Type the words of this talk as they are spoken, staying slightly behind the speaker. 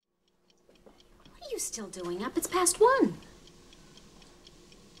still doing up? It's past 1.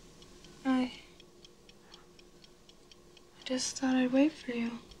 I just thought I'd wait for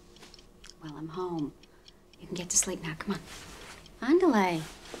you. Well, I'm home. You can get to sleep now. Come on. Andale.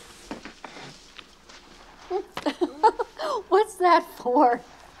 What's that for?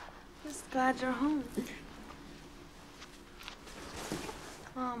 Just glad you're home.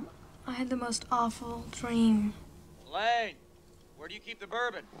 Mom, I had the most awful dream. Elaine, where do you keep the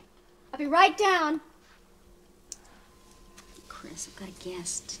bourbon? I'll be right down. Chris, I've got a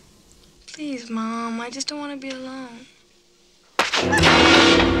guest. Please, Mom, I just don't want to be alone.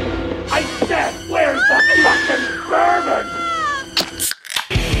 I said, where's the fucking bourbon?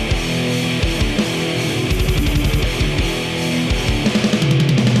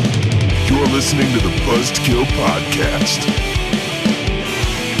 You're listening to the Buzzkill Podcast.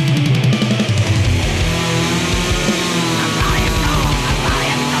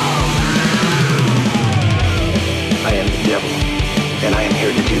 I am the devil, and I am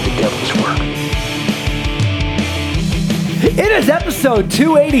here to do the devil's work. It is episode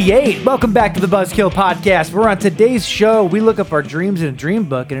 288. Welcome back to the Buzzkill Podcast. We're on today's show. We look up our dreams in a dream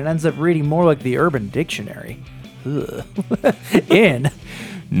book, and it ends up reading more like the Urban Dictionary. In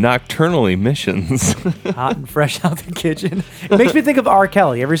Nocturnal Emissions. Hot and fresh out the kitchen. It makes me think of R.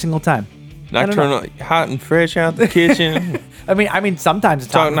 Kelly every single time. Nocturnal, hot and fresh out the kitchen. I mean, sometimes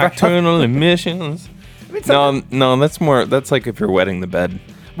it's Talk nocturnal emissions. No, that's like if you're wetting the bed.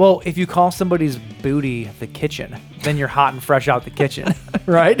 Well, if you call somebody's booty the kitchen, then you're hot and fresh out the kitchen,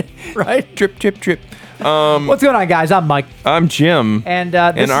 right? Right? Drip, drip, drip. What's going on, guys? I'm Mike. I'm Jim. And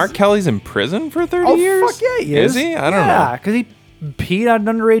R. Kelly's in prison for 30 years? Oh, fuck yeah, he is. Is he? I don't know. Yeah, because he peed on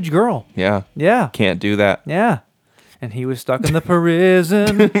an underage girl. Yeah. Yeah. Can't do that. Yeah. And he was stuck in the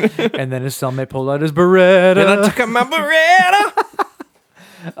prison, and then his cellmate pulled out his Beretta. And I took out my Beretta.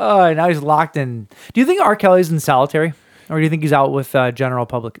 Oh, and now he's locked in. Do you think R. Kelly's in solitary? Or do you think he's out with general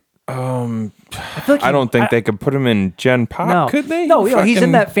public? I don't think they could put him in Gen Pop, No. could they? No, he's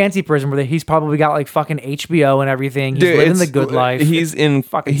in that fancy prison where he's probably got like fucking HBO and everything. He's living the good life. He's in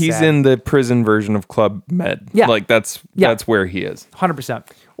the prison version of Club Med. Yeah. Like that's where he is. 100%.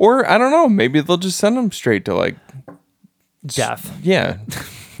 Or I don't know, maybe they'll just send him straight to like Death. Yeah.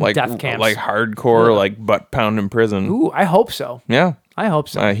 Like Death camps. like hardcore, like butt pounding prison. Ooh, I hope so. Yeah. I hope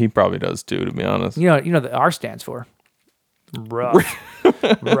so. He probably does too, to be honest. You know what the R stands for? Rough.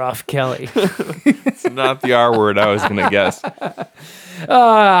 Rough Kelly. It's not the R word I was going to guess.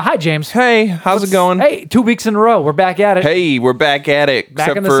 Hi, James. Hey, how's it going? Hey, 2 weeks in a row. We're back at it. Hey, we're back at it. Back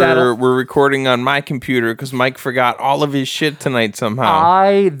Except in the for saddle. we're recording on my computer because Mike forgot all of his shit tonight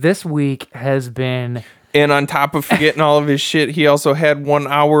somehow. This week has been... And on top of forgetting all of his shit, he also had 1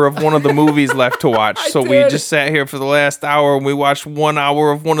 hour of one of the movies left to watch. So we just sat here for the last hour and we watched 1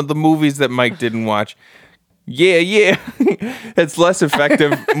 hour of one of the movies that Mike didn't watch. Yeah. It's less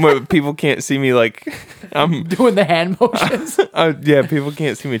effective when people can't see me like I'm doing the hand motions. Yeah, people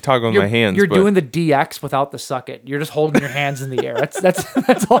can't see me toggling my hands. You're doing the DX without the suck it. You're just holding your hands in the air.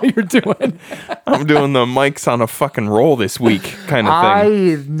 That's all you're doing. I'm doing the Mike's on a fucking roll this week kind of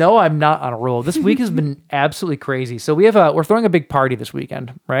thing. No, I'm not on a roll. This week has been absolutely crazy. So we're throwing a big party this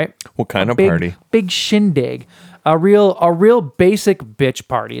weekend, right? What kind of party? Big shindig. A real basic bitch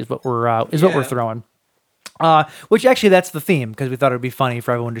party is what we're throwing. Which actually that's the theme because we thought it would be funny for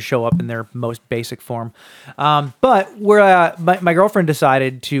everyone to show up in their most basic form. But my girlfriend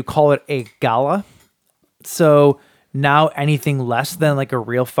decided to call it a gala. So now anything less than like a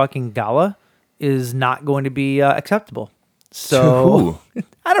real fucking gala is not going to be acceptable. So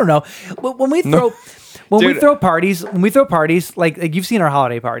I don't know. When we throw parties, like you've seen our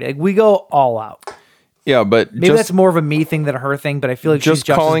holiday party, like we go all out. Yeah, but maybe that's more of a me thing than a her thing, but I feel like she's just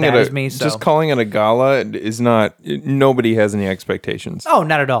as bad as me. So. Just calling it a gala is not. Nobody has any expectations. Oh,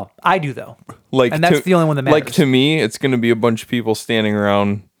 not at all. I do though. And that's the only one that matters. Like to me, it's going to be a bunch of people standing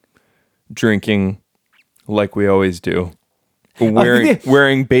around drinking, like we always do,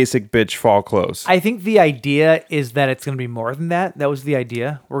 wearing basic bitch fall clothes. I think the idea is that it's going to be more than that. That was the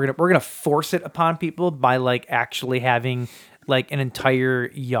idea. We're gonna force it upon people by like actually having. Like an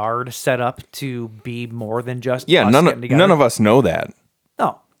entire yard set up to be more than just none of us know that.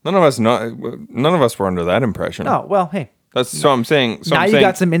 No, none of us were under that impression. Oh well, hey, that's so I'm saying. So now you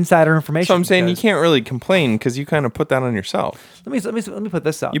got some insider information. So I'm saying you can't really complain because you kind of put that on yourself. Let me put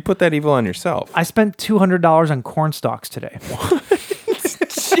this out. You put that evil on yourself. I spent $200 on corn stalks today.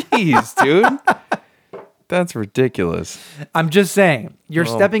 Jeez, dude. That's ridiculous. I'm just saying, you're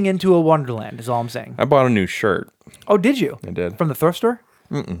stepping into a wonderland, is all I'm saying. I bought a new shirt. Oh, did you? I did. From the thrift store?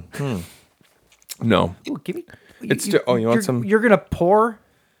 No. Ooh, give me. You want some? You're going to pour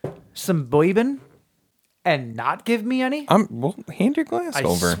some bourbon and not give me any? Well, hand your glass I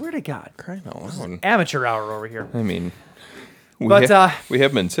over. swear to God. Crying out loud. Amateur hour over here. I mean, we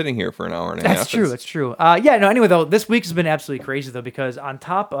have been sitting here for an hour and a half. That's true. That's true. Yeah. No. Anyway, though, this week has been absolutely crazy though, because on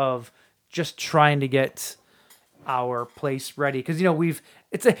top of just trying to get our place ready, because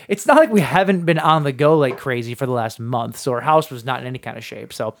it's not like we haven't been on the go like crazy for the last month. So our house was not in any kind of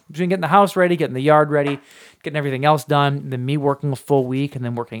shape. So between getting the house ready, getting the yard ready, getting everything else done, then me working a full week and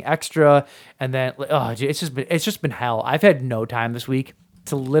then working extra, and then dude, it's just been hell. I've had no time this week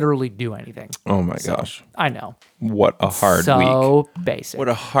to literally do anything. Oh my gosh. I know. What a hard week. So basic. What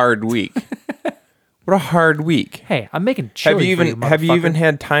a hard week. What a hard week. Hey, I'm making chili. Have you even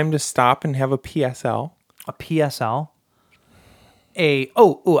had time to stop and have a PSL? A PSL? I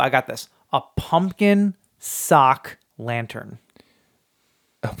got this. A pumpkin sock lantern.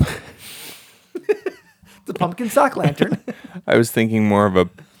 It's a pumpkin sock lantern. I was thinking more of a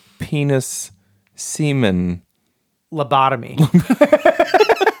penis semen Lobotomy.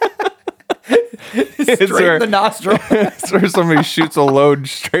 It's Straight in the nostril. It's where somebody shoots a load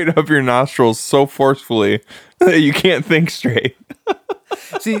straight up your nostrils so forcefully that you can't think straight.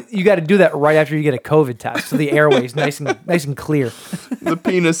 See, you got to do that right after you get a COVID test, so the airway's nice and clear. The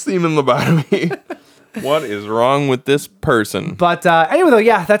penis semen lobotomy. What is wrong with this person? But anyway, though,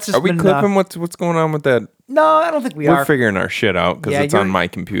 yeah, that's just. Are we clipping what's going on with that? No, I don't think we are. We're figuring our shit out because it's on my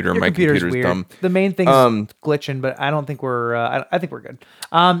computer. My computer's weird. dumb. The main thing's glitching, but I don't think we're. I think we're good.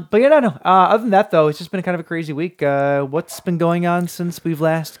 But yeah, no. Other than that, though, it's just been kind of a crazy week. What's been going on since we've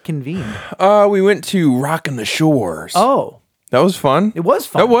last convened? We went to Rockin' the Shores. Oh. That was fun. It was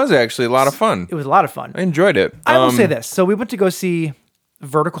fun. That was actually a lot of fun. It was a lot of fun. I enjoyed it. I will say this. So we went to go see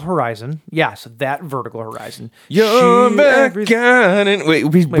Vertical Horizon. Yeah, so that Vertical Horizon. You're back on it. Wait,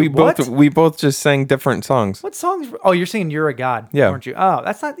 what? we both just sang different songs. What songs? Oh, you're singing "You're a God," yeah, weren't you? Oh,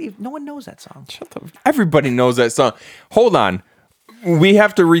 that's not. No one knows that song. Shut up. Everybody knows that song. Hold on. We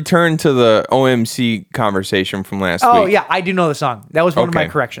have to return to the OMC conversation from last week. Oh, yeah, I do know the song. That was one of my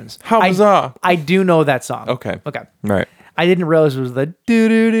corrections. How bizarre. I do know that song. Okay. Right. I didn't realize it was the do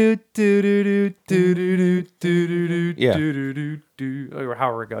do do do do do do do do do do or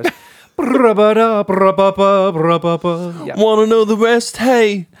however it goes. Want to know the rest?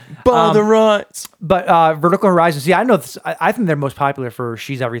 Hey, by the rights. But Vertical Horizon, see, I know this, I think they're most popular for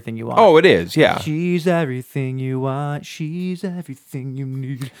 "She's Everything You Want." Oh, it is, yeah. She's everything you want. She's everything you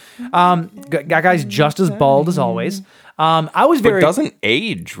need. That guy's just as bald as always. I was very. But doesn't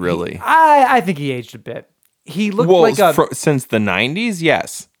age really. I think he aged a bit. He looked like since the 90s,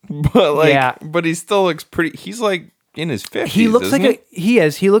 yes, but he still looks pretty. He's like in his 50s. He looks like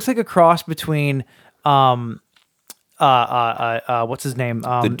he looks like a cross between what's his name?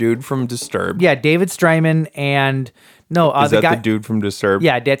 The dude from Disturbed. Yeah, David Strayman and is that the dude from Disturbed?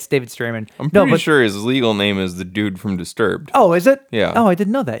 Yeah, that's David Strayman. I'm pretty sure his legal name is the dude from Disturbed. Oh, is it? Yeah. Oh, I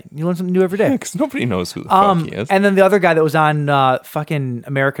didn't know that. You learn something new every day. Because nobody knows who the fuck he is. And then the other guy that was on fucking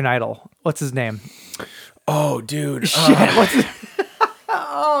American Idol. What's his name? Oh, dude. Shit. What's his...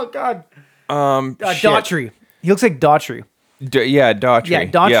 Oh, God. Daughtry. He looks like Daughtry. Daughtry. Yeah, Daughtry, yeah.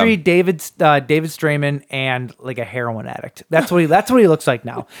 David Strayman, and like a heroin addict. That's what he looks like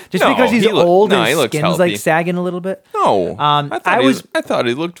now. Just because he's old and his skin's like sagging a little bit. No, I thought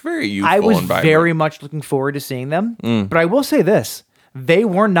he looked very youthful. I was and vibrant. very much looking forward to seeing them. But I will say this: they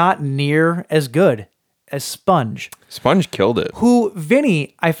were not near as good as Sponge. Sponge killed it. Who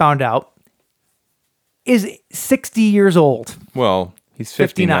Vinny, I found out, is 60 years old. Well, he's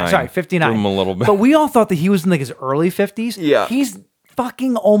 59. Sorry, 59. Give him a little bit. But we all thought that he was in like his early 50s. Yeah. He's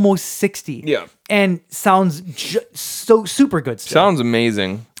fucking almost 60. Yeah. And sounds so super good still. Sounds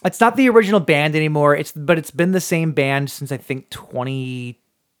amazing. It's not the original band anymore. But it's been the same band since I think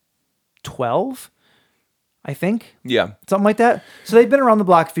 2012. I think. Yeah. Something like that. So they've been around the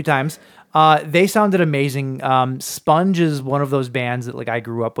block a few times. They sounded amazing. Sponge is one of those bands that like I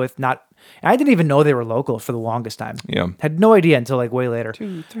grew up with. I didn't even know they were local for the longest time. Yeah. Had no idea until like way later.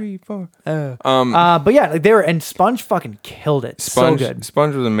 2, 3, 4. But yeah, like they were, and Sponge fucking killed it. So good.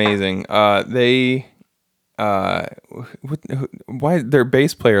 Sponge was amazing. Why their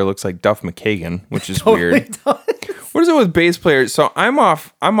bass player looks like Duff McKagan, which is weird. What is it with bass players? So I'm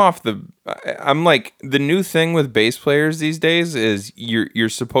like, the new thing with bass players these days is you're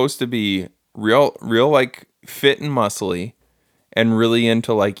supposed to be real like fit and muscly and really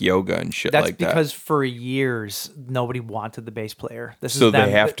into like yoga and shit like that. That's because for years nobody wanted the bass player. This is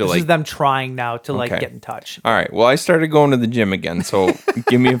them trying now to like get in touch. All right. Well, I started going to the gym again, so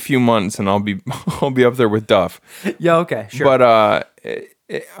give me a few months and I'll be up there with Duff. Yeah. Okay. Sure. But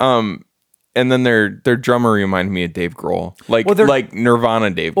and then their drummer reminded me of Dave Grohl, like Nirvana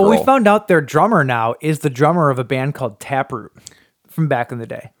Dave Grohl. Well, we found out their drummer now is the drummer of a band called Taproot from back in the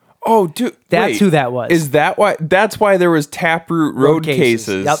day. Oh, dude, that's who that was. Is that why? That's why there was Taproot road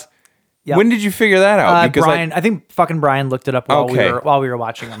cases. Yep. When did you figure that out? Because Brian, I think fucking Brian looked it up while we were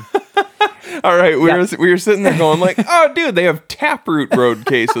watching them. All right, we were sitting there going like, oh, dude, they have Taproot road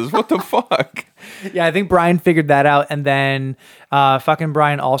cases. What the fuck? Yeah, I think Brian figured that out, and then fucking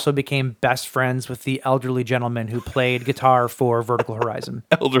Brian also became best friends with the elderly gentleman who played guitar for Vertical Horizon.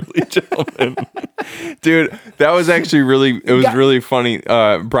 Elderly gentleman. Dude, that was actually really funny.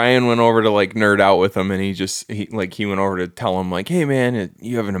 Brian went over to like nerd out with him, and he went over to tell him like, hey man,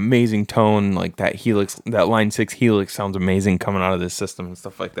 you have an amazing tone, like that line 6 helix sounds amazing coming out of this system and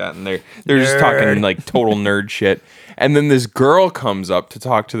stuff like that. And they're just talking like total nerd shit. And then this girl comes up to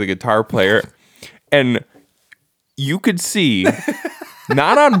talk to the guitar player, and you could see,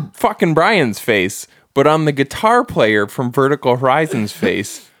 not on fucking Brian's face, but on the guitar player from Vertical Horizon's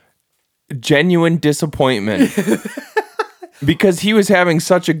face, genuine disappointment. Because he was having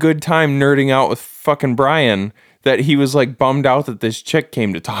such a good time nerding out with fucking Brian that he was like bummed out that this chick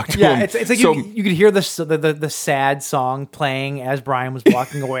came to talk to him. Yeah, it's like you could hear the sad song playing as Brian was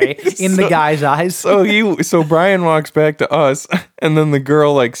walking away in the guy's eyes. So Brian walks back to us, and then the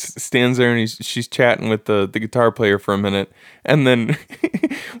girl like stands there and she's chatting with the guitar player for a minute, and then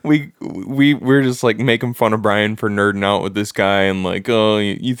we're just like making fun of Brian for nerding out with this guy and like, oh,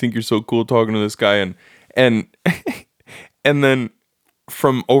 you think you're so cool talking to this guy, and then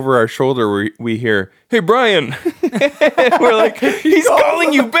from over our shoulder we hear, hey Brian. We're like, he's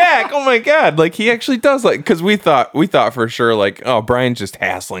calling you back. Oh my god, like he actually does, like, because we thought for sure like, oh, Brian's just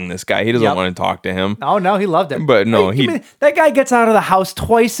hassling this guy, he doesn't want to talk to him. Oh no, he loved it. But no, that guy gets out of the house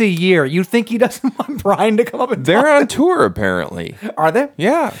twice a year. You think he doesn't want Brian to come up and they're on tour apparently. Are they?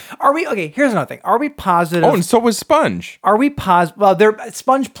 Yeah. Are we? Okay, here's another thing. Are we positive? Oh, and so was Sponge. Are we positive? Well,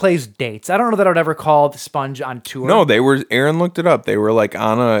 Sponge plays dates. I don't know that I would ever call the Sponge on tour. No, they were. Aaron looked it up. They were like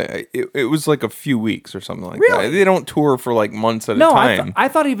on it was like a few weeks or something like that. They don't tour for like months at a time. I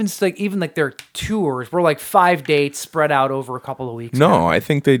thought even their tours were like 5 dates spread out over a couple of weeks. No, I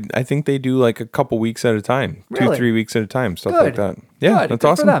think they do like a couple weeks at a time, really? 2-3 weeks at a time, stuff like that. Yeah, that's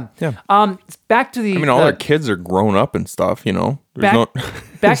awesome. For them. Yeah. Back to the. I mean, all their kids are grown up and stuff. You know.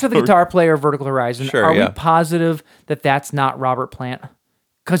 Back to the guitar player of Vertical Horizon. Sure, are we positive that that's not Robert Plant?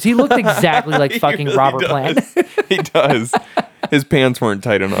 Because he looked exactly like fucking really Robert Plant. He does. His pants weren't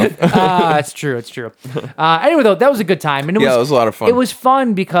tight enough. It's true. Anyway, though, that was a good time. And it was a lot of fun. It was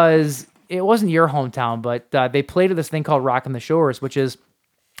fun because it wasn't your hometown, but they played at this thing called Rockin' the Shores, which is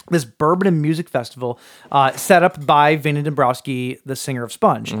this bourbon and music festival set up by Vinny Dombrowski, the singer of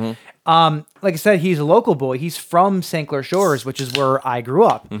Sponge. Mm-hmm. Like I said, he's a local boy. He's from St. Clair Shores, which is where I grew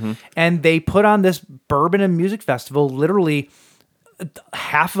up. Mm-hmm. And they put on this bourbon and music festival literally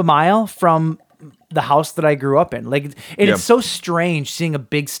half a mile from the house that I grew up in. Like, it's so strange seeing a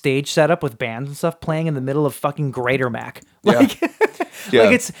big stage setup with bands and stuff playing in the middle of fucking Greater Mac. Like, like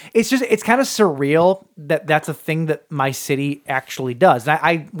it's kind of surreal that that's a thing that my city actually does. And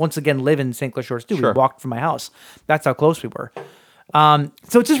I once again live in St. Clair Shores too. Sure. We walked from my house. That's how close we were.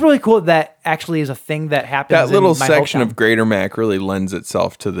 So it's just really cool that actually is a thing that happens. That little in my section hometown. of Greater Mac really lends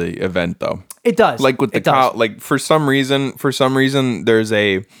itself to the event, though. It does. Like with the like for some reason, there's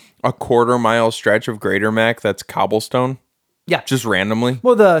a quarter-mile stretch of Greater Mac that's cobblestone. Yeah, just randomly.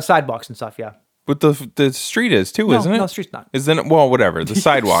 Well, the sidewalks and stuff, yeah. But the street is too, isn't it? No, the street's not. Isn't it? Well, whatever. The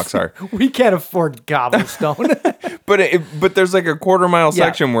sidewalks are. We can't afford cobblestone. but there's like a quarter-mile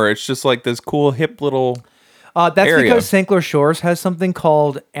section where it's just like this cool hip little. That's area. Because St. Clair Shores has something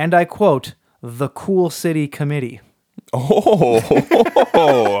called, and I quote, the Cool City Committee.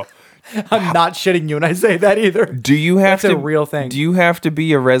 Oh. I'm not shitting you when I say that either. Do you have That's a real thing. Do you have to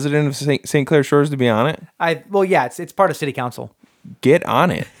be a resident of St. Clair Shores to be on it? It's part of city council. Get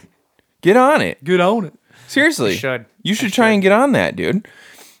on it. Get on it. Get on it. Seriously. You should try and get on that, dude.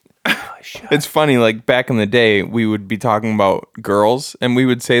 should. It's funny, like back in the day, we would be talking about girls and we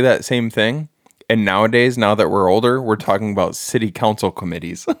would say that same thing. And nowadays, now that we're older, we're talking about city council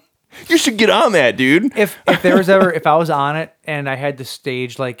committees. You should get on that, dude. If there was ever, if I was on it and I had to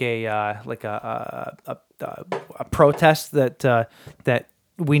stage like a protest that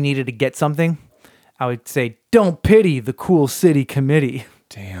we needed to get something, I would say, "Don't pity the cool city committee."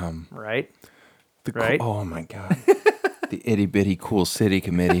 Damn. Right. Oh my god. The itty bitty cool city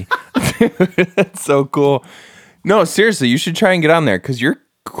committee. That's so cool. No, seriously, you should try and get on there because you're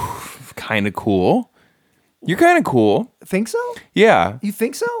kind of cool. You're kind of cool. Think so? Yeah. You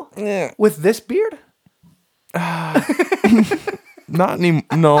think so? Yeah. With this beard? Not anymore.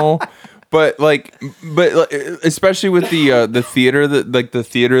 No. But especially with the theater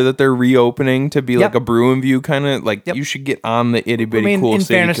that they're reopening to be like a brew and view kind of like you should get on the itty bitty cool in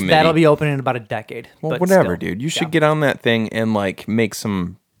city fairness, committee. that'll be open in about a decade. Well, but whatever, still. dude. You should get on that thing and like make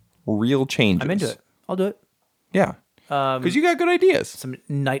some real changes. I'm into it. I'll do it. Yeah. Because you got good ideas. Some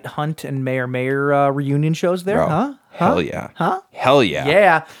Night Hunt and Mayor reunion shows there, Bro, huh? Hell yeah. Huh? Hell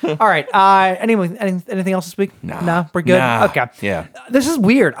yeah. Yeah. All right. Anyway, anything else this week? Nah. We're good. Nah. Okay. Yeah. This is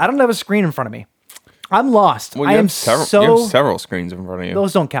weird. I don't have a screen in front of me. I'm lost. Well, I you am have several, so. you have several screens in front of you.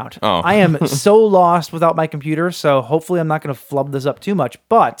 Those don't count. Oh. I am so lost without my computer. So hopefully I'm not going to flub this up too much.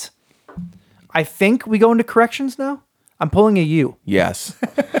 But I think we go into corrections now. I'm pulling a U. Yes,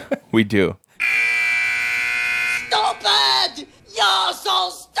 we do. Stupid! You're so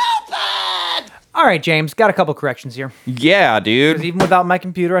stupid! All right, James. Got a couple corrections here. Yeah, Because dude. even without my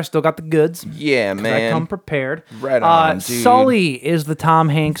computer, I still got the goods. Yeah, I man. come prepared. Right on, dude. Sully is the Tom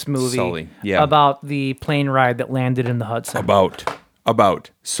Hanks movie Sully, yeah. about the plane ride that landed in the Hudson.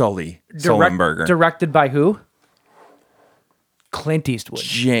 About Sully Sullenberger. Directed by who? Clint Eastwood.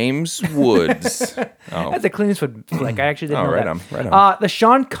 James Woods. Oh. That's a Clint Eastwood flick. I actually didn't know right that. on, right on. The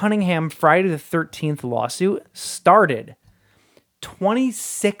Sean Cunningham Friday the 13th lawsuit started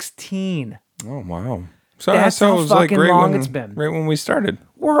 2016. Oh, wow. So That's so how it was like fucking right long when, it's been. right when we started.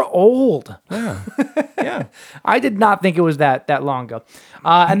 We're old. Yeah. Yeah. I did not think it was that long ago.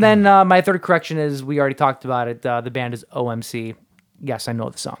 And then my third correction is we already talked about it. The band is OMC. Yes, I know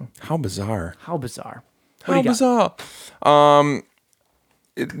the song. How bizarre. How bizarre. How bizarre.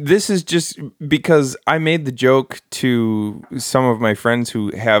 This is just because I made the joke to some of my friends who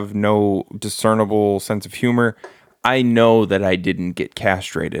have no discernible sense of humor. I know that I didn't get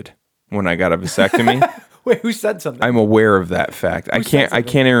castrated when I got a vasectomy. Wait, who said something? I'm aware of that fact. I can't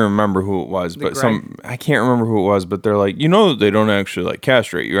even remember who it was, but I can't remember who it was, but they're like, that they don't actually like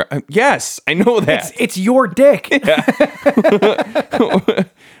castrate you. Yes, I know that. It's your dick.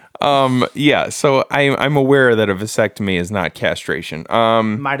 Yeah, so I'm aware that a vasectomy is not castration.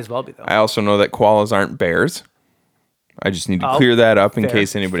 Might as well be, though. I also know that koalas aren't bears. I just need to clear that up in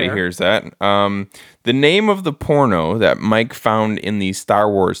case anybody hears that. The name of the porno that Mike found in the Star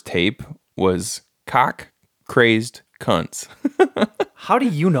Wars tape was Cock Crazed Cunts. How do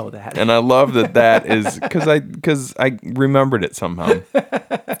you know that? And I love that is because I remembered it somehow.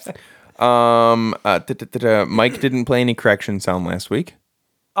 Mike didn't play any correction sound last week.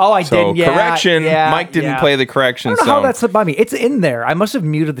 Oh, I So did. Yeah, correction. yeah, Mike didn't yeah. play the correction I don't know sound. how that slipped by me. It's in there. I must have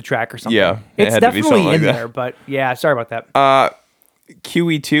muted the track or something. Yeah, it it's had to be definitely something like in that. there. But yeah, sorry about that.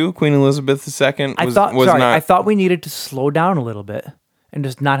 QE2, Queen Elizabeth II was not. I thought we needed to slow down a little bit and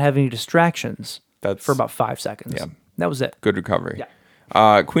just not have any distractions. That's for about 5 seconds. Yeah. That was it. Good recovery.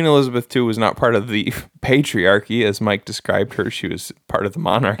 Yeah. Queen Elizabeth II was not part of the patriarchy, as Mike described her. She was part of the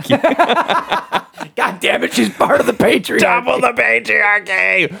monarchy. God damn it, she's part of the patriarchy. Double the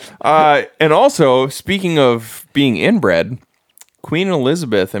patriarchy. And also, speaking of being inbred, Queen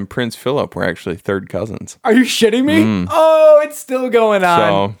Elizabeth and Prince Philip were actually third cousins. Are you shitting me? Oh, it's still going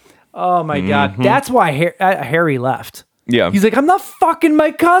on. So, Oh my God. That's why Harry left. yeah. He's like, I'm not fucking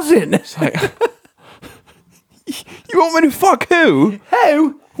my cousin. You want me to fuck who?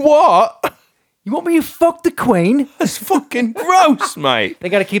 Who? What? You want me to fuck the queen? That's fucking gross, mate. They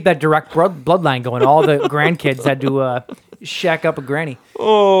got to keep that direct bloodline going. All the grandkids had to shack up a granny.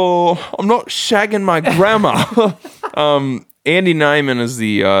 Oh, I'm not shagging my grandma. Andy Nyman is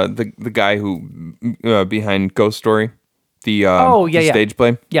the guy who behind Ghost Story, the stage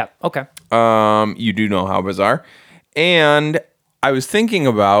play. Yeah, okay. You do know how bizarre. And I was thinking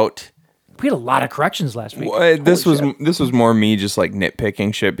about We had a lot of corrections last week. this was more me just like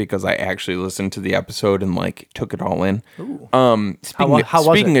nitpicking shit because I actually listened to the episode and like took it all in.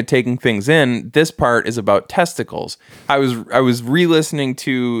 Speaking of taking things in, this part is about testicles. I was re-listening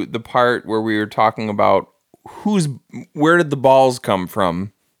to the part where we were talking about where did the balls come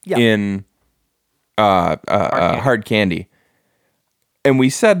from in hard candy. And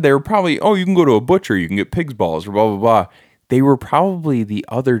we said they were probably, you can go to a butcher, you can get pig's balls or blah, blah, blah. They were probably the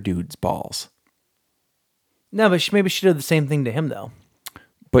other dude's balls. No, but maybe she did the same thing to him, though.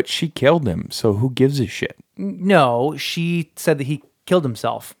 But she killed him, so who gives a shit? No, she said that he killed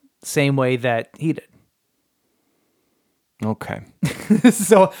himself the same way that he did. Okay.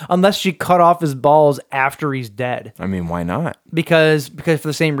 So unless she cut off his balls after he's dead. I mean, why not? Because for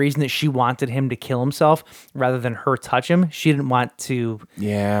the same reason that she wanted him to kill himself rather than her touch him, she didn't want to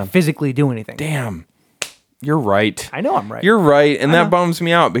physically do anything. Damn. You're right. I know I'm right. You're right, and that bums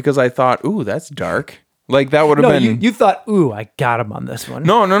me out because I thought, ooh, that's dark. Like that would have been. You thought, ooh, I got him on this one.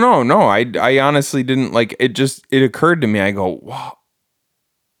 No. I honestly didn't like it. It occurred to me. I go, wow.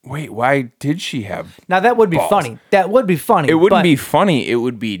 Wait, why did she have? Now that would be balls? funny. That would be funny. It wouldn't but- be funny. It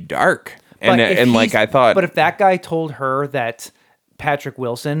would be dark. but if And like he's- I thought. But if that guy told her that Patrick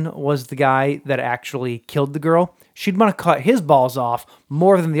Wilson was the guy that actually killed the girl, she'd want to cut his balls off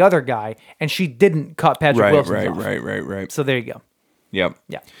more than the other guy, and she didn't cut Patrick Wilson's off. Right. So there you go. Yep.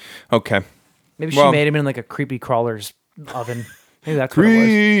 Yeah. Okay. Maybe Well- she made him in like a creepy crawler's oven. Maybe that's what it was.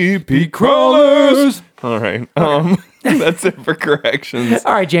 Creepy crawlers. All right. That's it for corrections.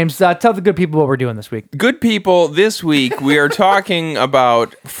 All right, James, tell the good people what we're doing this week. Good people, this week we are talking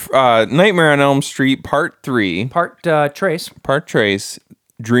about Nightmare on Elm Street Part 3. Part Trace. Part Trace,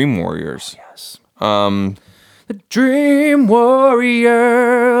 Dream Warriors. Yes. The Dream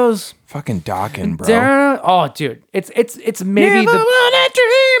Warriors. Fucking Dawkins, bro. Oh, dude, it's maybe Never wanna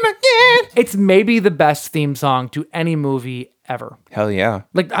dream again. it's maybe the best theme song to any movie ever. Hell yeah.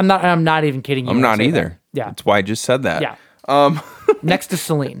 Like I'm not even kidding you. I'm when I not say either. that. Yeah. That's why I just said that. Yeah. Next to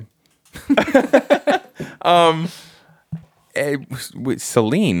Celine. With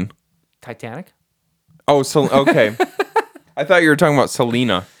Celine. Titanic. Oh, okay. I thought you were talking about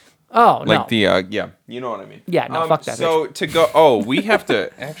Selena. Oh, Like no. the, yeah, you know what I mean. Yeah, no, fuck that So to go, we have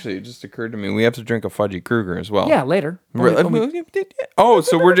to, actually, it just occurred to me, we have to drink a Fudgy Kruger as well. Yeah, later. So are we doing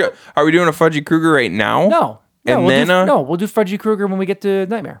a Fudgy Kruger right now? No. And we'll then, we'll do Fudgy Krueger when we get to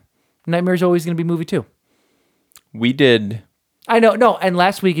Nightmare. Nightmare's always going to be movie 2. We did. I know, no. And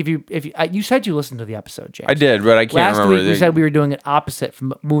last week, if you said you listened to the episode, James. I did, but I can't last remember. week we said we were doing it opposite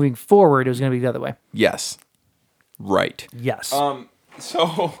from moving forward. It was going to be the other way. Yes. Right. Yes.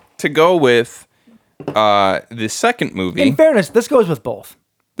 So to go with the second movie, In fairness, this goes with both.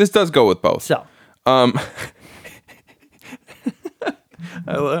 this does go with both. So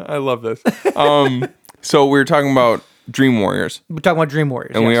I love this. So we're talking about Dream Warriors, we're talking about Dream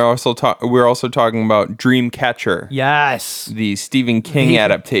Warriors. and yes. we're also talking about Dream Catcher, Yes. the Stephen King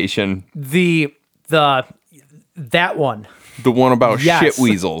adaptation, That one. the one about Yes. shit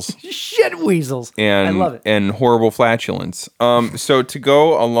weasels Shit weasels. and I love it. and horrible flatulence. So to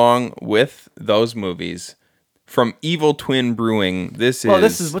go along with those movies from Evil Twin Brewing, this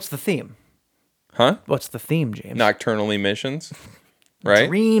is What's the theme? huh? What's the theme, James? Nocturnal Emissions, right?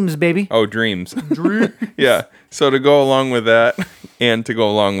 Dreams, baby. Oh, dreams. Yeah. So to go along with that, and to go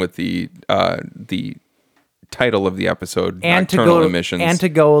along with the title of the episode, Nocturnal Emissions, and to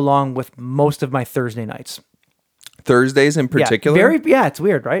go along with most of my Thursday nights. Thursdays in particular. Yeah, it's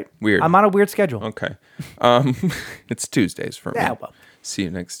weird, right? Weird. I'm on a weird schedule. Okay. It's Tuesdays for me. Yeah, well. See you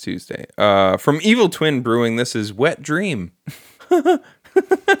next Tuesday. From Evil Twin Brewing, this is Wet Dream.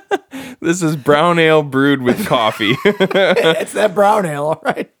 This is brown ale brewed with coffee. It's that brown ale, all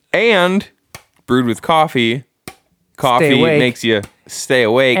right. And brewed with coffee. Coffee awake. makes you stay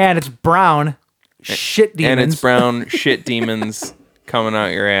awake. And it's brown shit demons. And it's brown shit demons coming out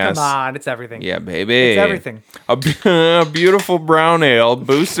your ass. Come on, it's everything. Yeah, baby. It's everything. A beautiful brown ale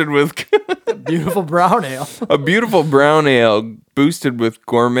boosted with Beautiful brown ale. a beautiful brown ale boosted with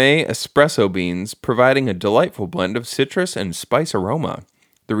gourmet espresso beans, providing a delightful blend of citrus and spice aroma.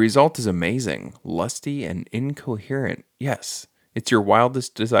 The result is amazing, lusty and incoherent. Yes, it's your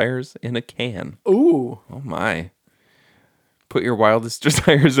wildest desires in a can. Ooh. Oh my. Put your wildest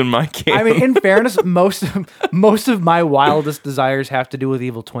desires in my can. I mean, in fairness, most of my wildest desires have to do with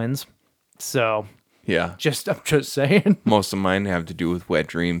evil twins. So, yeah. I'm just saying. Most of mine have to do with wet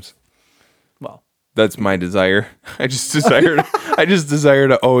dreams. Well, That's my desire. I just desire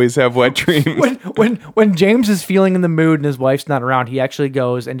to always have wet dreams. when James is feeling in the mood and his wife's not around, he actually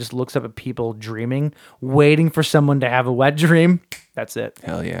goes and just looks up at people dreaming, waiting for someone to have a wet dream. That's it.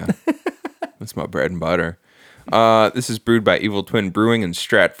 Hell yeah. That's my bread and butter. This is brewed by Evil Twin Brewing in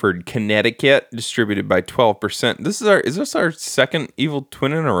Stratford, Connecticut, distributed by 12%. Is this our second Evil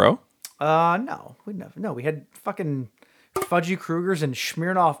Twin in a row? No, we had fucking Fudgy Krugers and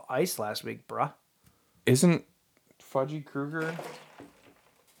Smirnoff Ice last week, bruh. Isn't Fudgy Kruger?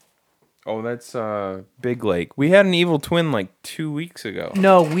 Oh, that's Big Lake. We had an Evil Twin like 2 weeks ago.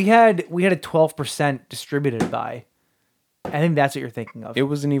 No, we had a 12% distributed by. I think that's what you're thinking of. It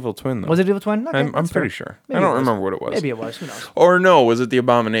was an Evil Twin though. Was it Evil Twin? Okay, I'm that's pretty fair. sure. Maybe I don't it was. remember what it was. Maybe it was. Who knows? Or no, was it the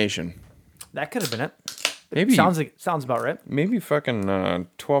Abomination? That could have been it. Maybe Sounds about right. Maybe fucking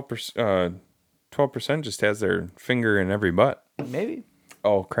 12% just has their finger in every butt. Maybe.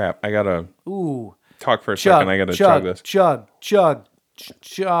 Oh crap! I gotta Ooh. talk for a second. I gotta chug this. Chug.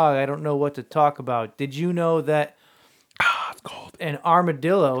 I don't know what to talk about. Did you know that It's cold. an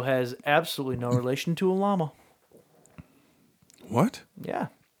armadillo has absolutely no relation to a llama? What? Yeah.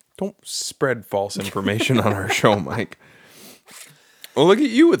 Don't spread false information on our show, Mike. Well, look at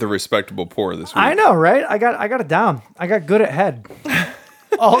you with a respectable pour this week. I know, right? I got it down. I got good at head.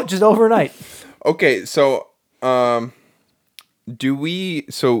 all just overnight. Okay, so so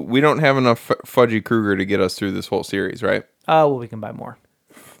we don't have enough Fudgy Krueger to get us through this whole series, right? Well, we can buy more.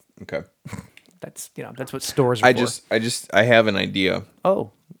 Okay. That's what stores are for. I have an idea.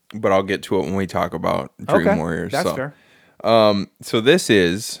 Oh. But I'll get to it when we talk about Dream Warriors. That's fair. So this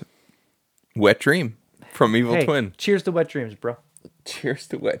is Wet Dream from Evil Twin. Cheers to wet dreams, bro. Cheers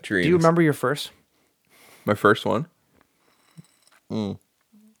to Wet Dreams. Do you remember your first? My first one? Yeah,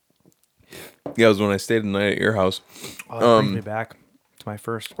 it was when I stayed the night at your house. Oh, that brings me back to my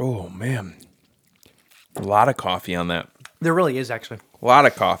first. Oh, man. A lot of coffee on that. There really is, actually. A lot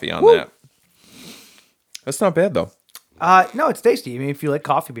of coffee on that. That's not bad, though. No, it's tasty. I mean, if you like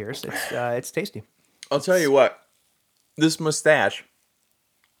coffee beers, it's tasty. I'll tell you what. This mustache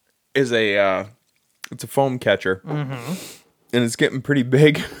is it's a foam catcher. Mm-hmm. And it's getting pretty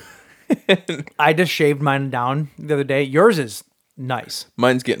big. I just shaved mine down the other day. Yours is nice.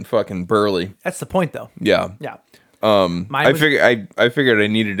 Mine's getting fucking burly. That's the point, though. Yeah. Yeah. I figured I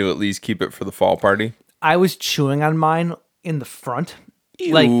needed to at least keep it for the fall party. I was chewing on mine in the front.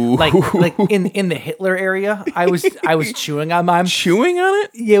 Ew. Like in the Hitler area. I was chewing on mine. Chewing on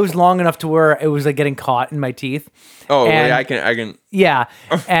it? Yeah, it was long enough to where it was like getting caught in my teeth. Oh, and, yeah, I can. Yeah,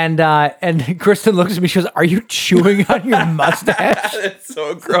 and Kristen looks at me. She goes, "Are you chewing on your mustache?" That's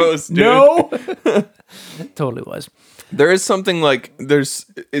so gross, dude. No, totally was. There is something like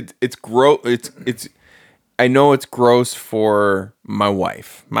it's gross. It's. I know it's gross for my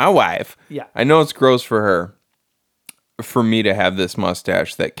wife. Yeah. I know it's gross for her. For me to have this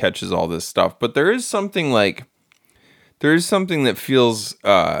mustache that catches all this stuff, but there is something that feels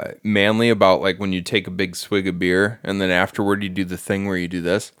manly about like when you take a big swig of beer and then afterward you do the thing where you do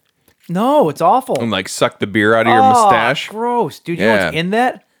this No, it's awful. and like suck the beer out of your mustache. Gross, dude. You know what's in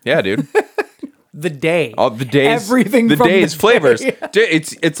that? Yeah, dude. The day. All the days. Everything. The from day's the flavors. day.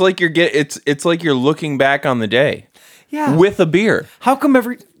 It's like it's like you're looking back on the day. Yeah. With a beer. How come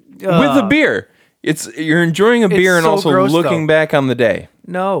With a beer. You're enjoying a beer and so also gross, looking though. back on the day.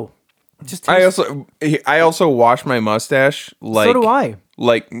 No. It just I tastes- also wash my mustache like So do I.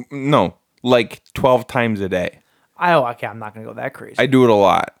 Like 12 times a day. Okay, I'm not gonna go that crazy. I do it a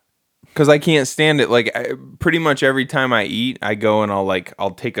lot because I can't stand it. Like pretty much every time I eat, I go and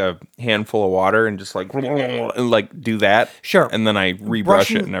I'll take a handful of water and just like do that. Sure. And then I rebrush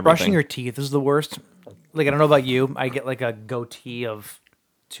it and everything. Brushing your teeth is the worst. Like I don't know about you, I get like a goatee of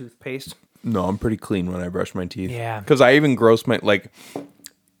toothpaste. No, I'm pretty clean when I brush my teeth. Yeah. Because I even gross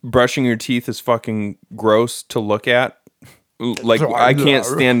brushing your teeth is fucking gross to look at. Like, I can't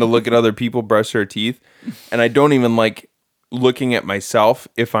stand to look at other people brush their teeth. And I don't even like looking at myself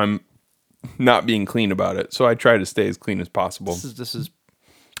if I'm not being clean about it. So I try to stay as clean as possible. This is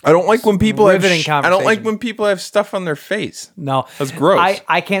I don't like when people have riveting I don't like conversation. when people have stuff on their face. No. That's gross.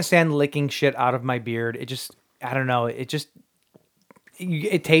 I can't stand licking shit out of my beard. It just, I don't know.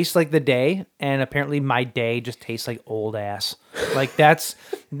 It tastes like the day, and apparently my day just tastes like old ass. Like that's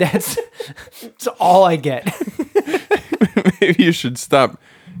all I get. Maybe you should stop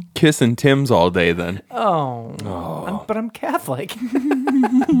kissing Tim's all day then. But I'm Catholic.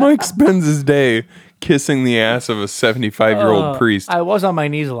 Mike spends his day kissing the ass of a 75-year-old priest. I was on my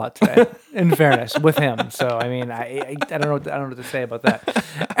knees a lot today, in fairness, with him. So I mean, I don't know what to say about that.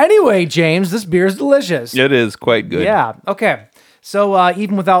 Anyway, James, this beer is delicious. It is quite good. Yeah. Okay. So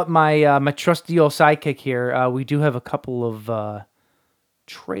even without my my trusty old sidekick here, we do have a couple of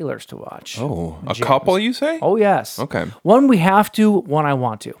trailers to watch. Oh, a James. couple, you say? Oh yes. Okay. One we have to, one I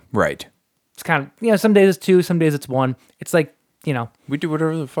want to. Right. It's kind of some days it's two, some days it's one. It's like We do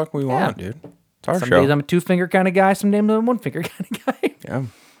whatever the fuck we want, dude. It's our some show. days I'm a 2-finger kind of guy, some days I'm a 1-finger kind of guy. Yeah.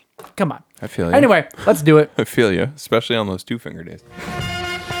 Come on. I feel you. Anyway, let's do it. I feel you, especially on those 2-finger days.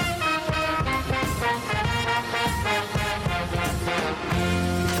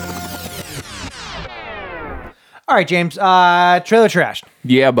 All right, James. Trailer trash.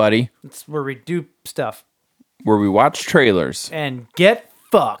 Yeah, buddy. It's where we do stuff Where we watch trailers. and get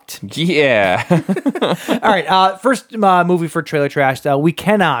fucked. Yeah. All right. First movie for trailer trash. We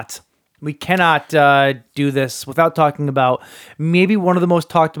cannot do this without talking about maybe one of the most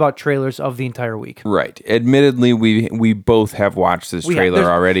talked about trailers of the entire week. Right. Admittedly, we both have watched this We have. trailer There's-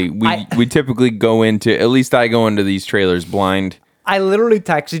 already. We typically go into, at least I go into these trailers blind. I literally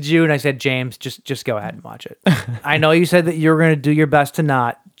texted you and I said, James, just go ahead and watch it. I know you said that you were going to do your best to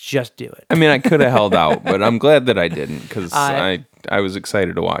not. Just do it. I mean, I could have held out, but I'm glad that I didn't because I was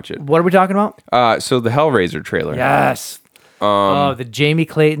excited to watch it. What are we talking about? So the Hellraiser trailer. Yes. The Jamie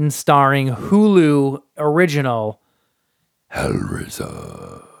Clayton starring Hulu original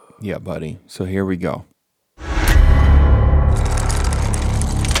Hellraiser. Yeah, buddy. So here we go.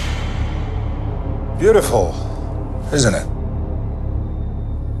 Beautiful, isn't it?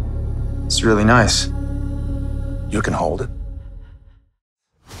 It's really nice. You can hold it.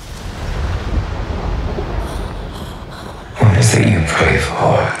 What is it you pray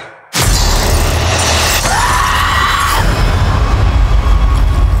for?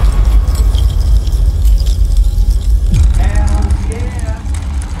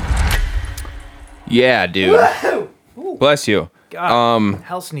 Yeah, dude. Bless you. God,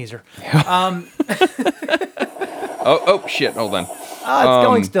 hell sneezer. Oh, shit. Hold on. It's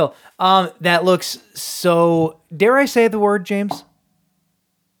going still. That looks so. Dare I say the word, James?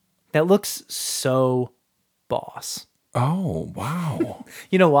 That looks so boss. Oh, wow.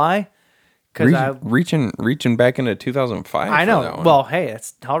 You know why? Because reaching back into 2005. I know. Well, hey,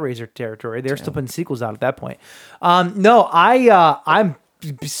 it's Hellraiser territory. They're still putting sequels out at that point. No, I'm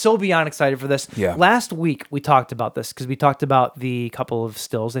so beyond excited for this. Yeah. Last week we talked about this because we talked about the couple of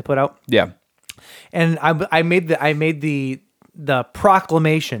stills they put out. Yeah. And I made the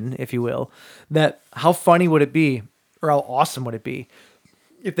proclamation, if you will, that how funny would it be, or how awesome would it be,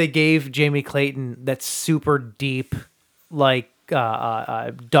 if they gave Jamie Clayton that super deep, like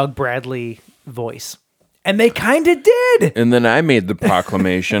Doug Bradley voice, and they kind of did. And then I made the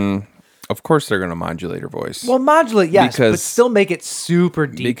proclamation. Of course, they're going to modulate her voice. Well, modulate, yes, but still make it super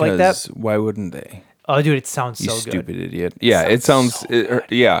deep like that. Why wouldn't they? Oh, dude, it sounds so You good. stupid idiot. Yeah, it sounds.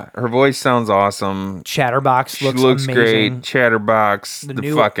 Her voice sounds awesome. Chatterbox She looks looks amazing. great. Chatterbox, the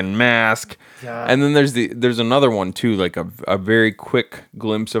new- fucking mask, God. and then there's another one too, like a very quick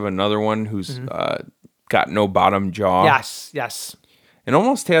glimpse of another one who's got no bottom jaw. Yes. It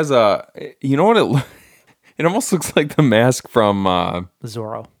almost has you know what it almost looks like the mask from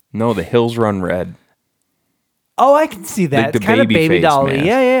Zorro. No, The Hills Run Red. Oh, I can see that. Like It's kind of baby face doll. mask.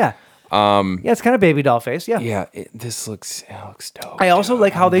 Yeah. Yeah, it's kind of baby doll face. Yeah. Yeah, this looks dope. I also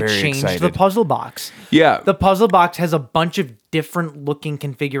like how I'm they very changed the excited. puzzle box. Yeah. The puzzle box has a bunch of different looking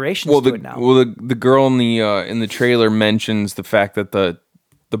configurations to it now. The girl in the trailer mentions the fact that the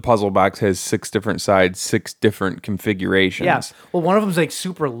puzzle box has 6 different sides, 6 different configurations. Yeah. Well, one of them's like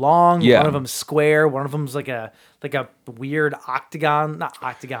super long. Yeah. One of them's square. One of them's like a weird octagon, not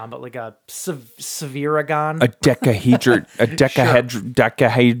octagon, but like a severagon. A decahedron.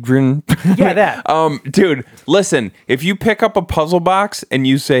 Yeah, that. Dude, listen, if you pick up a puzzle box and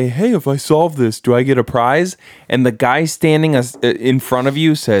you say, "Hey, if I solve this, do I get a prize?" and the guy standing in front of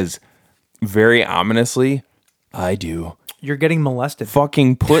you says very ominously, "I do." You're getting molested.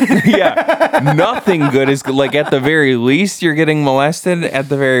 Fucking nothing good is like, at the very least you're getting molested, at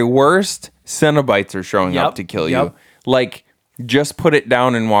the very worst Cenobites are showing up to kill you. Like, just put it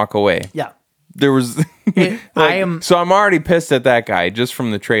down and walk away. Yeah. There was so I'm already pissed at that guy just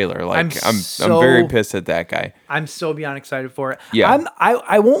from the trailer. Like I'm very pissed at that guy. I'm so beyond excited for it. Yeah.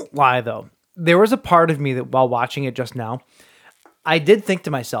 I won't lie though. There was a part of me that while watching it just now, I did think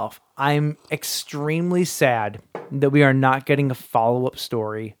to myself, I'm extremely sad that we are not getting a follow-up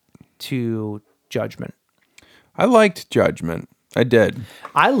story to Judgment. I liked Judgment. I did.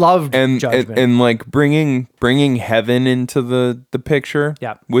 I loved Judgment. And like bringing heaven into the picture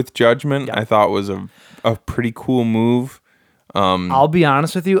with Judgment, I thought was a pretty cool move. I'll be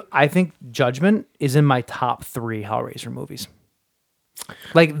honest with you. I think Judgment is in my top 3 Hellraiser movies.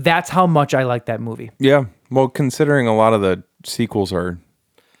 Like, that's how much I like that movie. Yeah. Well, considering a lot of the sequels are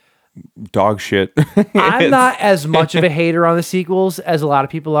dog shit. I'm not as much of a hater on the sequels as a lot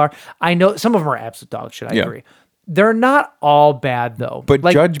of people are. I know some of them are absolute dog shit. I agree. They're not all bad though. But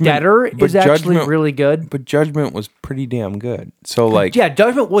like Judgment Deader is actually really good. But Judgment was pretty damn good. So like, yeah,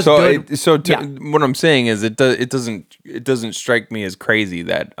 Judgment was good. What I'm saying is it doesn't strike me as crazy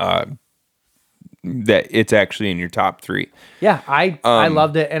that that it's actually in your top 3. Yeah, I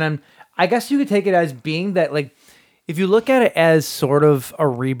loved it, and I guess you could take it as being that, like, if you look at it as sort of a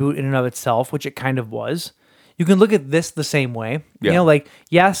reboot in and of itself, which it kind of was, you can look at this the same way. Yeah. You know, like,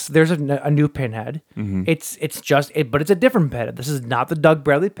 yes, there's a new Pinhead. Mm-hmm. But it's a different Pinhead. This is not the Doug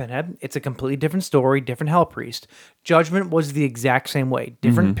Bradley Pinhead. It's a completely different story, different Hell Priest. Judgment was the exact same way.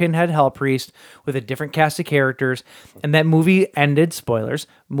 Different Pinhead Hell Priest with a different cast of characters. And that movie ended, spoilers,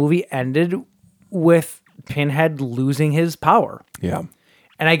 with Pinhead losing his power. Yeah.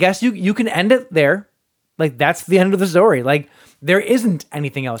 And I guess you can end it there. Like, that's the end of the story. Like, there isn't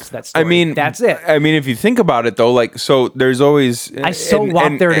anything else to that story. I mean, that's it. I mean, if you think about it though, like, so there's always I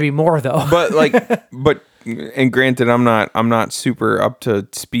want there to be more though. But like, and granted, I'm not super up to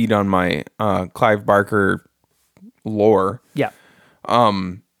speed on my Clive Barker lore. Yeah.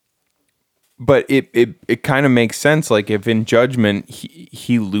 But it kind of makes sense. Like, if in Judgment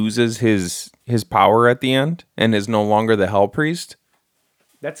he loses his power at the end and is no longer the Hell Priest,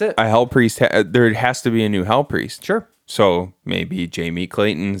 That's it. A hell priest. There has to be a new hell priest. Sure. So maybe Jamie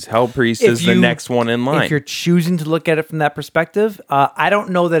Clayton's hell priest is the next one in line. If you're choosing to look at it from that perspective, I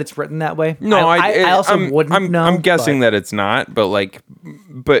don't know that it's written that way. No, I also wouldn't know. I'm guessing that it's not,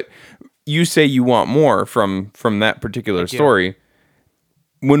 but you say you want more from that particular story.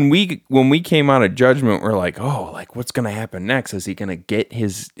 When we came out of Judgment, we're like, oh, like what's gonna happen next? Is he gonna get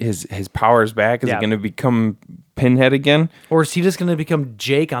his powers back? Is he gonna become Pinhead again? Or is he just gonna become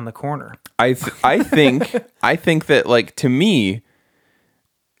Jake on the corner? I think that, like, to me,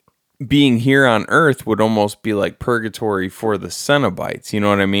 being here on Earth would almost be like purgatory for the Cenobites. You know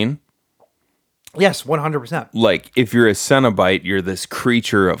what I mean? Yes, 100%. Like, if you're a Cenobite, you're this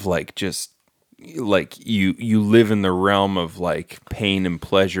creature of like just like you live in the realm of like pain and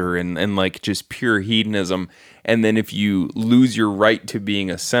pleasure and like just pure hedonism. And then if you lose your right to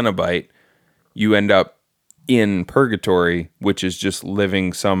being a Cenobite, you end up in purgatory, which is just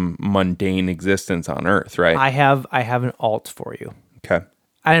living some mundane existence on Earth, right? I have an alt for you. Okay.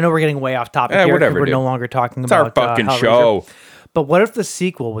 I know we're getting way off topic here. Whatever, We're dude. no longer talking It's about our fucking Hellraiser. show. But what if the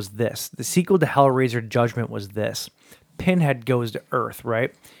sequel was this? The sequel to Hellraiser Judgment was this. Pinhead goes to Earth,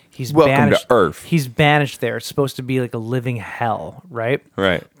 right? He's Welcome banished to Earth. He's banished there. It's supposed to be like a living hell, right?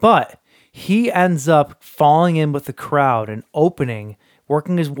 Right. But he ends up falling in with the crowd and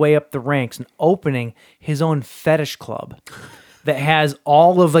working his way up the ranks and opening his own fetish club that has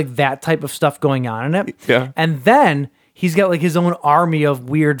all of like that type of stuff going on in it. Yeah. And then he's got like his own army of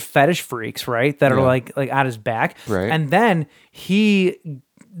weird fetish freaks, right? That are like on his back. Right. And then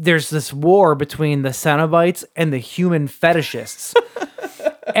there's this war between the Cenobites and the human fetishists.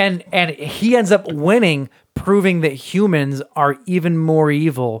 and he ends up winning, proving that humans are even more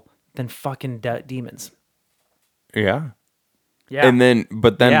evil than fucking demons. Yeah. Yeah.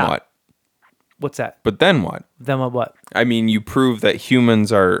 But then Yeah. what? What's that? But then what? Then what? I mean, you prove that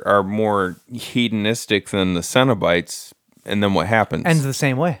humans are more hedonistic than the Cenobites, and then what happens? Ends the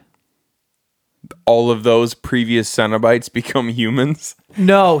same way. All of those previous Cenobites become humans?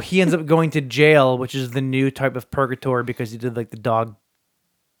 No, he ends up going to jail, which is the new type of purgatory because he did like the dog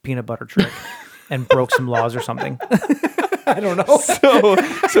peanut butter trick and broke some laws or something. I don't know.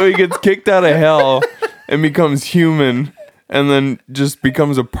 So he gets kicked out of hell and becomes human, and then just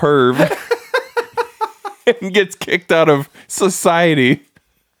becomes a perv and gets kicked out of society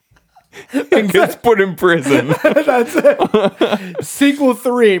and gets put in prison. That's it. Sequel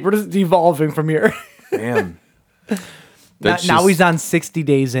 3. We're just devolving from here. Damn. Now he's on 60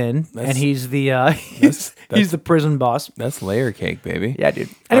 days in, and he's the he's the prison boss. That's layer cake, baby. Yeah, dude.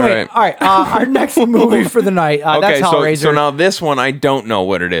 Anyway, all right. Our next movie for the night. That's Hellraiser. So now this one, I don't know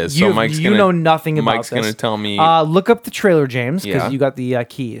what it is. So Mike's you gonna, know nothing about Mike's this. gonna tell me. Look up the trailer, James, because Yeah. you got the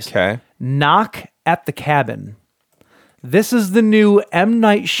keys. Okay. Knock at the Cabin. This is the new M.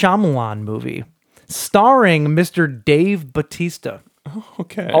 Night Shyamalan movie, starring Mr. Dave Bautista.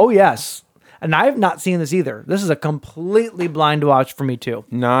 Okay. Oh, yes. And I have not seen this either. This is a completely blind watch for me, too.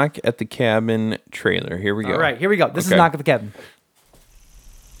 Knock at the Cabin trailer. Here we go. All right, here we go. This is Okay. Knock at the Cabin.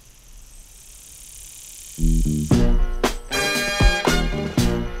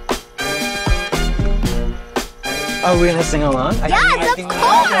 Are we gonna sing along? Yes, of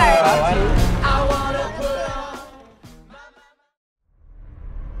course!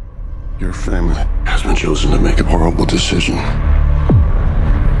 Your family has been chosen to make a horrible decision.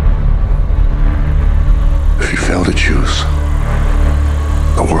 If you fail to choose,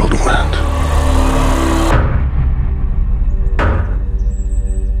 the world will end.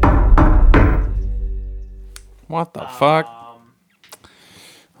 What the fuck?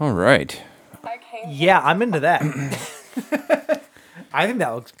 All right. Yeah, I'm into that. I think that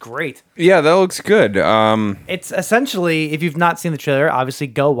looks great. Yeah, that looks good. It's essentially, if you've not seen the trailer, obviously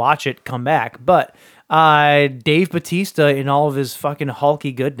go watch it, come back. But Dave Bautista, in all of his fucking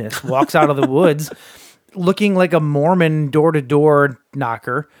hulky goodness, walks out of the woods looking like a Mormon door-to-door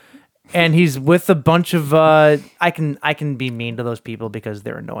knocker. And he's with a bunch of I can be mean to those people because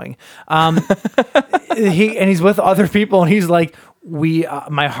they're annoying. He's with other people, and he's like,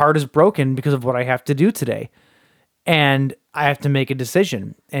 my heart is broken because of what I have to do today, and I have to make a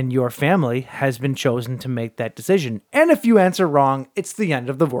decision. And your family has been chosen to make that decision. And if you answer wrong, it's the end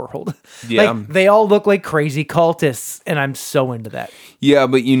of the world. Yeah. Like, they all look like crazy cultists, and I'm so into that. Yeah,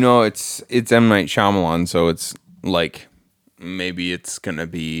 but you know, it's M. Night Shyamalan, so it's like maybe it's gonna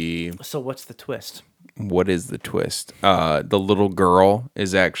be. So what's the twist? What is the twist? The little girl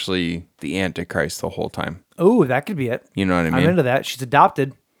is actually the Antichrist the whole time. Oh, that could be it. You know what I mean? I'm into that. She's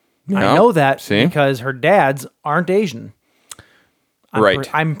adopted. I Yeah. know that See? because her dads aren't Asian. Right.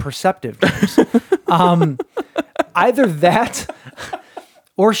 I'm perceptive. James. Either that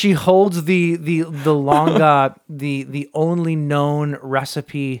Or she holds the long the only known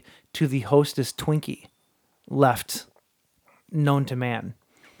recipe to the Hostess Twinkie left known to man.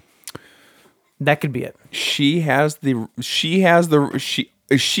 That could be it. She alone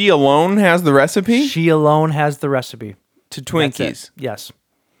has the recipe? She alone has the recipe To Twinkies. Yes.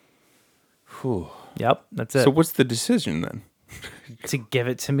 Whew. Yep, that's it. So what's the decision then? To give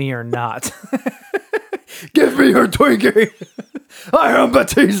it to me or not. Give me your Twinkie. I am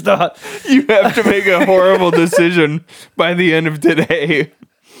Batista. You have to make a horrible decision by the end of today.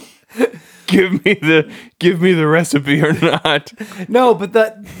 Give me the recipe or not. No, but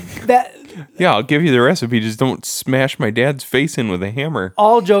that yeah, I'll give you the recipe. Just don't smash my dad's face in with a hammer.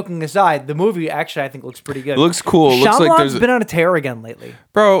 all joking aside, the movie actually I think looks pretty good. It looks cool. It looks like Shyamalan's there's been on a tear again lately.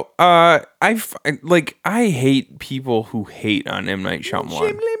 Bro, I hate people who hate on M. Night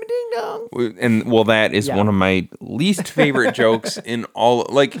Shyamalan. And well, that is one of my least favorite jokes in all.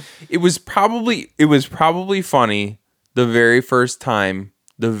 Like, it was probably funny the very first time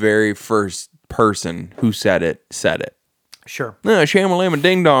the very first person who said it. Sure. Shamalama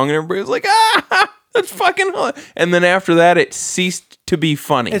ding dong, and everybody was like, that's fucking hilarious. And then after that, it ceased to be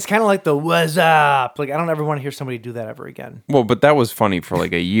funny. It's kind of like the "what's up." Like, I don't ever want to hear somebody do that ever again. Well, but that was funny for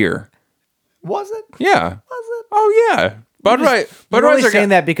like a year. Was it? Yeah. Was it? Oh yeah. You're only saying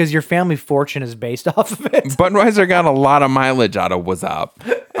that because your family fortune is based off of it. Budweiser got a lot of mileage out of "What's Up."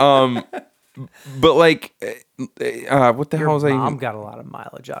 But like, what the hell was I? Your mom got a lot of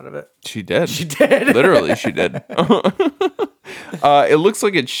mileage out of it. She did. She did. Literally, she did. It looks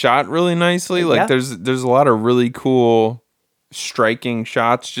like it's shot really nicely. Like there's a lot of really cool, striking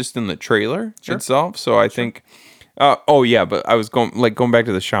shots just in the trailer itself. So I think. But I was going back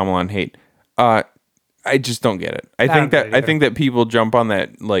to the Shyamalan hate. I just don't get it. I think that people jump on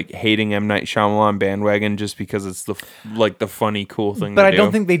that like hating M. Night Shyamalan bandwagon just because it's the funny cool thing. But to I do.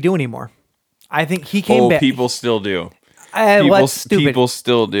 don't think they do anymore. I think he came back. People still do. What's stupid? People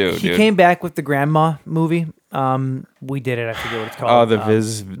still do. He dude. came back with the grandma movie. We did it. I forget what it's called. The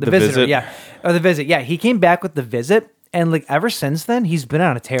Visitor. Visit. Yeah. Or The Visit. Yeah. He came back with The Visit, and like ever since then, he's been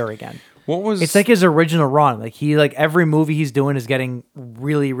on a tear again. What was? It's like his original run. Like every movie he's doing is getting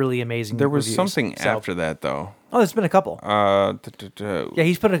really, really amazing. There was reviews. something after that though. Oh, there's been a couple. Yeah,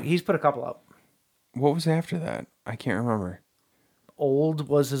 he's put a couple out. What was after that? I can't remember. Old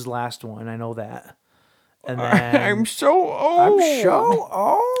was his last one. I know that. And then I'm so old.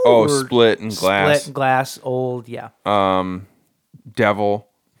 Oh, Split and Glass. Old. Yeah. Devil.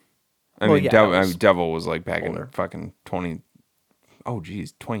 Devil was like back in fucking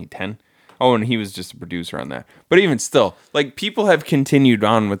 2010. Oh, and he was just a producer on that. But even still, like people have continued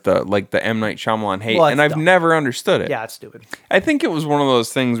on with the M. Night Shyamalan hate, and I've never understood it. Yeah, it's stupid. I think it was one of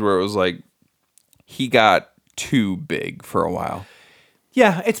those things where it was like he got too big for a while.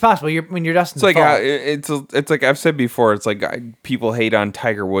 Yeah, it's possible. When you're Dustin, it's like I've said before. It's like people hate on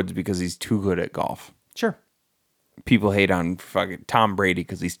Tiger Woods because he's too good at golf. Sure. People hate on fucking Tom Brady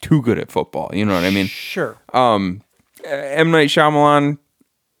because he's too good at football. You know what I mean? Sure. M. Night Shyamalan,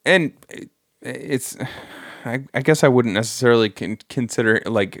 and it's. I guess I wouldn't necessarily consider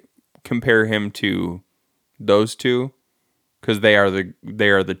compare him to those two. Because they are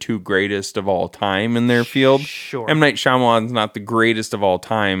the two greatest of all time in their field. Sure. M. Night Shyamalan's not the greatest of all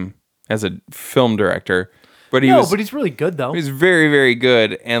time as a film director, but but he's really good though. He's very, very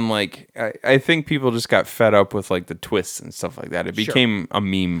good, and I think people just got fed up with the twists and stuff like that. It became a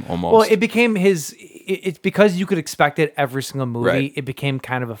meme almost. Well, it became it's because you could expect it every single movie. Right. It became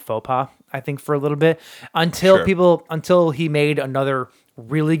kind of a faux pas, I think, for a little bit until he made another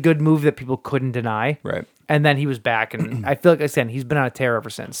really good movie that people couldn't deny. Right. And then he was back, and I feel like I said he's been on a tear ever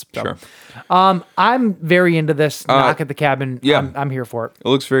since. So. Sure. I'm very into this. Knock at the Cabin. Yeah. I'm here for it. It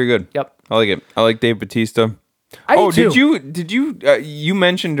looks very good. Yep. I like it. I like Dave Bautista. I do too. Did you you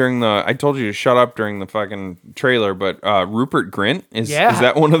mentioned I told you to shut up during the fucking trailer, but Rupert Grint is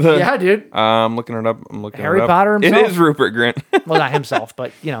that one of the? Yeah, dude. I'm looking it up. Harry Potter himself? It is Rupert Grint. Well, not himself,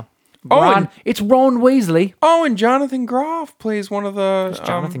 but it's Ron Weasley. Oh, and Jonathan Groff plays one of the.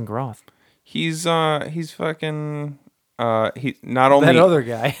 Jonathan Groff. He's fucking he not only that other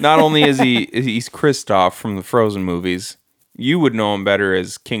guy. Not only he's Kristoff from the Frozen movies. You would know him better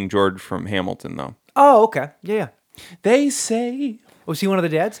as King George from Hamilton, though. Oh, okay. Yeah. They say. Was he one of the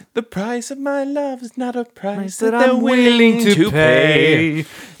dads? The price of my love is not a price that they're I'm willing to pay.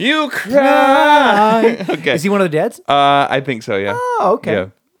 You cry. Okay. Is he one of the dads? I think so. Yeah. Oh, okay.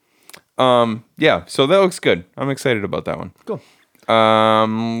 Yeah. Yeah. So that looks good. I'm excited about that one. Cool.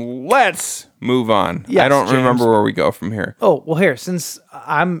 Let's move on. Yes, I don't James. remember where we go from here. Oh, well, here, since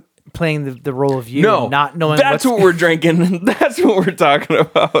I'm playing the role of you, No, not knowing that's what we're drinking. That's what we're talking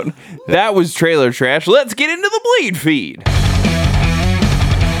about. That was trailer trash. Let's get into the bleed feed.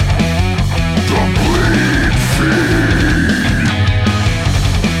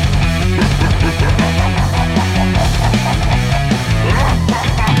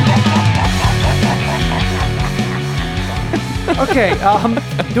 Okay,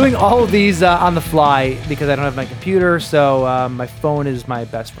 doing all of these on the fly because I don't have my computer, so my phone is my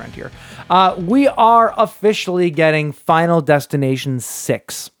best friend here. We are officially getting Final Destination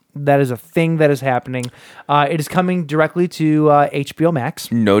 6. That is a thing that is happening. It is coming directly to HBO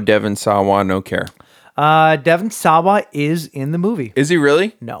Max. No Devin Sawa, no care. Devin Sawa is in the movie. Is he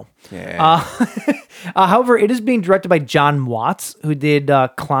really? No. Yeah. However, it is being directed by John Watts, who did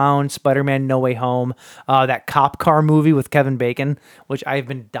Clown, Spider-Man No Way Home, that cop car movie with Kevin Bacon, which I've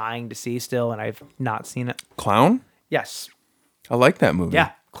been dying to see still, and I've not seen it. Clown? Yes. I like that movie.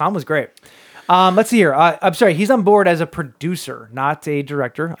 Yeah, Clown was great. Let's see here. I'm sorry, he's on board as a producer, not a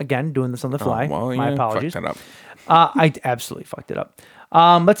director. Again, doing this on the fly. My apologies. Fucked that up. I absolutely fucked it up.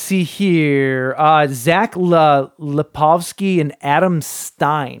 Let's see here. Zach Lipovsky and Adam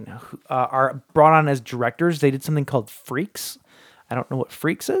Stein are brought on as directors. They did something called Freaks. I don't know what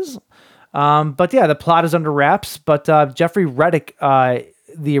Freaks is. But yeah, the plot is under wraps. But Jeffrey Reddick,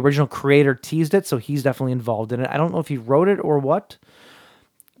 the original creator, teased it, so he's definitely involved in it. I don't know if he wrote it or what.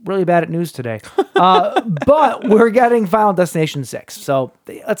 Really bad at news today. But we're getting Final Destination 6. So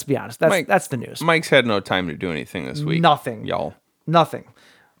let's be honest. That's the news. Mike's had no time to do anything this week. Nothing. Y'all. Nothing.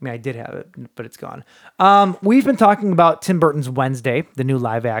 I mean, I did have it, but it's gone. We've been talking about Tim Burton's Wednesday, the new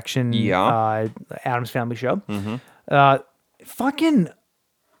live action Addams Family show. Mm-hmm. Fucking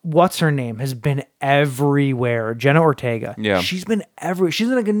what's her name has been everywhere. Jenna Ortega. Yeah. She's been everywhere. She's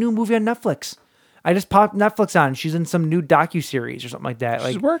in like a new movie on Netflix. I just popped Netflix on. She's in some new docuseries or something like that.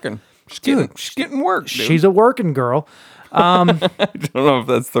 She's Like, working. She's getting work. Dude. She's a working girl. I don't know if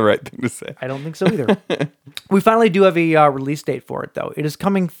that's the right thing to say. I don't think so either. We finally do have a release date for it, though. It is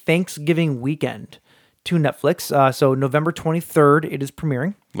coming Thanksgiving weekend to Netflix. So November 23rd, it is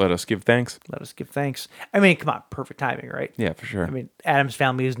premiering. Let us give thanks. Let us give thanks. I mean, come on, perfect timing, right? Yeah, for sure. I mean, Addams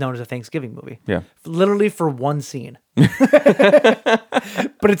Family is known as a Thanksgiving movie. Yeah. Literally for one scene.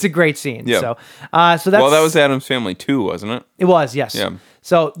 But it's a great scene. Yeah. So that's... Well, that was Addams Family 2, wasn't it? It was, yes. Yeah.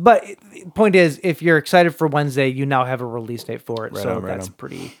 So, but point is, if you're excited for Wednesday, you now have a release date for it. Right So on, right that's on.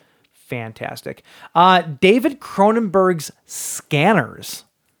 pretty fantastic. David Cronenberg's Scanners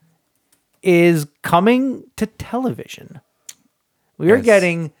is coming to television. We are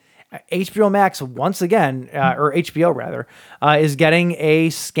getting HBO Max once again, or HBO rather, is getting a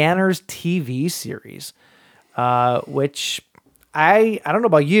Scanners TV series, which I don't know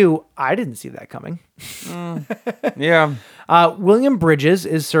about you, I didn't see that coming. Yeah. William Bridges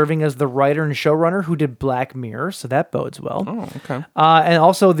is serving as the writer and showrunner who did Black Mirror, so that bodes well. Oh, okay. And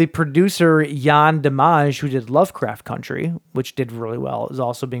also the producer Jan Dimage, who did Lovecraft Country, which did really well, is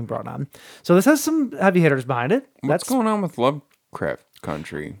also being brought on. So this has some heavy hitters behind it. What's going on with Lovecraft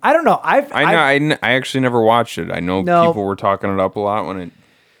Country? I don't know. I actually never watched it. I know people were talking it up a lot when it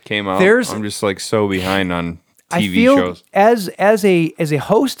came out. I'm just like so behind on TV shows. As a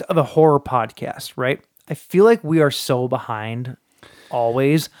host of a horror podcast, right? I feel like we are so behind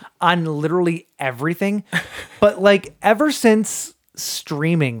always on literally everything. But like ever since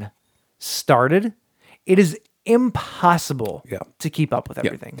streaming started, it is impossible to keep up with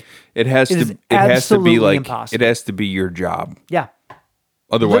everything. It has to be like impossible. It has to be your job. Yeah.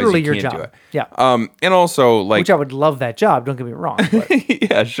 Otherwise literally you your can't job. do it. Yeah. And also like which I would love that job, don't get me wrong. But.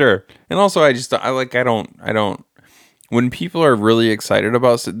 Yeah, sure. And also I don't when people are really excited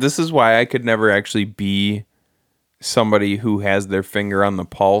about this is why I could never actually be somebody who has their finger on the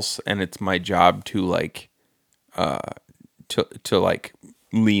pulse and it's my job to like to like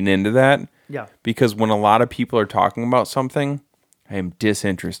lean into that. Yeah. Because when a lot of people are talking about something, I am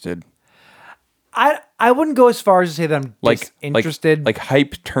disinterested. I wouldn't go as far as to say that I'm disinterested. Like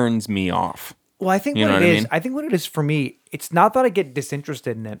hype turns me off. Well, I think what it is, I think what it is for me, it's not that I get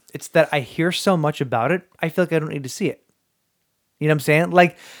disinterested in it. It's that I hear so much about it, I feel like I don't need to see it. You know what I'm saying?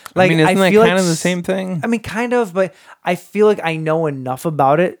 Like I mean, isn't I that kind of the same thing? I mean, kind of, but I feel like I know enough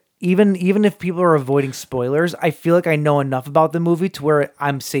about it. Even if people are avoiding spoilers, I feel like I know enough about the movie to where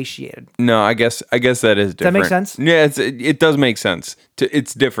I'm satiated. No, I guess that is different. Does that make sense? Yeah, it does make sense.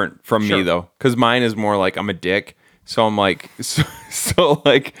 It's different from me though, because mine is more like I'm a dick. So I'm like, so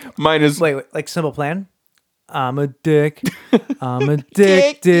like mine is wait, like Simple Plan. I'm a dick. I'm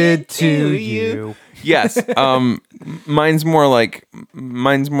addicted to you. Yes. Mine's more like,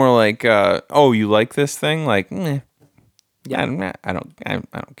 oh, you like this thing? Like, meh. Yeah. I don't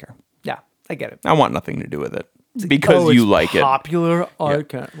care. Yeah, I get it. I want nothing to do with it because you like it. Popular. I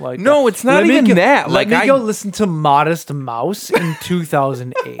can't like. No, it's not even that. Let me go listen to Modest Mouse in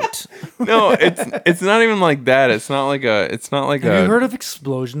 2008. No, it's not even like that. It's not like a. Have you heard of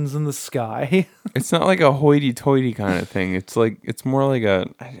Explosions in the Sky? It's not like a hoity-toity kind of thing. It's more like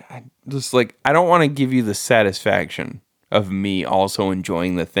I don't want to give you the satisfaction of me also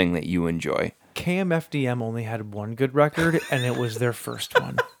enjoying the thing that you enjoy. KMFDM only had one good record, and it was their first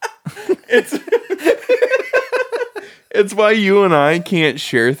one. It's why you and I can't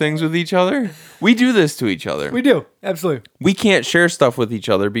share things with each other. We do this to each other. We do, absolutely. We can't share stuff with each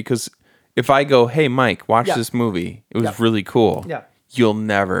other because if I go, hey, Mike, watch this movie. It was really cool. Yeah. You'll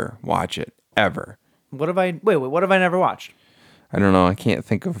never watch it, ever. What have I never watched? I don't know. I can't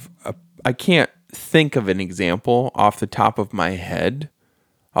think of an example off the top of my head.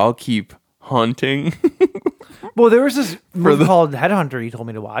 I'll keep hunting. Well, there was this movie called Headhunter you told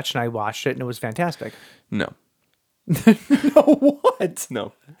me to watch, and I watched it, and it was fantastic. No. No, what?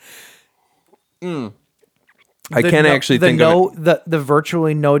 No. I can't actually think of it. The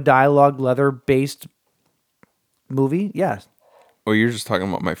virtually no dialogue leather-based movie? Yes. Well, you're just talking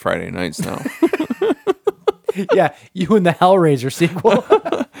about my Friday nights now. Yeah, you and the Hellraiser sequel.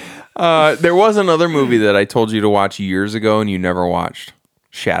 There was another movie that I told you to watch years ago and you never watched.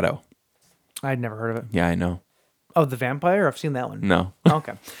 Shadow. I'd never heard of it. Yeah, I know. Oh, the vampire? I've seen that one. No.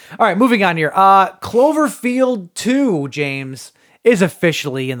 Okay. All right, moving on here. Cloverfield 2, James, is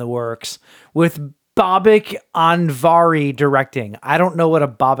officially in the works with Babak Anvari directing. I don't know what a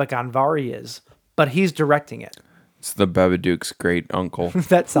Babak Anvari is, but he's directing it. It's the Babadook's great uncle.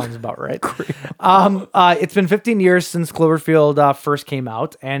 That sounds about right. It's been 15 years since Cloverfield first came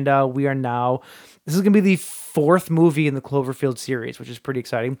out, and this is going to be the fourth movie in the Cloverfield series, which is pretty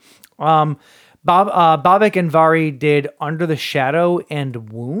exciting. Babak Anvari did Under the Shadow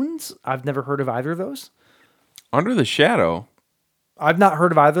and Wounds. I've never heard of either of those. Under the Shadow? I've not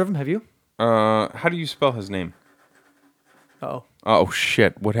heard of either of them. Have you? How do you spell his name? Oh. Oh,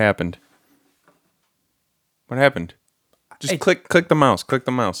 shit. What happened? What happened? Just click the mouse. Click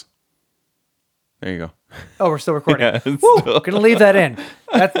the mouse. There you go. Oh, we're still recording. Yeah, Gonna leave that in.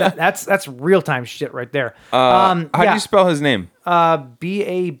 That's real time shit right there. How do you spell his name? Babak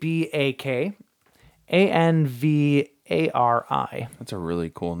Anvari. That's a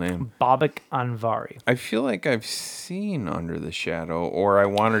really cool name. Babak Anvari. I feel like I've seen Under the Shadow, or I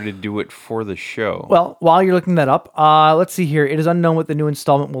wanted to do it for the show. Well, while you're looking that up, let's see here. It is unknown what the new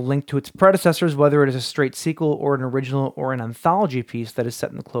installment will link to its predecessors, whether it is a straight sequel or an original or an anthology piece that is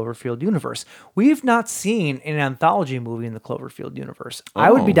set in the Cloverfield universe. We've not seen an anthology movie in the Cloverfield universe.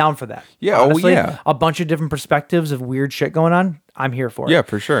 I would be down for that. Yeah, honestly. yeah. A bunch of different perspectives of weird shit going on. I'm here for it. Yeah,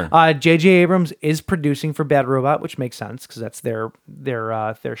 for sure. J.J. Abrams is producing for Bad Robot, which makes sense because that's their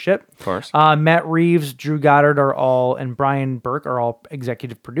shit. Of course. Matt Reeves, Drew Goddard and Brian Burke are all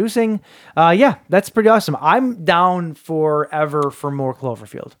executive producing. Yeah, that's pretty awesome. I'm down forever for more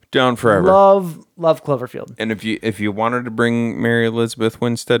Cloverfield. Down forever. Love Cloverfield. And if you wanted to bring Mary Elizabeth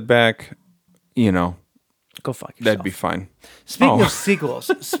Winstead back, go fuck yourself. That'd be fine. Speaking of sequels,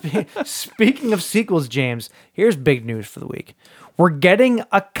 speaking of sequels, James, here's big news for the week. We're getting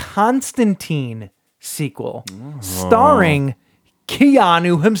a Constantine sequel starring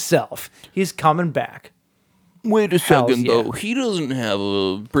Keanu himself. He's coming back. Wait a second, yeah. though. He doesn't have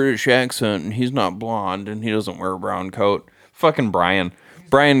a British accent, and he's not blonde, and he doesn't wear a brown coat. Fucking Brian.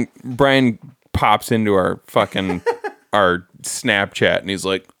 Brian pops into our Snapchat, and he's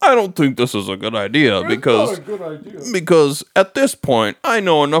like, I don't think this is a good idea because at this point, I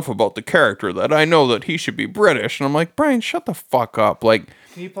know enough about the character that I know that he should be British. And I'm like, Brian, shut the fuck up. Like,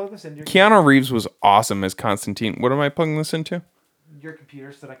 can you plug this into Keanu Reeves was awesome as Constantine. What am I plugging this into? Your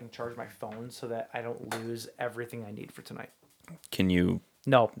computer so that I can charge my phone so that I don't lose everything I need for tonight. Can you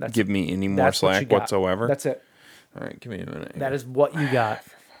give me any more slack whatsoever? That's it. All right, give me a minute. That is what you got.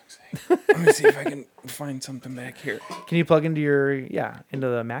 Let me see if I can find something back here. Can you plug into into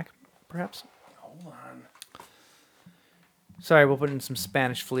the Mac, perhaps? Hold on. Sorry, we'll put in some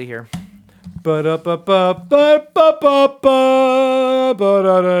Spanish flea here. Oh,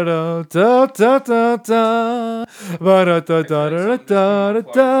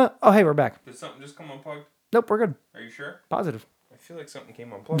 hey, we're back. Did something just come unplugged? Nope, we're good. Are you sure? Positive. I feel like something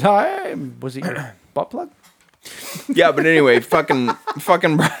came unplugged. Was it your butt plug? Yeah, but anyway, fucking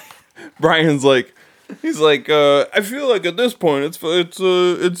Brian's like, he's like, I feel like at this point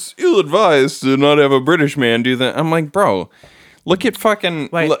it's ill-advised to not have a British man do that. I'm like, bro, look at fucking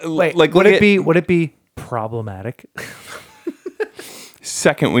wait. Like, would it be problematic?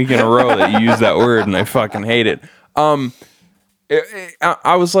 Second week in a row that you use that word, and I fucking hate it.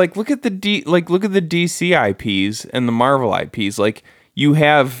 I was like, look at the DC IPs and the Marvel IPs. Like, you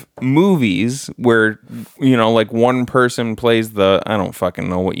have movies where, you know, like one person plays I don't fucking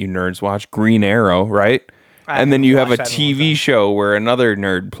know what you nerds watch, Green Arrow, right? And then you have a TV show where another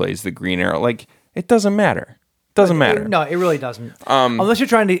nerd plays the Green Arrow. Like, it doesn't matter. Doesn't matter. No, it really doesn't. Unless you're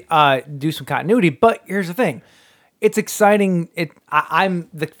trying to do some continuity. But here's the thing. It's exciting.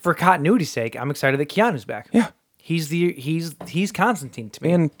 For continuity's sake, I'm excited that Keanu's back. Yeah. He's Constantine to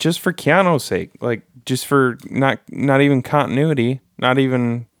me. And just for Keanu's sake, like, just for not even continuity, not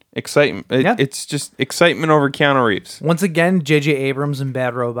even excitement. It's just excitement over Keanu Reeves. Once again, J.J. Abrams and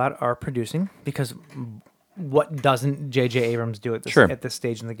Bad Robot are producing, because what doesn't J.J. Abrams do at this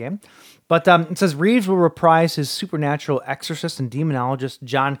stage in the game? But it says Reeves will reprise his supernatural exorcist and demonologist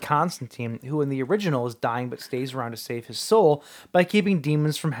John Constantine, who in the original is dying but stays around to save his soul by keeping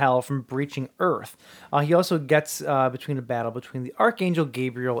demons from hell from breaching Earth. He also gets between a battle between the Archangel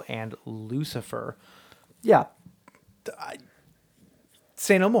Gabriel and Lucifer. Yeah.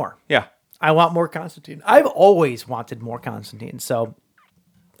 Say no more. Yeah. I want more Constantine. I've always wanted more Constantine, so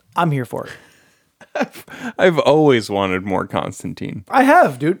I'm here for it. I've always wanted more Constantine. I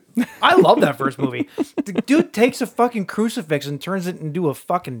have, dude. I love that first movie. The dude takes a fucking crucifix and turns it into a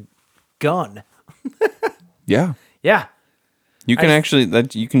fucking gun. Yeah. Yeah. You can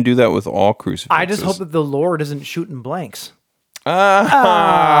you can do that with all crucifixes. I just hope that the Lord isn't shooting blanks. Nice.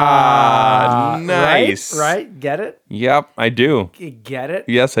 Right? Get it? Yep, I do. Get it?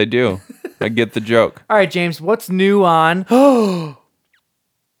 Yes, I do. I get the joke. All right, James, what's new on...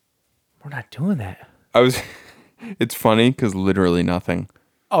 We're not doing that. It's funny because literally nothing.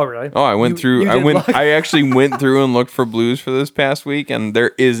 Oh, really? Oh, I actually went through and looked for blues for this past week, and there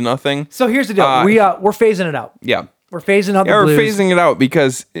is nothing. So here's the deal. We're phasing it out. Yeah. We're phasing out the blues. We're phasing it out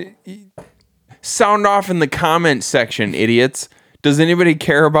because sound off in the comment section, idiots. Does anybody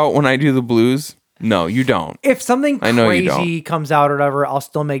care about when I do the blues? No, you don't. If something crazy comes out or whatever, I'll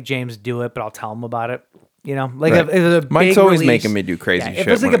still make James do it, but I'll tell him about it. You know, like if a Mike's big always release, making me do crazy shit. If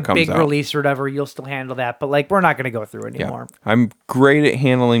it's like when a it comes big out. release or whatever, you'll still handle that. But like, we're not going to go through it anymore. Yeah. I'm great at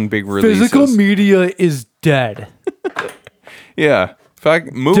handling big releases. Physical media is dead. Yeah.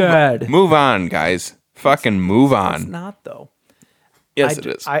 Move on, guys. Fucking move on. It's not, though. Yes, it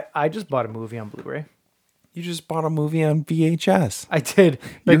is. I just bought a movie on Blu-ray. You just bought a movie on VHS. I did.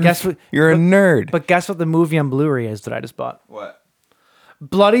 But guess what? You're a nerd. But guess what the movie on Blu-ray is that I just bought? What?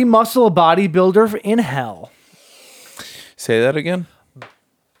 Bloody Muscle Bodybuilder in Hell. Say that again.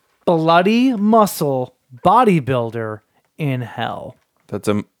 Bloody Muscle Bodybuilder in Hell. That's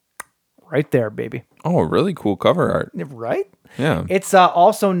right there, baby. Oh, really cool cover art. Right? Yeah. It's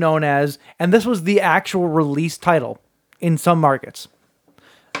also known as, and this was the actual release title in some markets,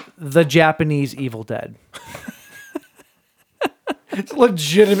 The Japanese Evil Dead. It's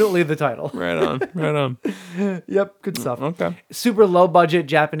legitimately the title. Right on. Right on. Yep, good stuff. Okay. Super low budget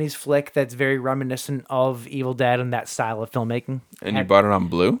Japanese flick that's very reminiscent of Evil Dead and that style of filmmaking. And you bought it on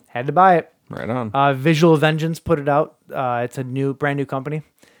Blue? Had to buy it. Right on. Visual Vengeance put it out. It's a brand new company.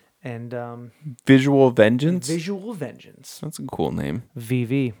 And Visual Vengeance? Visual Vengeance. That's a cool name.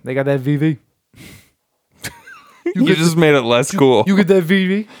 VV. They got that VV. You just made it less cool. You get that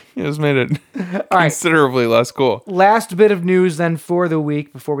VV? You just made it considerably less cool. Last bit of news then for the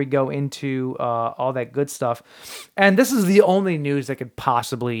week before we go into all that good stuff. And this is the only news that could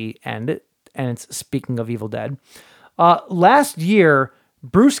possibly end it. And it's speaking of Evil Dead. Last year,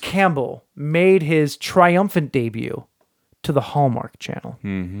 Bruce Campbell made his triumphant debut to the Hallmark Channel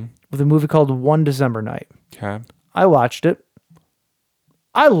with a movie called One December Night. Okay. I watched it.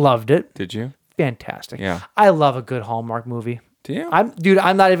 I loved it. Did you? Fantastic. Yeah. I love a good Hallmark movie. Do you? I'm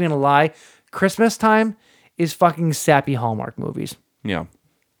not even gonna lie. Christmas time is fucking sappy Hallmark movies. Yeah.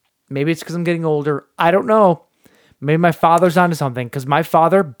 Maybe it's because I'm getting older. I don't know. Maybe my father's onto something. Because my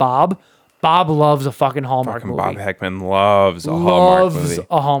father, Bob loves a fucking Hallmark movie. Bob Heckman loves a Hallmark movie. Loves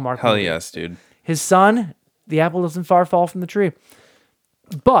a Hallmark Hell movie. yes, dude. His son, the apple doesn't far fall from the tree.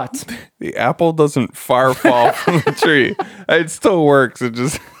 But the apple doesn't far fall from the tree. It still works. It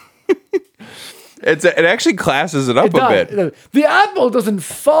just it actually classes it up a bit. The apple doesn't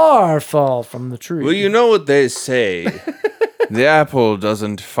far fall from the tree. Well, you know what they say. The apple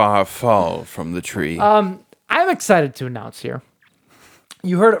doesn't far fall from the tree. I'm excited to announce here.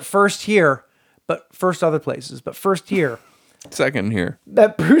 You heard it first here, but first other places, but first here. Second here.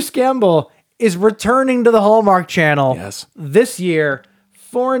 That Bruce Campbell is returning to the Hallmark Channel this year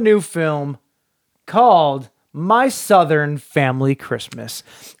for a new film called My Southern Family Christmas.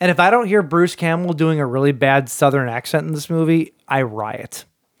 And if I don't hear Bruce Campbell doing a really bad Southern accent in this movie, I riot.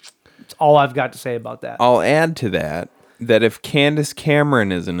 That's all I've got to say about that. I'll add to that that if Candace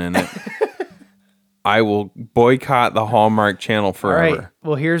Cameron isn't in it, I will boycott the Hallmark Channel forever. All right.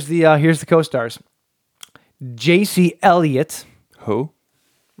 Well, here's the co-stars. J.C. Elliott. Who?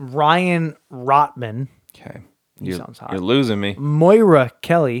 Ryan Rotman. Okay. Sounds hot. You're losing me. Moira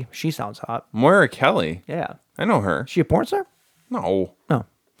Kelly. She sounds hot. Moira Kelly? Yeah. I know her. She a porn star? No. No.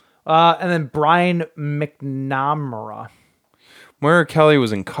 And then Brian McNamara. Moira Kelly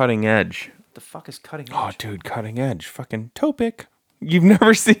was in Cutting Edge. What the fuck is Cutting Edge? Oh, dude, Cutting Edge. Fucking Topic. You've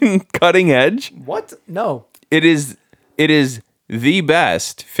never seen Cutting Edge? What? No. It is the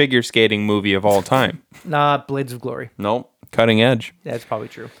best figure skating movie of all time. Blades of Glory. Nope. Cutting Edge. Yeah, it's probably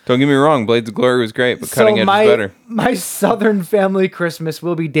true. Don't get me wrong. Blades of Glory was great, but Cutting Edge is better. My Southern Family Christmas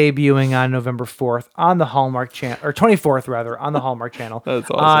will be debuting on November 4th on the Hallmark Channel, or 24th rather, on the Hallmark Channel.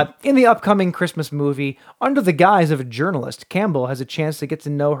 That's awesome. In the upcoming Christmas movie, under the guise of a journalist, Campbell has a chance to get to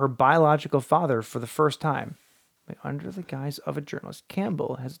know her biological father for the first time. Under the guise of a journalist,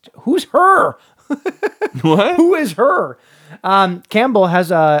 Campbell has... Who's her? What? Who is her? Campbell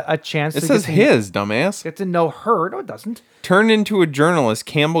has a chance It says his, dumbass. Get to know her. No, it doesn't. Turned into a journalist,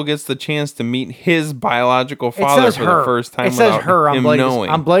 Campbell gets the chance to meet his biological father for the first time. It says without her. him knowing.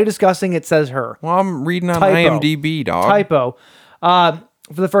 I'm bloody discussing. It says her. Well, I'm reading on Typo. IMDb, dog. Typo.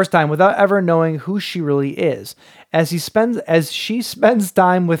 For the first time, without ever knowing who she really is, as she spends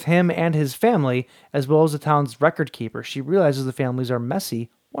time with him and his family, as well as the town's record keeper, she realizes the families are messy,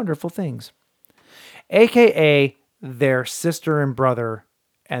 wonderful things. AKA their sister and brother,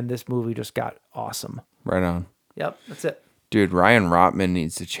 and this movie just got awesome. Right on. Yep, that's it. Dude, Ryan Rotman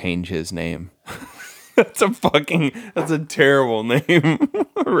needs to change his name. That's a terrible name.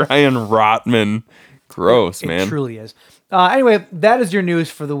 Ryan Rotman. Gross, man. It truly is. Anyway, that is your news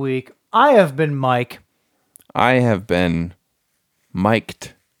for the week. I have been Mike. I have been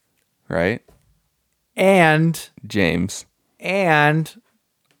mic'd, right? And James. And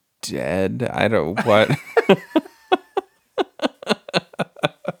dead. I don't what.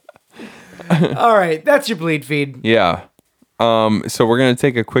 All right, that's your bleed feed. Yeah. So we're gonna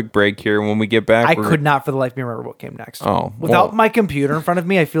take a quick break here. When we get back, I could not for the life of me remember what came next. Oh, without my computer in front of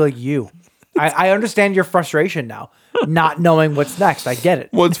me, I feel like you. I understand your frustration now, not knowing what's next. I get it.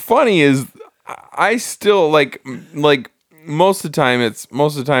 What's funny is I still like most of the time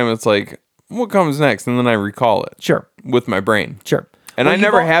it's like what comes next, and then I recall it. Sure. With my brain. Sure. And I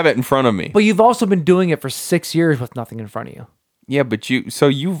never have it in front of me. But you've also been doing it for 6 years with nothing in front of you. Yeah, but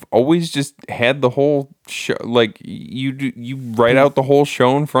you've always just had the whole show, like you write out the whole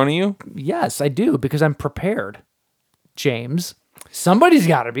show in front of you? Yes, I do, because I'm prepared. James, somebody's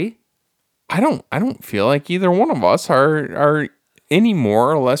got to be. I don't feel like either one of us are any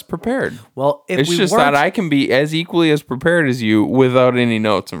more or less prepared. Well, if it's we just weren't, that I can be as equally as prepared as you without any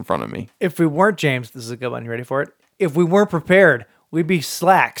notes in front of me. If we weren't, James, this is a good one. You ready for it? If we weren't prepared, we'd be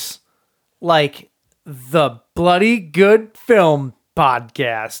slacks, like the Bloody Good Film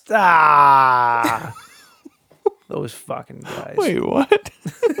Podcast. Ah, those fucking guys. Wait, what?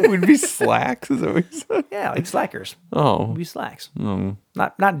 We'd be slacks? Is that what you said? Yeah, like slackers. Oh, we'd be slacks. Oh.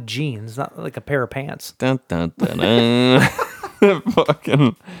 Not jeans. Not like a pair of pants. Dun, dun, dun, dun.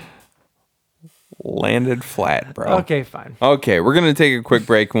 Fucking landed flat, bro. Okay, fine. Okay, we're going to take a quick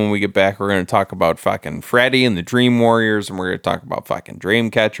break. When we get back, we're going to talk about fucking Freddy and the Dream Warriors, and we're going to talk about fucking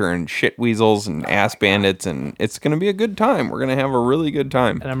Dreamcatcher and shit weasels and ass bandits, and it's going to be a good time. We're going to have a really good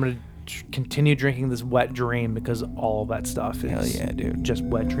time. And I'm going to continue drinking this wet dream because all that stuff is hell yeah, dude. Just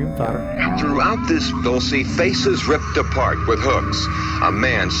wet dream fodder. Throughout this, they'll see faces ripped apart with hooks, a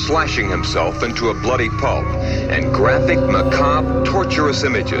man slashing himself into a bloody pulp, and graphic, macabre, torturous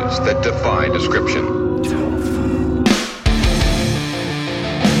images that defy description.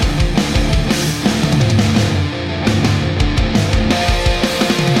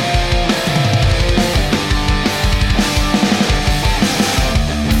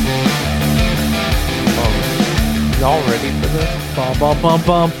 Y'all ready for this? Y'all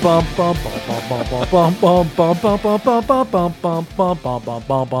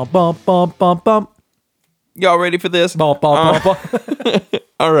ready for this?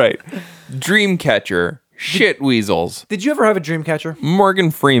 All right. Dreamcatcher, shit weasels. Did you ever have a Dreamcatcher? Morgan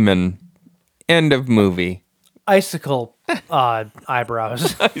Freeman. End of movie. Icicle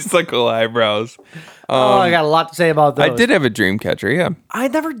eyebrows. Icicle eyebrows. I got a lot to say about those. I did have a Dreamcatcher, yeah. I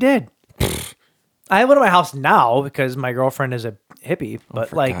never did. I have one at my house now because my girlfriend is a hippie, but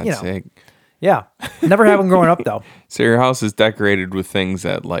Sake. Yeah. Never had one growing up though. So your house is decorated with things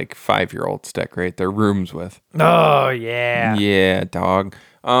that like 5-year-olds decorate their rooms with. Oh yeah. Yeah, dog.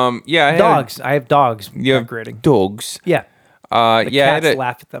 Yeah, dogs. I have dogs you decorating. Have dogs. Yeah. Yeah. Cats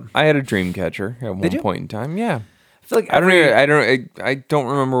laugh at them. I had a Dreamcatcher at one you? point in time. Yeah. feel like I don't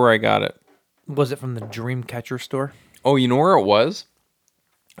remember where I got it. Was it from the Dreamcatcher store? Oh, you know where it was?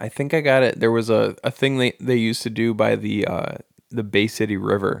 I think I got it. There was a thing they used to do by the Bay City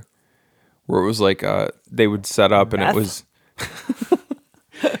River, where it was like they would set up and it was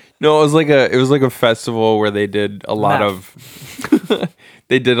no, it was like a festival where they did a lot of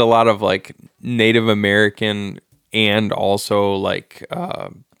like Native American and also like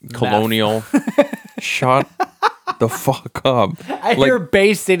colonial. Shut the fuck up. I hear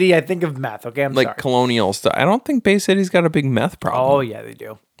Bay City, I think of meth. Okay, I'm like sorry. colonial stuff. I don't think Bay City's got a big meth problem. Oh yeah, they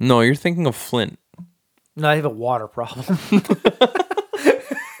do. No, you're thinking of Flint. No, they have a water problem.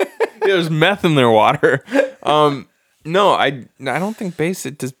 There's meth in their water. No, I don't think Bay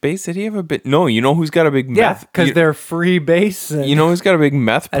City. Does Bay City have a bit? No, you know who's got a big meth? Because they're free base. You know who's got a big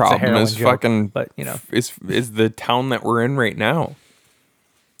meth That's a problem? heroin Is joke, fucking. but, you know. is the town that we're in right now?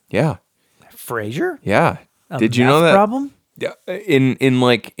 Yeah. Frasier? Yeah. A Did you know meth that? problem? Yeah.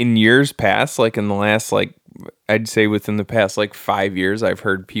 In years past, like in the last I'd say within the past 5 years, I've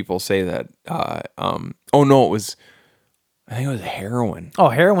heard people say that. Oh no, I think it was heroin. Oh,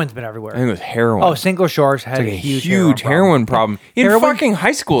 heroin's been everywhere. I think it was heroin. Oh, Cinco Shores had It's a like huge heroin problem in Heroin- fucking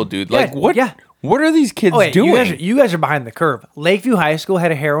high school, dude. Like Yeah, what? yeah. What are these kids Oh, wait, doing? you guys are behind the curve. Lakeview High School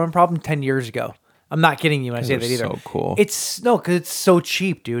had a heroin problem 10 years ago. I'm not kidding you when I say that either. So cool. Because it's so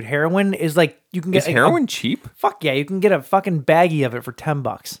cheap, dude. Heroin is like you can get Is heroin cheap? Fuck yeah, you can get a fucking baggie of it for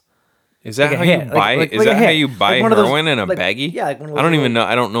 $10. Is that Like a how hit, you buy? like Is that a how hit. you buy Like one of those- heroin in a like- baggie? yeah, like one of I those don't even little-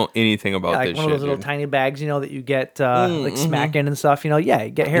 know. I don't know anything about Like this one of shit. those little Dude. tiny bags, that you get like smacking and stuff. Yeah,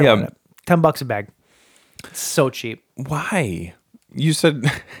 you get heroin. In it. $10 a bag. It's so cheap. Why? You said.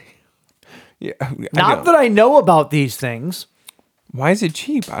 Yeah. Not that I know about these things. Why is it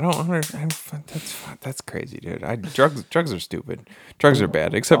cheap? I don't understand. That's crazy, dude. Drugs are stupid. Drugs are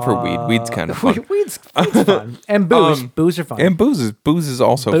bad, except for weed. Weed's kind of fun. Weed's fun. And booze. Booze are fun. And booze is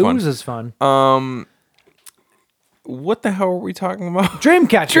also fun. Booze is fun. What the hell are we talking about?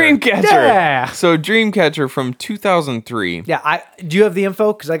 Dreamcatcher. Yeah. So Dreamcatcher from 2003. Yeah. Do you have the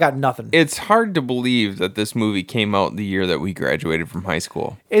info? Because I got nothing. It's hard to believe that this movie came out the year that we graduated from high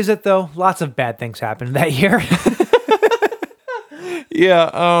school. Is it though? Lots of bad things happened that year.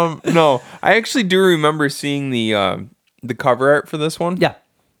 Yeah. No, I actually do remember seeing the cover art for this one. Yeah.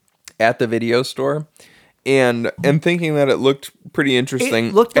 At the video store. And thinking that it looked pretty interesting.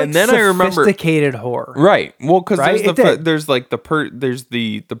 It looked like and then I remember sophisticated horror. Right. Well, because Right? there's like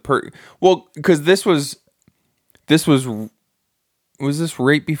well, because this was this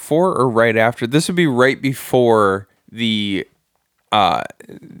right before or right after? This would be right before the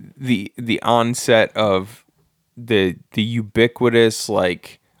onset of the ubiquitous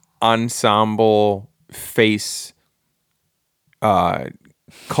like ensemble face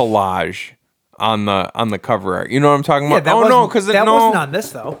collage on the cover art. You know what I'm talking about? that wasn't on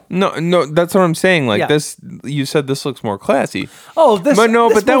this though. No, that's what I'm saying. Like Yeah. this, you said this looks more classy. Oh, this. But no,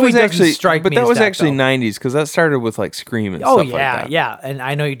 this but that movie was doesn't actually strike me that as was actually though. 90s because that started with like Scream and Oh stuff yeah, like that. yeah, and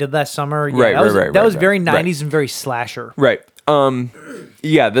I know you did that summer. Yeah, Right, that was, right, That right, was right, very right. 90s and very slasher. Right.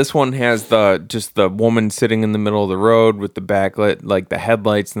 Yeah, this one has just the woman sitting in the middle of the road with the backlit, like the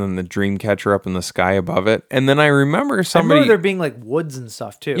headlights, and then the Dreamcatcher up in the sky above it. And then I remember I remember there being like woods and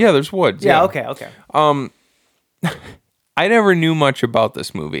stuff too. Yeah, there's woods. Yeah. Yeah. Okay. I never knew much about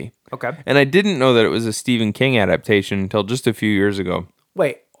this movie. Okay. And I didn't know that it was a Stephen King adaptation until just a few years ago.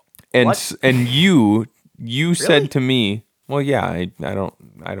 Wait. And what? and you said to me, well, yeah, I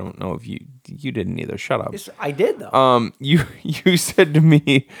don't know if you didn't either. Shut up. I did though. You said to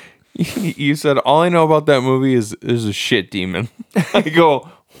me, you said all I know about that movie is a shit demon. I go,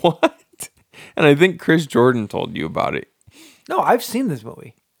 what? And I think Chris Jordan told you about it. No, I've seen this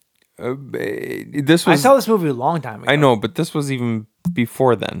movie. I saw this movie a long time ago. I know, but this was even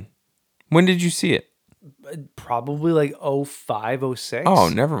before then. When did you see it? Probably like 05, 06. Oh,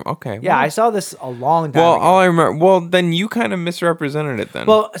 never. Okay. Yeah, well, I saw this a long time Well, ago. all I remember. Well, then you kind of misrepresented it then.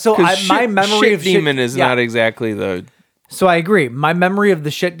 Well, so 'Cause my memory shit of shit- demon is yeah. not exactly the. So I agree. My memory of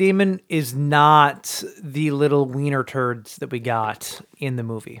the shit demon is not the little wiener turds that we got in the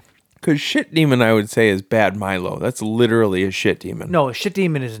movie. Because shit demon, I would say, is bad Milo. That's literally a shit demon. No, a shit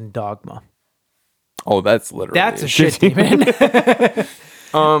demon is in Dogma. Oh, that's literally That's a shit demon.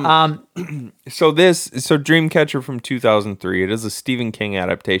 So Dreamcatcher from 2003. It is a Stephen King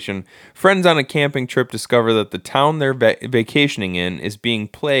adaptation. Friends on a camping trip discover that the town they're vacationing in is being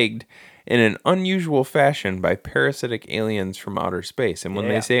plagued in an unusual fashion by parasitic aliens from outer space. And when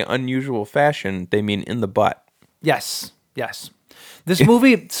they say unusual fashion, they mean in the butt. Yes. This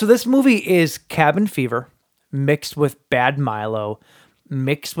movie is cabin fever mixed with bad Milo,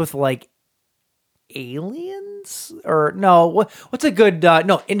 mixed with like Aliens? Or no, what's a good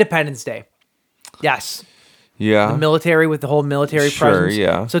no, Independence Day. Yes. Yeah. The military with the whole military presence.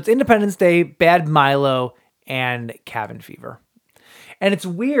 Yeah. So it's Independence Day, Bad Milo, and Cabin Fever. And it's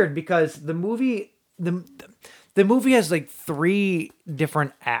weird because the movie has like 3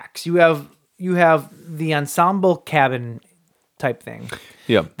 different acts. You have the ensemble cabin type thing.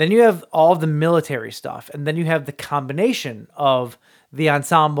 Yeah. Then you have all the military stuff, and then you have the combination of the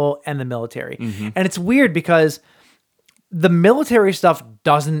ensemble and the military. Mm-hmm. And it's weird because the military stuff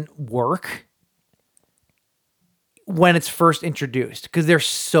doesn't work when it's first introduced because they're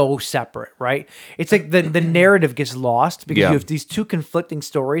so separate, right? It's like the narrative gets lost because you have these 2 conflicting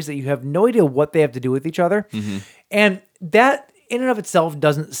stories that you have no idea what they have to do with each other. Mm-hmm. And that in and of itself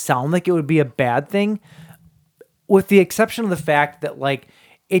doesn't sound like it would be a bad thing, with the exception of the fact that like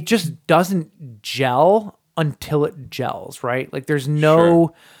it just doesn't gel until it gels, right? Like there's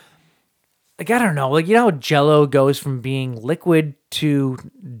no like, I don't know, like, you know how Jell-O goes from being liquid to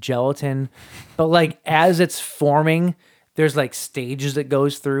gelatin, but like as it's forming, there's like stages it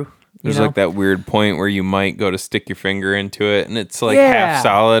goes through. There's know? like that weird point where you might go to stick your finger into it and it's like half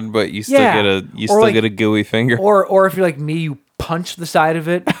solid, but you still get a gooey finger. Or if you're like me, you punch the side of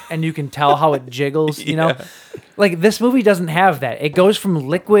it and you can tell how it jiggles, you know? Like this movie doesn't have that. It goes from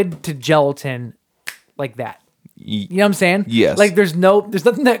liquid to gelatin like that. You know what I'm saying? Yes. Like there's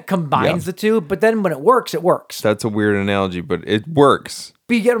nothing that combines the two, but then when it works, it works. That's a weird analogy, but it works.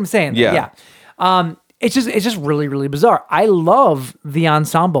 But you get what I'm saying? Yeah. It's just really, really bizarre. I love the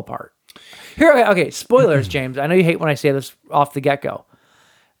ensemble part. Here, okay, spoilers, James. I know you hate when I say this off the get-go.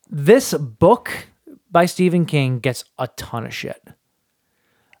 This book by Stephen King gets a ton of shit.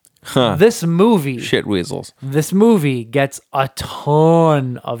 Huh. This movie... Shit weasels. This movie gets a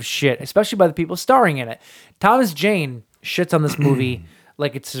ton of shit, especially by the people starring in it. Thomas Jane shits on this movie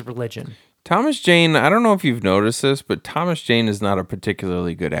like it's his religion. Thomas Jane, I don't know if you've noticed this, but Thomas Jane is not a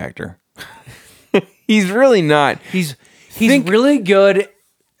particularly good actor. He's really not. He's really good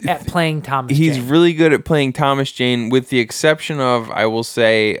at playing Thomas Jane. He's really good at playing Thomas Jane, with the exception of, I will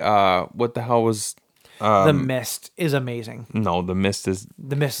say, what the hell was... The Mist is amazing. No, The Mist is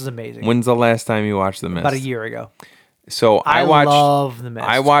amazing. When's the last time you watched The Mist? About a year ago. So I love The Mist.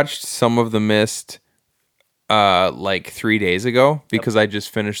 I watched some of The Mist like 3 days ago because I just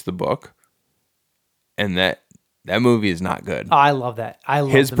finished the book, and that movie is not good. Oh, I love that. I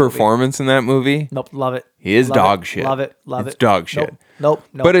love his performance in that movie. Nope, love it. He is love dog it. shit. Love it. Love it's it. Dog shit. Nope.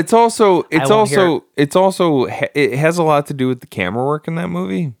 But it has a lot to do with the camera work in that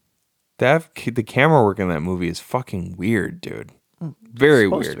movie. The camera work in that movie is fucking weird, dude. Very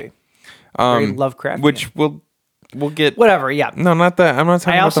weird. To be. Very Lovecraftian. Which we'll get. Whatever. Yeah. No, not that. I'm not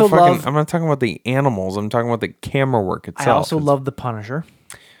talking about the fucking. love, I'm not talking about the animals. I'm talking about the camera work itself. I also love The Punisher.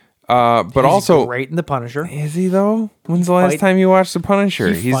 But He's also great in The Punisher. Is he though? When's the last time you watched The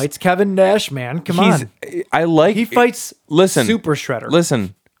Punisher? He fights Kevin Nash, man. Come on. He fights. Listen, Super Shredder.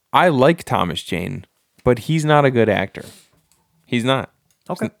 Listen, I like Thomas Jane, but he's not a good actor. He's not.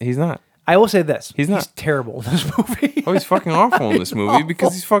 Okay. He's not. I will say this. He's not terrible in this movie. Oh, he's fucking awful in this movie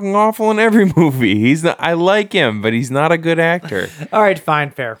because he's fucking awful in every movie. He's not. I like him, but he's not a good actor. All right,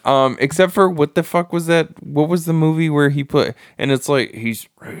 fine, fair. Except for what the fuck was that? What was the movie where he put? And it's like he's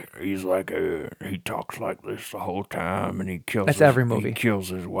like he talks like this the whole time, and he kills. That's every movie. He kills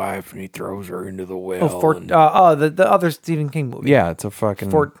his wife, and he throws her into the well. The other Stephen King movie. Yeah, it's a fucking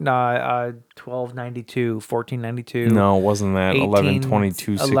 1292, 1492. No, it wasn't that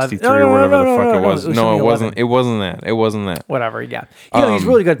 1122, 63 or no, whatever the no, fuck no, it was. no, It wasn't. It wasn't that. It wasn't that. Whatever. Yeah, he's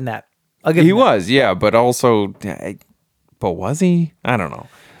really good in that. He was, yeah, but also, but was he? I don't know.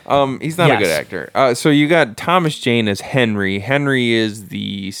 He's not a good actor. So you got Thomas Jane as Henry. Henry is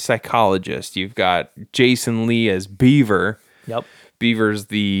the psychologist. You've got Jason Lee as Beaver. Yep. Beaver's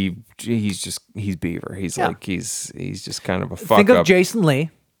he's Beaver. He's like he's just kind of a fuck Think up. of Jason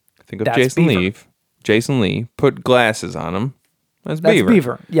Lee. Think of Jason Lee. Jason Lee. Put glasses on him. That's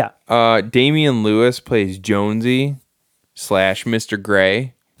Beaver. Yeah. Damian Lewis plays Jonesy / Mr.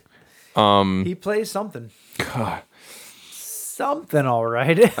 Gray. He plays something. God. Something, all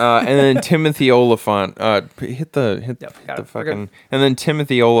right. And then Timothy Oliphant. Hit the fucking. And then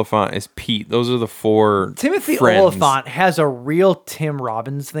Timothy Oliphant is Pete. Those are the 4. Timothy friends. Oliphant has a real Tim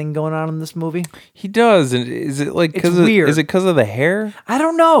Robbins thing going on in this movie. He does. And is it like it's weird? Is it because of the hair? I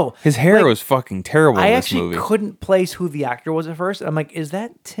don't know. His hair was fucking terrible. I in this actually movie. couldn't place who the actor was at first. I'm like, is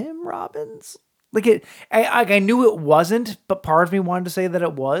that Tim Robbins? Like I knew it wasn't, but part of me wanted to say that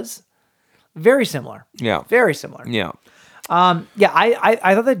it was. Very similar. Yeah. Very similar. Yeah. I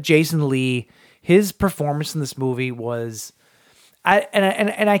thought that Jason Lee, his performance in this movie was,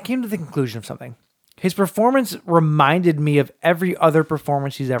 I came to the conclusion of something. His performance reminded me of every other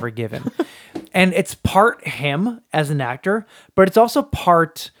performance he's ever given. And it's part him as an actor, but it's also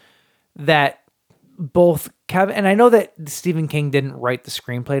part that both Kevin, and I know that Stephen King didn't write the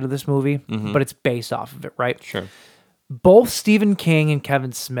screenplay to this movie, but it's based off of it, right? Sure. Both Stephen King and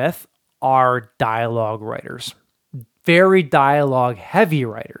Kevin Smith are dialogue writers, very dialogue heavy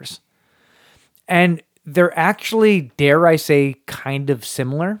writers. And they're actually, dare I say, kind of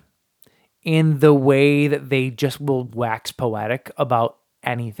similar in the way that they just will wax poetic about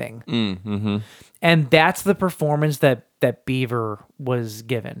anything. Mm-hmm. And that's the performance that Beaver was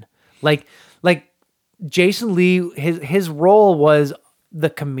given. Like Jason Lee, his role was the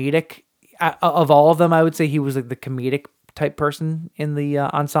comedic of all of them. I would say he was like the comedic type person in the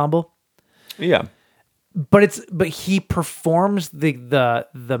ensemble. Yeah, but he performs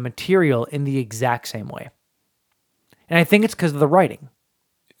the material in the exact same way, and I think it's because of the writing.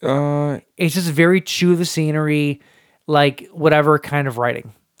 It's just very chew the scenery, like whatever kind of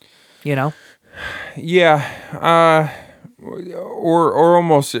writing, you know. Yeah, or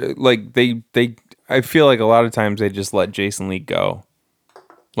almost like they. I feel like a lot of times they just let Jason Lee go.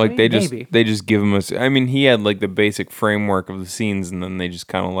 Like they just give him I mean, he had like the basic framework of the scenes, and then they just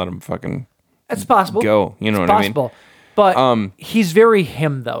kind of let him fucking. It's possible. Go, you know it's what possible. I mean? But he's very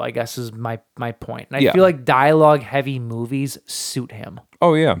him, though. I guess is my point. And I feel like dialogue heavy movies suit him.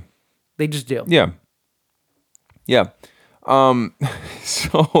 Oh yeah, they just do. Yeah.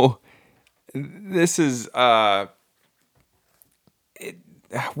 So this is where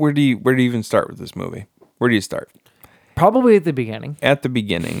do you even start with this movie? Where do you start? Probably at the beginning. At the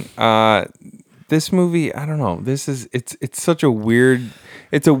beginning. This movie, I don't know. It's such a weird.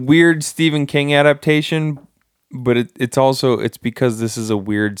 It's a weird Stephen King adaptation, but it's because this is a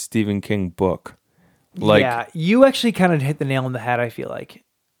weird Stephen King book. Like, yeah, you actually kind of hit the nail on the head. I feel like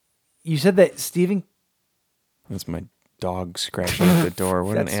you said that Stephen. That's my dog scratching at the door.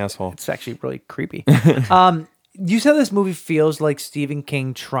 What an asshole! It's actually really creepy. You said this movie feels like Stephen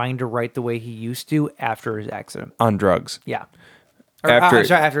King trying to write the way he used to after his accident. On drugs. Yeah.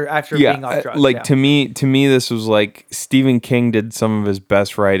 After being off drugs. Like to me, this was like Stephen King did some of his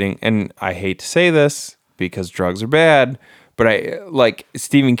best writing, and I hate to say this because drugs are bad, but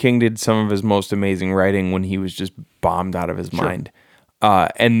Stephen King did some of his most amazing writing when he was just bombed out of his mind.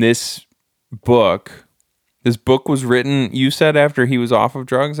 And this book was written, you said, after he was off of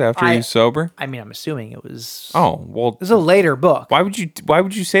drugs, after he was sober? I mean, I'm assuming it was... Oh, well... It's a later book. Why would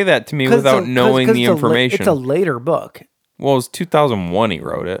you say that to me without knowing the information? It's a later book. Well, it was 2001 he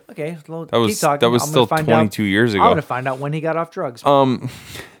wrote it. Okay, keep talking. That was still 22 years ago. I'm going to find out when he got off drugs.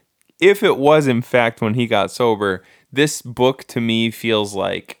 If it was, in fact, when he got sober, this book to me feels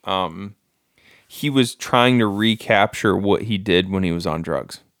like he was trying to recapture what he did when he was on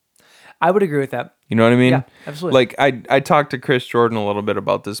drugs. I would agree with that. You know what I mean? Yeah, absolutely. Like I talked to Chris Jordan a little bit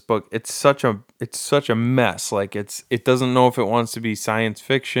about this book. It's such a mess. Like it doesn't know if it wants to be science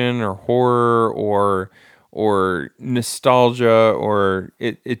fiction or horror or nostalgia, or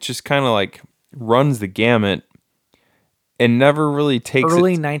it just kind of like runs the gamut and never really takes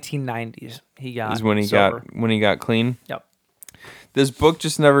early 1990s. He got is when he sober. got when he got clean. Yep. This book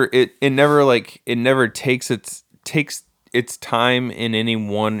just never takes its time in any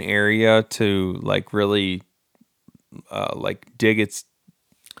one area to like really dig its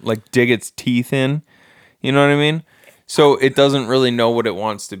teeth in. You know what I mean? So it doesn't really know what it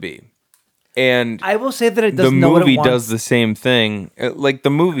wants to be. And I will say that it doesn't know what it wants. The movie does the same thing. Like the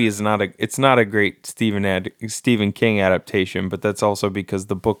movie is not a great Stephen King adaptation, but that's also because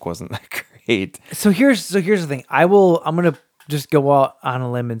the book wasn't that great. So here's the thing. I'm going to just go out on a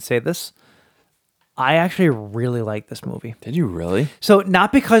limb and say this. I actually really like this movie. Did you really? So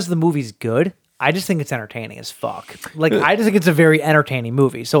not because the movie's good. I just think it's entertaining as fuck. Like I just think it's a very entertaining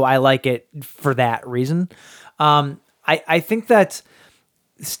movie. So I like it for that reason. I think that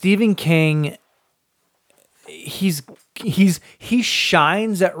Stephen King, he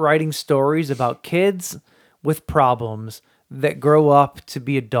shines at writing stories about kids with problems that grow up to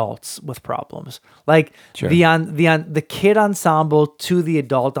be adults with problems. Like sure. the kid ensemble to the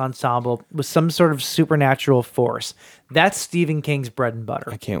adult ensemble with some sort of supernatural force. That's Stephen King's bread and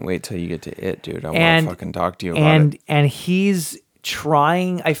butter. I can't wait till you get to it, dude. I want to fucking talk to you about it. And he's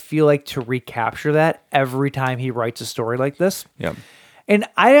trying, I feel like, to recapture that every time he writes a story like this. Yeah. And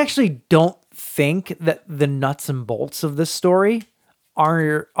I actually don't think that the nuts and bolts of this story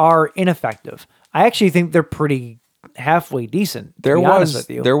are ineffective. I actually think they're pretty halfway decent. To be honest with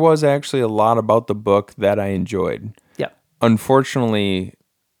you. There was actually a lot about the book that I enjoyed. Yeah. Unfortunately,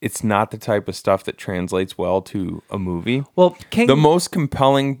 it's not the type of stuff that translates well to a movie. Well, King, the most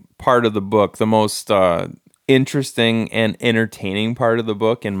compelling part of the book, the most interesting and entertaining part of the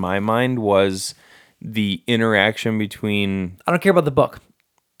book in my mind was the interaction between... I don't care about the book.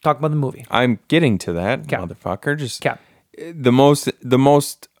 Talk about the movie. I'm getting to that, motherfucker. Just Cap. The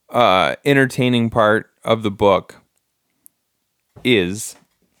most entertaining part of the book is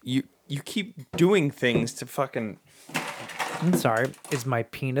you keep doing things to fucking... I'm sorry. Is my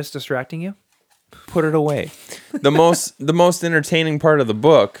penis distracting you? Put it away. The most entertaining part of the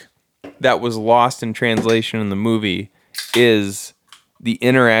book that was lost in translation in the movie is the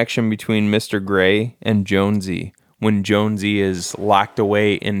interaction between Mr. Gray and Jonesy when Jonesy is locked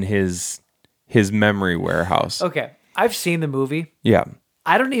away in his memory warehouse. Okay. I've seen the movie. Yeah.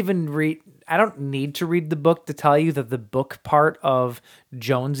 I don't need to read the book to tell you that the book part of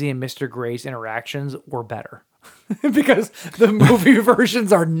Jonesy and Mr. Gray's interactions were better. Because the movie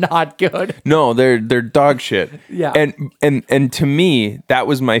versions are not good. No, they're dog shit. Yeah. And to me, that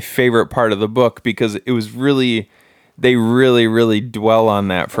was my favorite part of the book because it was really, they really dwell on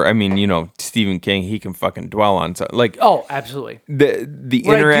that for, I mean, you know, Stephen King, he can fucking dwell on so like, oh, absolutely. The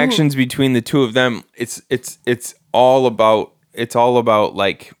interactions between the two of them, it's all about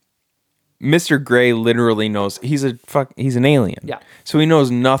like Mr. Gray literally knows he's an alien. Yeah. So he knows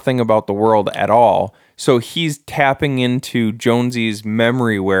nothing about the world at all. So he's tapping into Jonesy's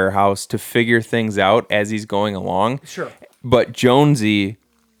memory warehouse to figure things out as he's going along. Sure. But Jonesy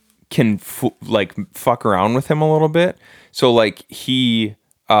can fuck around with him a little bit. So like he,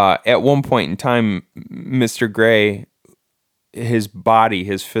 at one point in time, Mr. Gray, his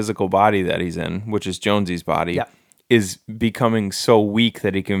physical body that he's in, which is Jonesy's body, is becoming so weak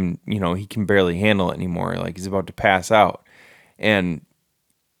that he can barely handle it anymore. Like he's about to pass out. And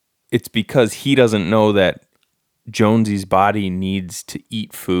it's because he doesn't know that Jonesy's body needs to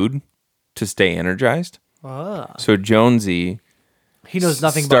eat food to stay energized. Ah. So Jonesy... He knows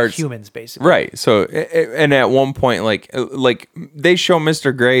nothing about humans, basically. Right. So, and at one point, like they show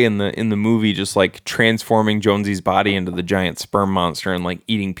Mr. Gray in the movie just like transforming Jonesy's body into the giant sperm monster and like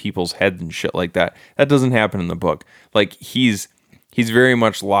eating people's heads and shit like that. That doesn't happen in the book. Like he's very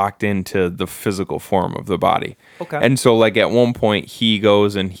much locked into the physical form of the body. Okay. And so like at one point he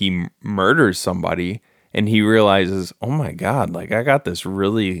goes and he murders somebody and he realizes, oh my God, like I got this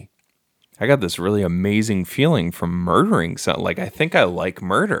really amazing feeling from murdering something. Like, I think I like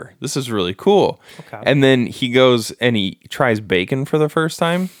murder. This is really cool. Okay. And then he goes and he tries bacon for the first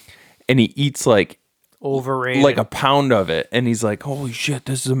time and he eats like overrated, like a pound of it. And he's like, holy shit,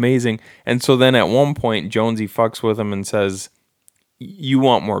 this is amazing. And so then at one point, Jonesy fucks with him and says, you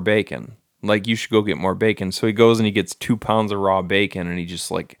want more bacon. Like, you should go get more bacon. So he goes and he gets 2 pounds of raw bacon and he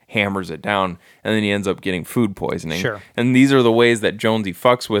just like hammers it down. And then he ends up getting food poisoning. Sure. And these are the ways that Jonesy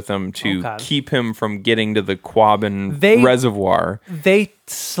fucks with him to keep him from getting to the Quabbin reservoir. They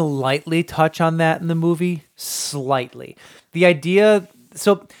slightly touch on that in the movie. Slightly. The idea...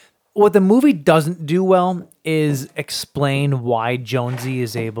 So what the movie doesn't do well is explain why Jonesy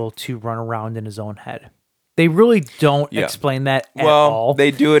is able to run around in his own head. They really don't explain that at all. They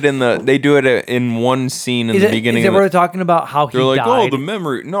do it in one scene in the beginning. Is that where they're talking about how he died? They're like, oh, the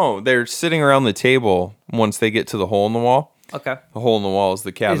memory. No, they're sitting around the table once they get to the hole in the wall. Okay. The hole in the wall is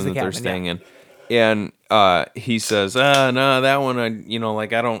the cabin that they're staying in. And he says, no, that one,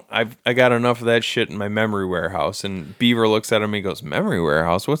 I got enough of that shit in my memory warehouse. And Beaver looks at him and he goes, memory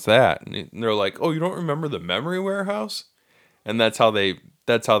warehouse? What's that? And they're like, oh, you don't remember the memory warehouse? And that's how they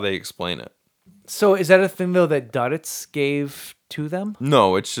explain it. So is that a thing, though, that Duddits gave to them?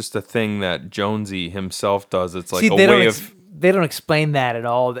 No, it's just a thing that Jonesy himself does. It's like way of... They don't explain that at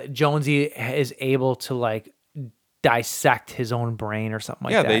all, that Jonesy is able to, like, dissect his own brain or something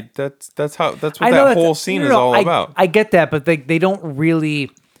like that. Yeah, that's what that whole scene is all about. I get that, but they don't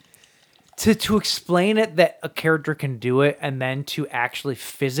really... To explain it that a character can do it and then to actually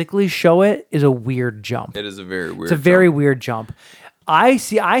physically show it is a weird jump. It is a very weird jump. It's a very weird jump. I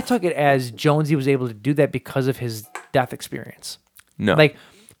took it as Jonesy was able to do that because of his death experience. No. Like,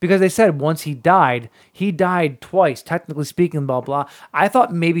 because they said once he died twice, technically speaking, blah, blah. I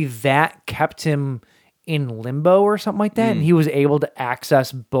thought maybe that kept him in limbo or something like that. And he was able to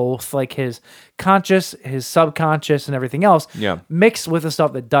access both like his conscious, his subconscious and everything else mixed with the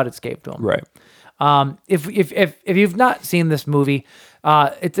stuff that Duddits gave to him. Right. If you've not seen this movie,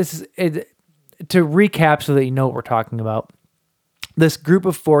 to recap so that you know what we're talking about. this group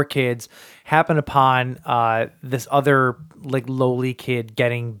of 4 kids happen upon this other like lowly kid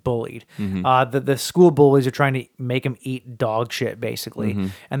getting bullied. The school bullies are trying to make him eat dog shit,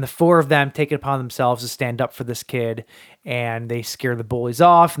 basically. And the 4 of them take it upon themselves to stand up for this kid, and they scare the bullies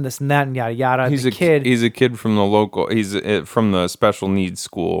off, and this and that, and yada yada. He's a kid from the local. He's from the special needs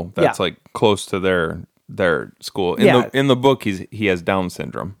school that's like close to their school. In the book, he has Down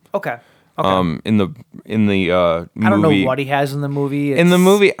syndrome. Okay. In the movie, I don't know what he has in the movie. In the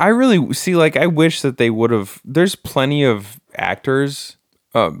movie, I really see, like, I wish that they would have. There's plenty of actors,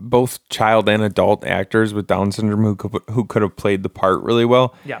 both child and adult actors with Down syndrome who could have played the part really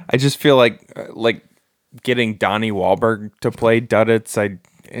well. Yeah. I just feel like getting Donnie Wahlberg to play Duddits.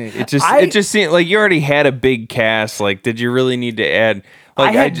 It just seemed like you already had a big cast. Like, did you really need to add?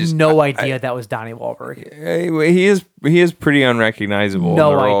 Like, I had no idea that was Donnie Wahlberg. He is pretty unrecognizable.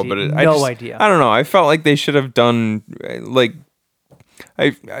 No in the role, idea. but No idea. I don't know. I felt like they should have done like.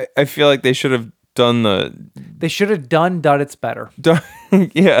 I feel like they should have done the. They should have done Duddits better.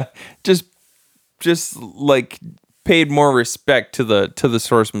 Yeah, just like paid more respect to the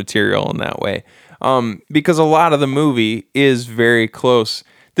source material in that way. Because a lot of the movie is very close.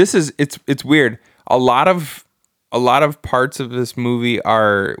 It's weird. A lot of parts of this movie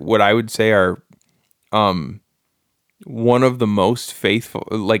are what I would say are one of the most faithful,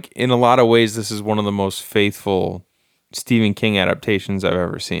 like, in a lot of ways this is one of the most faithful Stephen King adaptations I've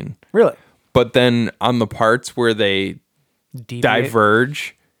ever seen. Really? But then on the parts where they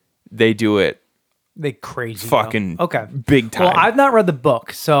diverge, they do it crazy fucking okay, big time. Well, I've not read the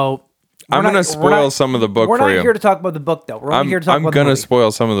book, so I'm going to spoil some of the book for you. We're not here to talk about the book, though. We're only here to talk about the movie. I'm going to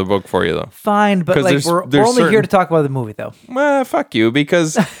spoil some of the book for you, though. Fine, but like we're only here to talk about the movie, though. Well, fuck you,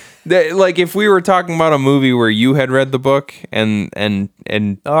 because like if we were talking about a movie where you had read the book and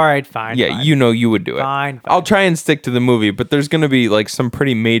all right, fine. Yeah, fine. You would do it. Fine. I'll try and stick to the movie, but there's going to be like some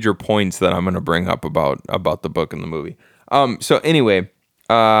pretty major points that I'm going to bring up about the book and the movie. So anyway,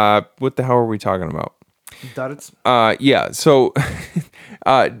 what the hell are we talking about? Duddits? Yeah. So,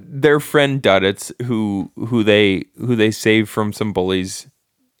 their friend Duddits, who they save from some bullies,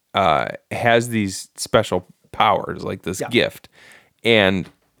 has these special powers, like this gift, and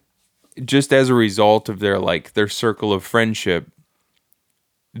just as a result of their circle of friendship,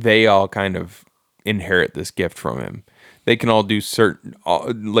 they all kind of inherit this gift from him. They can all do certain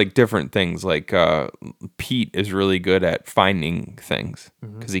different things. Like Pete is really good at finding things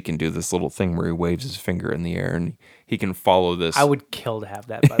because he can do this little thing where he waves his finger in the air and he can follow this. I would kill to have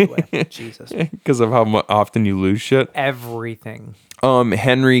that, by the way. Jesus, because of how often you lose shit. Everything.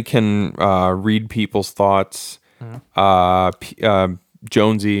 Henry can read people's thoughts.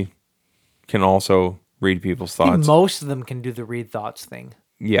 Jonesy can also read people's thoughts. I think most of them can do the read thoughts thing.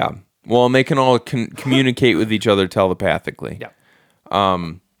 Yeah. Well, and they can all communicate with each other telepathically. Yeah.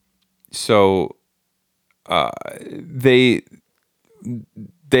 So,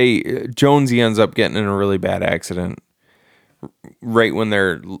 Jonesy ends up getting in a really bad accident right when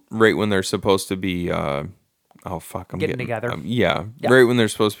they're supposed to be. Getting together. Yeah, right when they're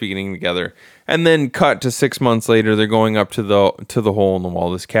supposed to be getting together, and then cut to 6 months later, they're going up to the hole in the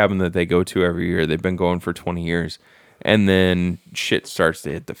wall, this cabin that they go to every year. They've been going for 20 years. And then shit starts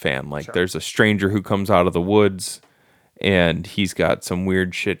to hit the fan. Like, there's a stranger who comes out of the woods, and he's got some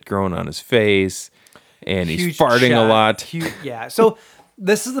weird shit growing on his face, and he's farting a lot. Yeah. So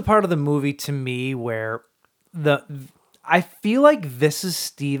this is the part of the movie to me where I feel like this is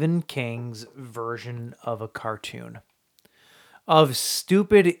Stephen King's version of a cartoon, of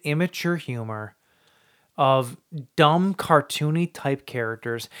stupid, immature humor, of dumb, cartoony type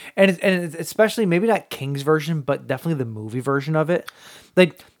characters, and especially maybe not King's version, but definitely the movie version of it.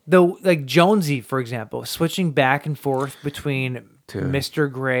 Like Jonesy, for example, switching back and forth between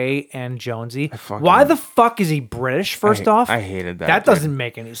Mr. Grey and Jonesy. Why the fuck is he British? First off, I hated that. That doesn't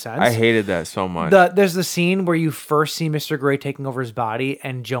make any sense. I hated that so much. There's the scene where you first see Mr. Grey taking over his body,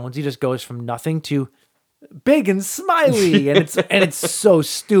 and Jonesy just goes from nothing to big and smiley, and it's so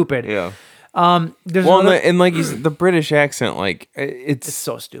stupid. Yeah. And like the British accent, like it's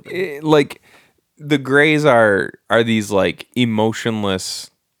so stupid. Like the Greys are these like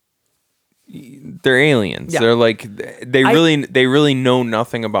emotionless. They're aliens. Yeah. They're like they really know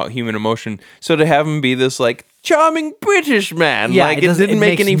nothing about human emotion. So to have them be this like charming British man, like it didn't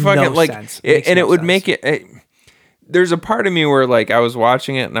make any fucking sense. It would make it. There's a part of me where like I was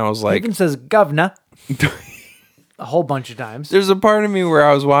watching it and I was like, it even says governor. A whole bunch of times. There's a part of me where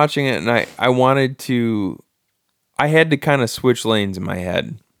I was watching it and I had to kind of switch lanes in my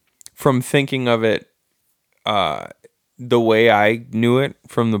head from thinking of it the way I knew it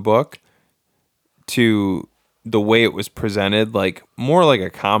from the book to the way it was presented, like more like a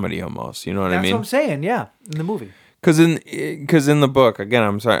comedy almost. You know what I mean? That's what I'm saying. Yeah, in the movie. Because in the book, again,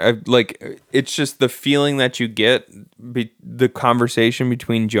 I'm sorry, it's just the feeling that you get, the conversation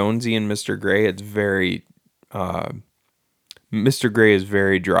between Jonesy and Mr. Gray. It's very, Mr. Gray is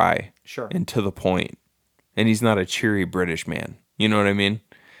very dry, sure, and to the point, and he's not a cheery British man. You know what I mean?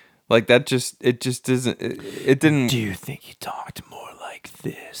 Like that it just isn't. It didn't. Do you think he talked more like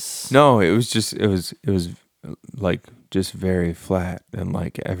this? No, it was like just very flat, and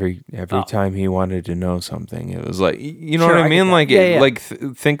like every time he wanted to know something, it was like, you know, Sure, what I mean? Like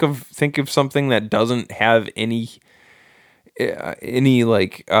think of something that doesn't have any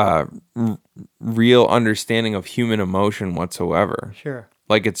real understanding of human emotion whatsoever. Sure.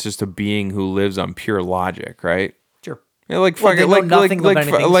 Like it's just a being who lives on pure logic, right? Sure. Yeah, like Well, they know nothing of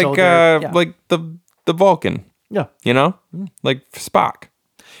anything, so they're- yeah. like the Vulcan. Yeah. You know? Like Spock.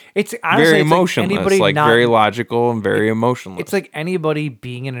 It's honestly, very it's emotionless, like not, very logical and very emotionless. It's like anybody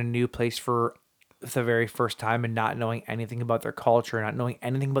being in a new place for the very first time and not knowing anything about their culture, not knowing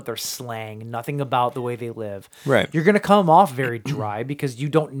anything about their slang, nothing about the way they live. Right. You're going to come off very dry because you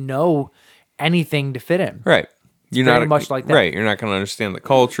don't know anything to fit in. Right. You're very not much like that. Right. You're not going to understand the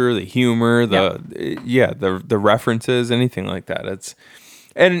culture, the humor, the references, anything like that. It's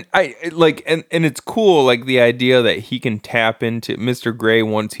and it's cool, like the idea that he can tap into Mr. Gray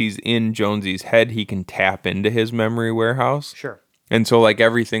once he's in Jonesy's head, he can tap into his memory warehouse. Sure. And so like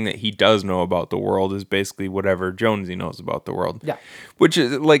everything that he does know about the world is basically whatever Jonesy knows about the world. Yeah. Which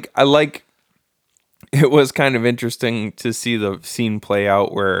is it was kind of interesting to see the scene play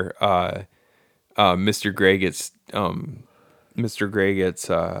out where Mr. Gray gets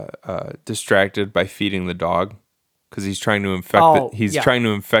distracted by feeding the dog. Because he's trying to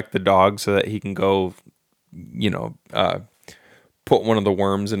infect the dog so that he can go, put one of the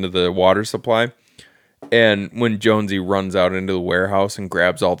worms into the water supply. And when Jonesy runs out into the warehouse and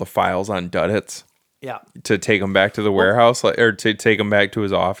grabs all the files on Duddits, to take them back to the warehouse, or to take them back to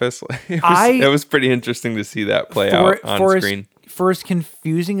his office, it was pretty interesting to see that play out on screen. For as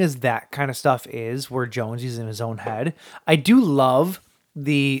confusing as that kind of stuff is, where Jonesy's in his own head, I do love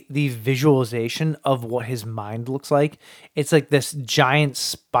the visualization of what his mind looks like. It's like this giant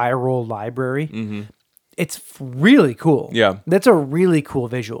spiral library. Mm-hmm. It's really cool. Yeah, that's a really cool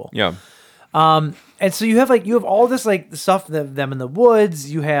visual. Yeah. And so you have all this like stuff, them in the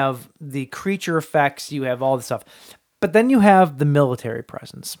woods. You have the creature effects. You have all this stuff, but then you have the military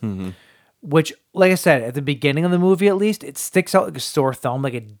presence. Mm-hmm. Which, like I said, at the beginning of the movie, at least, it sticks out like a sore thumb,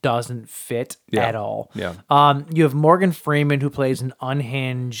 like it doesn't fit at all. Yeah. You have Morgan Freeman, who plays an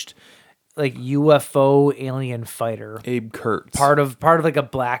unhinged, like UFO alien fighter. Abe Kurtz. Part of like a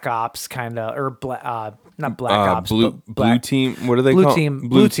Black Ops kind of, or not Black Ops, Blue Team. What do they call it?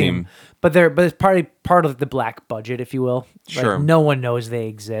 Blue Team. But it's part of the black budget, if you will. Sure. Like, no one knows they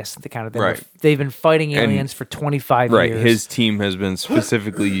exist. The kind of thing. Right. They've been fighting aliens for 25 years. Right. His team has been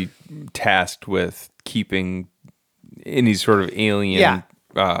specifically tasked with keeping any sort of alien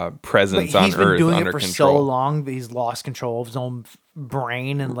presence on Earth under control. He's been doing it for so long that he's lost control of his own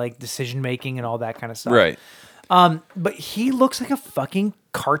brain and like decision making and all that kind of stuff. Right. But he looks like a fucking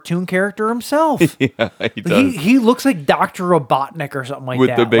cartoon character himself. Yeah, he does. He looks like Dr. Robotnik or something like with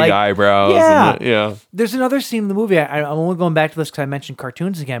that. With the big eyebrows. Yeah. Yeah. There's another scene in the movie. I'm only going back to this because I mentioned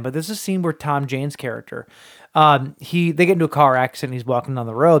cartoons again, but there's a scene where Tom Jane's character, they get into a car accident. He's walking down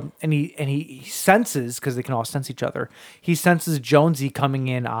the road and he senses, because they can all sense each other, he senses Jonesy coming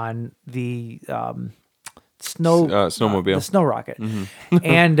in on the snowmobile, the snow rocket.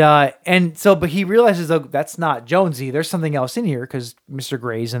 Mm-hmm. and so, but he realizes, oh, that's not Jonesy. There's something else in here because Mr.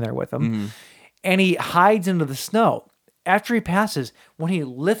 Gray's in there with him. Mm-hmm. And he hides into the snow. After he passes, when he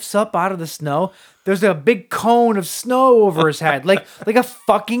lifts up out of the snow, there's a big cone of snow over his head, like a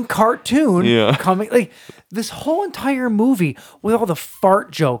fucking cartoon coming. Like this whole entire movie with all the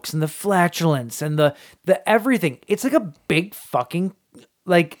fart jokes and the flatulence and the everything. It's like a big fucking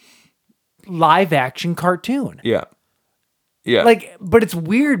like live action cartoon. Yeah. Yeah. Like, but it's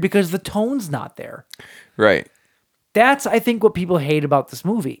weird because the tone's not there. Right. That's, I think, what people hate about this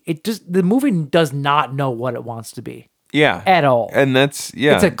movie. The movie does not know what it wants to be. Yeah. At all. And that's,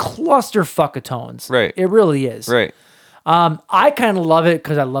 it's a clusterfuck of tones. Right. It really is. Right. I kind of love it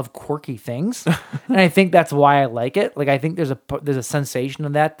because I love quirky things. And I think that's why I like it. Like, I think there's a sensation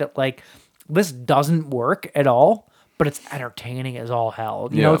of that like, this doesn't work at all, but it's entertaining as all hell.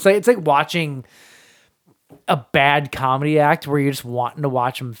 You know, it's like watching a bad comedy act where you're just wanting to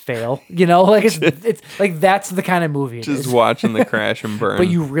watch them fail. You know, like it's like that's the kind of movie. Just watching the crash and burn. But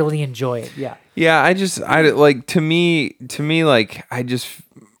you really enjoy it. Yeah. Yeah, I like to me like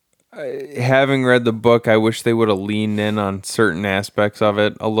having read the book, I wish they would have leaned in on certain aspects of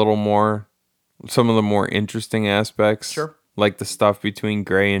it a little more. Some of the more interesting aspects. Sure. Like the stuff between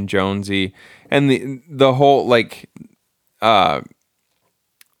Gray and Jonesy. And the whole, like, the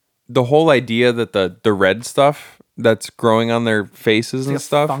whole idea that the red stuff that's growing on their faces and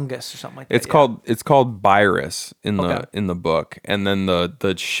stuff, fungus or something like that. It's called Virus in the book, and then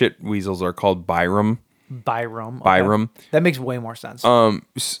the shit weasels are called Byram. Byram. That makes way more sense.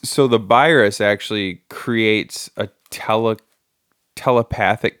 So the virus actually creates a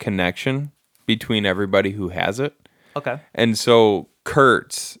telepathic connection between everybody who has it. Okay. And so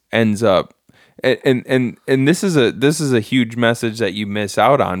Kurtz ends up, and this is a huge message that you miss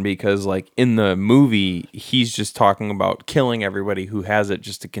out on, because like in the movie he's just talking about killing everybody who has it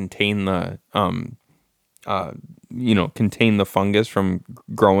just to contain the contain the fungus from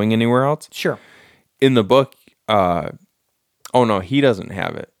growing anywhere else. Sure. In the book, oh no, he doesn't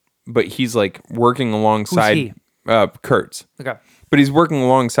have it, but he's like working alongside. Who's he? Kurtz. Okay. But he's working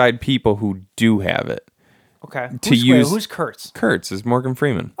alongside people who do have it. Okay. Who's Kurtz? Kurtz is Morgan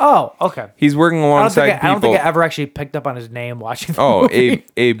Freeman. Oh, okay. He's working alongside people. I don't think I ever actually picked up on his name watching the Oh, movie.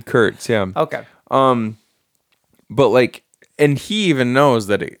 Abe Kurtz, yeah. Okay. But like, and he even knows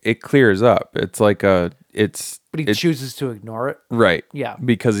that it clears up. It's like But he chooses to ignore it. Right. Yeah.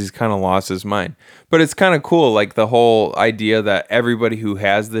 Because he's kind of lost his mind. But it's kind of cool, like the whole idea that everybody who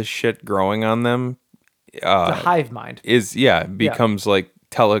has this shit growing on them, the hive mind becomes like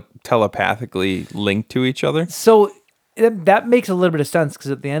telepathically linked to each other. So that makes a little bit of sense,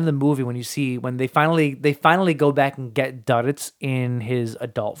 because at the end of the movie, when they finally go back and get Duddits in his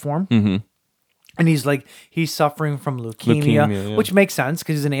adult form, and he's suffering from leukemia, which makes sense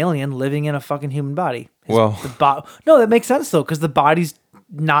because he's an alien living in a fucking human body. No, that makes sense though, because the body's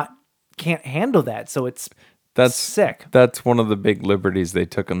can't handle that, so that's sick. That's one of the big liberties they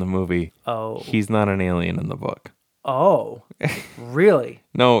took in the movie. Oh, he's not an alien in the book. Oh, really?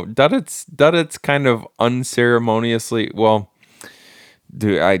 No, Duddits kind of unceremoniously. Well, do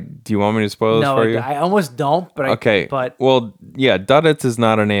you want me to spoil this for you? No, I almost don't. But okay, well, yeah, Duddits is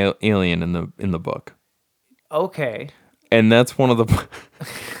not an alien in the book. Okay, and that's one of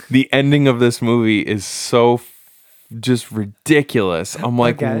the ending of this movie is so just ridiculous. I'm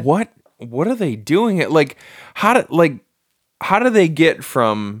like, what are they doing? How do they get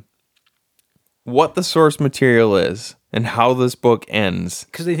from what the source material is and how this book ends?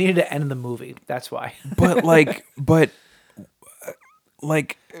 Because they needed to end the movie. That's why. For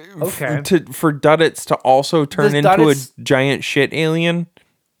Duddits to also turn into a giant shit alien.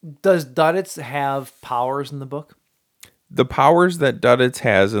 Does Duddits have powers in the book? The powers that Duddits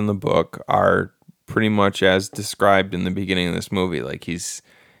has in the book are pretty much as described in the beginning of this movie. Like he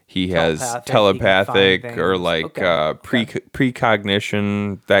has telepathic or like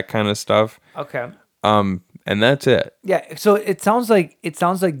precognition, that kind of stuff. Okay. And that's it. Yeah. So it sounds like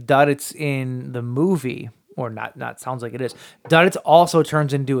Duddits in the movie, or not sounds like it is. Duddits also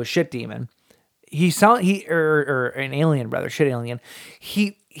turns into a shit demon. Or an alien rather, shit alien.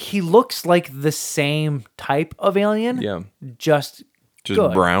 He looks like the same type of alien. Yeah. Just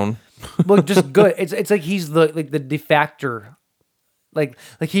good. Brown. Well, just good. It's like he's the defector. Like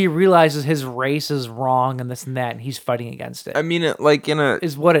he realizes his race is wrong and this and that, and he's fighting against it. I mean,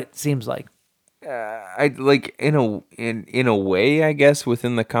 is what it seems like. In a way, I guess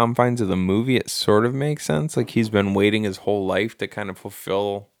within the confines of the movie, it sort of makes sense. Like he's been waiting his whole life to kind of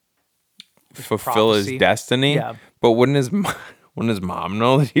fulfill his destiny. Yeah. But wouldn't his mom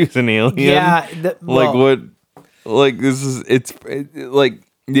know that he was an alien? Yeah.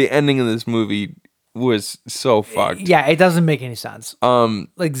 The ending of this movie was so fucked. Yeah, it doesn't make any sense.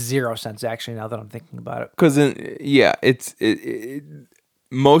 Like 0 sense actually, now that I'm thinking about it. Because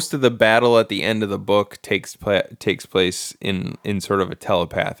most of the battle at the end of the book takes place in sort of a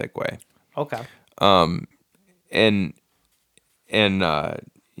telepathic way. Okay.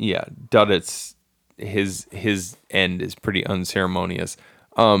 Duddits, his end is pretty unceremonious.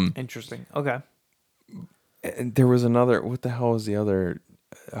 Interesting. Okay. And there was another. What the hell was the other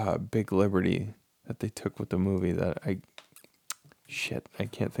big liberty that they took with the movie that I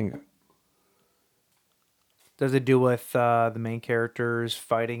can't think of. Does it do with the main characters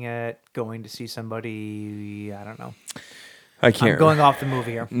fighting it, going to see somebody? I don't know. I can't. I'm going off the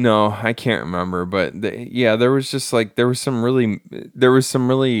movie here. No, I can't remember. But there was just like they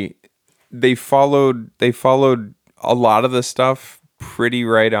followed a lot of the stuff pretty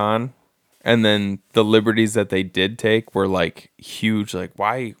right on, and then the liberties that they did take were like huge. Like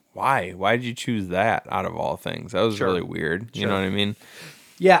why did you choose that out of all things? That was really weird. You know what I mean?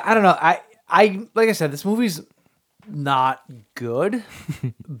 Yeah, I don't know. I like I said, this movie's not good,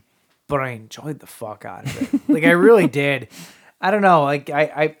 but I enjoyed the fuck out of it. Like I really did. I don't know. Like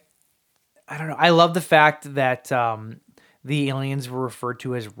I don't know. I love the fact that the aliens were referred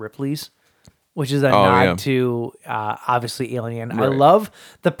to as Ripley's, which is a nod to obviously Alien. Right. I love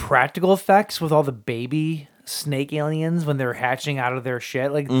the practical effects with all the baby snake aliens when they're hatching out of their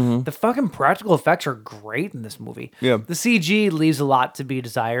shit. Like the fucking practical effects are great in this movie. Yeah, the CG leaves a lot to be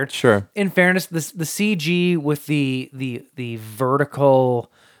desired. Sure. In fairness, the CG with the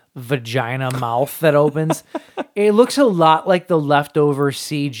vertical vagina mouth that opens, it looks a lot like the leftover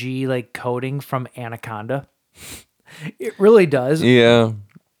CG like coating from Anaconda. It really does. Yeah.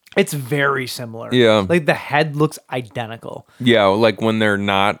 It's very similar. Yeah. Like the head looks identical. Yeah, like when they're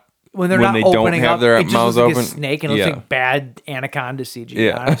not when they don't have their mouths open, like a snake, and it looks like bad Anaconda CG.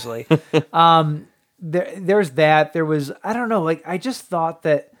 Yeah. Honestly, there's that. There was I don't know. Like I just thought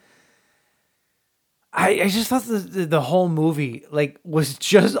that the whole movie like was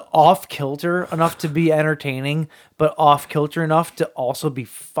just off kilter enough to be entertaining, but off kilter enough to also be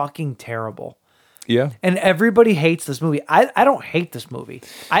fucking terrible. Yeah, and everybody hates this movie. I don't hate this movie.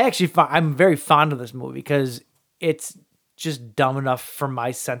 I'm very fond of this movie because it's just dumb enough for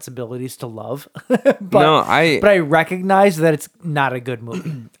my sensibilities to love. but I recognize that it's not a good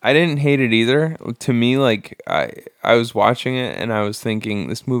movie. I didn't hate it either. To me, like I was watching it and I was thinking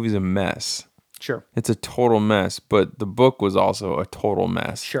this movie's a mess. Sure. It's a total mess, but the book was also a total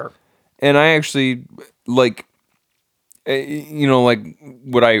mess. Sure. And I actually like like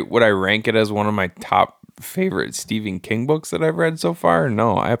would I rank it as one of my top favorite Stephen King books that I've read so far?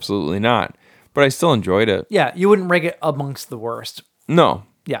 No, absolutely not. But I still enjoyed it. Yeah, you wouldn't rank it amongst the worst. No.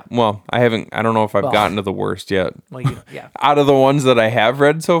 Yeah. Well, I don't know if I've gotten to the worst yet. Well, yeah. Out of the ones that I have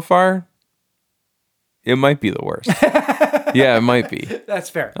read so far, it might be the worst. Yeah, it might be. That's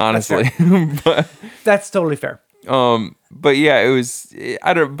fair. Honestly. That's fair. But that's totally fair. But yeah, it was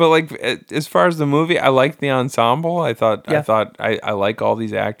but like as far as the movie, I liked the ensemble. I thought I like all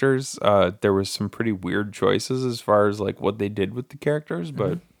these actors. There was some pretty weird choices as far as like what they did with the characters,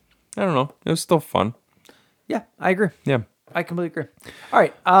 but I don't know. It was still fun. Yeah, I agree. Yeah. I completely agree. All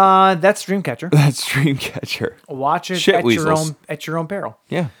right, that's Dreamcatcher. That's Dreamcatcher. Watch it at your own peril.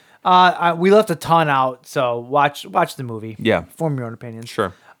 Yeah. We left a ton out, so watch the movie. Yeah. Form your own opinions.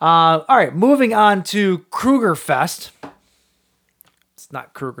 Sure. All right, moving on to Kruger Fest. It's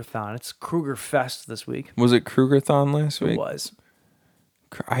not Krugerthon, it's Kruger Fest this week. Was it Krugerthon last week? It was.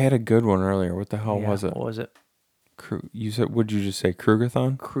 I had a good one earlier. What the hell was it? What was it? You said, what did you just say?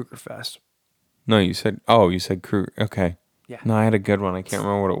 Krugerthon? Kruger Fest. No, you said Kruger. Okay. Yeah. No, I had a good one. I can't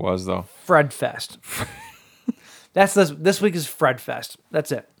remember what it was, though. Fred Fest. That's this week is Fred Fest.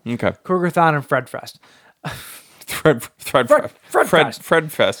 That's it. Okay. Krugerthon and Fred Fest. Fred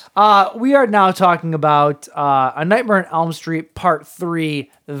Fest. We are now talking about A Nightmare on Elm Street Part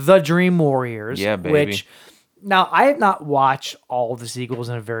 3, The Dream Warriors. Yeah, baby. Which, now, I have not watched all of the sequels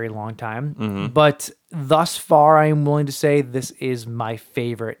in a very long time, but thus far, I am willing to say this is my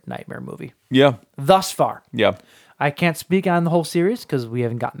favorite Nightmare movie. Yeah. Thus far. Yeah. I can't speak on the whole series because we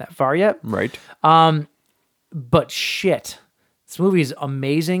haven't gotten that far yet. Right. But shit, this movie is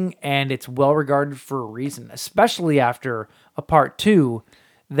amazing and it's well regarded for a reason, especially after a part 2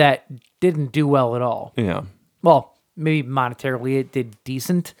 that didn't do well at all. Yeah. Well, maybe monetarily it did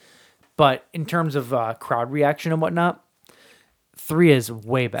decent, but in terms of crowd reaction and whatnot, 3 is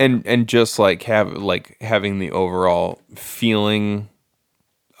way better. And just having the overall feeling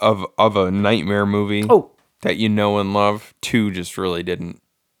of a nightmare movie that you know and love, 2 just really didn't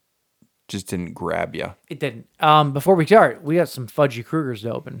grab you. It didn't. Before we start, we got some Fudgy Krugers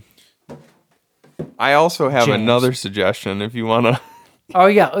to open. I also have another suggestion if you want to. Oh,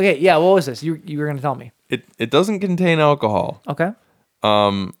 yeah. Okay. Yeah. What was this? You were going to tell me. It doesn't contain alcohol. Okay.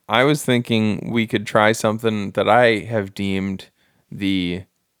 I was thinking we could try something that I have deemed the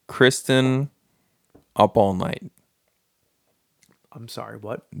Kristen Up All Night. I'm sorry,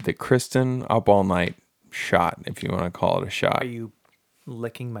 what? The Kristen Up All Night shot, if you want to call it a shot. Are you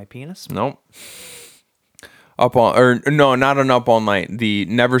licking my penis? Nope. Not an Up All Night. The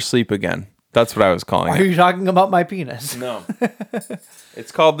Never Sleep Again. That's what I was calling it. Are you talking about my penis? No.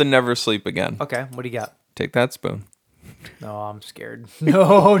 It's called the Never Sleep Again. Okay, what do you got? Take that spoon. No, I'm scared.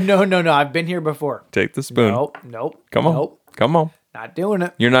 No. I've been here before. Take the spoon. Nope. Come on. Not doing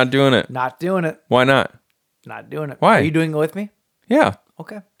it. You're not doing it. Not doing it. Why not? Not doing it. Why? Are you doing it with me? Yeah.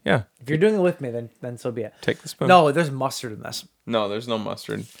 Okay. Yeah. If you're doing it with me, then so be it. Take the spoon. No, there's mustard in this. No, there's no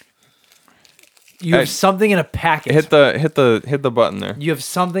mustard. You have something in a packet. Hit the button there. You have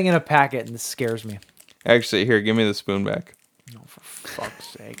something in a packet, and this scares me. Actually, here, give me the spoon back. No, for fuck's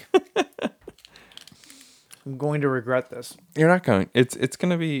sake. I'm going to regret this. You're not going. It's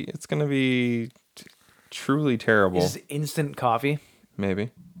gonna be truly terrible. This is instant coffee.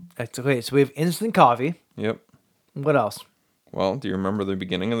 Maybe. That's okay. So we have instant coffee. Yep. What else? Well, do you remember the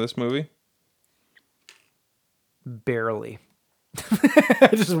beginning of this movie? Barely. I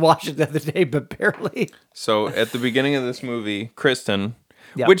just watched it the other day, but barely. So at the beginning of this movie, Kristen,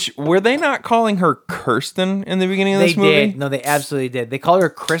 Yep. which were they not calling her Kirsten in the beginning of this movie? They did. No, they absolutely did. They called her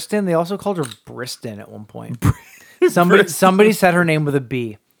Kristen. They also called her Briston at one point. Somebody said her name with a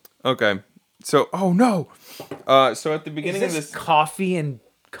B. Okay. So, oh no. So at the beginning of this coffee and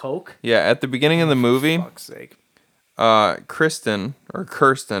Coke. Yeah, at the beginning of the movie, For fuck's sake. Kristen or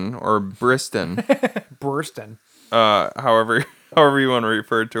Kirsten or Briston, Burston. however you want to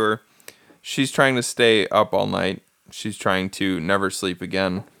refer to her, she's trying to stay up all night. She's trying to never sleep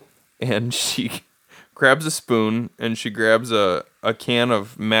again, and she grabs a spoon and she grabs a can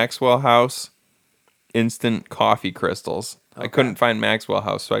of Maxwell House instant coffee crystals. Okay. I couldn't find Maxwell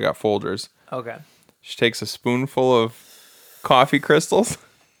House, so I got Folgers. Okay. She takes a spoonful of coffee crystals.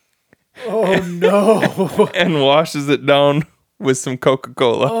 Oh no! And washes it down with some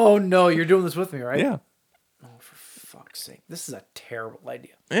Coca-Cola. Oh no! You're doing this with me, right? Yeah. Oh, for fuck's sake! This is a terrible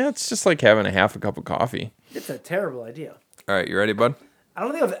idea. Yeah, it's just like having a half a cup of coffee. It's a terrible idea. All right, you ready, bud? I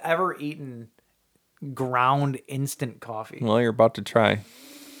don't think I've ever eaten ground instant coffee. Well, you're about to try.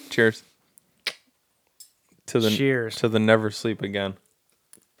 Cheers. Cheers. To the never sleep again.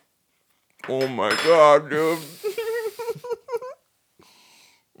 Oh my god, dude.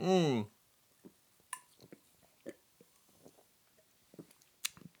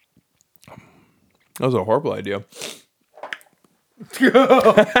 That was a horrible idea.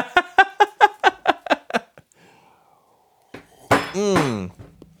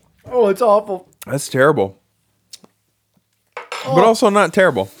 Oh, it's awful. That's terrible. But also not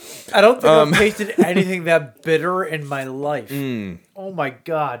terrible. I don't think I've tasted anything that bitter in my life. Oh my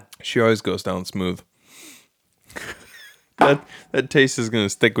god. She always goes down smooth. That taste is going to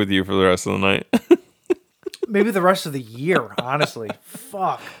stick with you for the rest of the night. Maybe the rest of the year, honestly.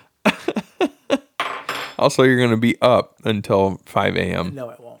 Fuck. Also, you're going to be up until 5 a.m. No,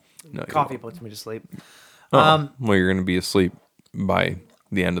 it won't. No, Coffee puts me to sleep. Well, you're going to be asleep by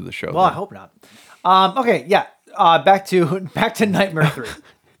the end of the show. Well, I hope not. Okay, yeah. Back to Nightmare 3.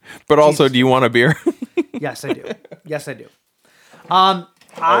 But also, do you want a beer? Yes, I do. Yes, I do. Do you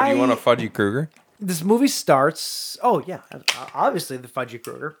want a Fudgy Kruger? This movie starts. Oh yeah, obviously the Fudgy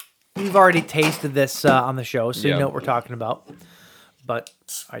Kruger. You've already tasted this on the show, so you know what we're talking about. But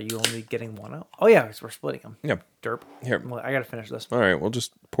are you only getting one out? Oh yeah, we're splitting them. Yep. Derp. Here. Well, I gotta finish this. All right, we'll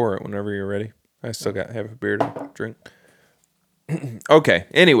just pour it whenever you're ready. I still have a beer to drink. Okay.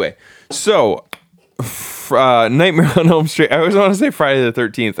 Anyway, so Nightmare on Elm Street. I always want to say Friday the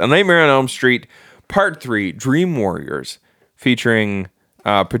 13th. A Nightmare on Elm Street, Part 3, Dream Warriors, featuring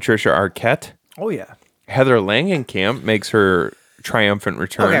Patricia Arquette. Oh yeah. Heather Langenkamp makes her triumphant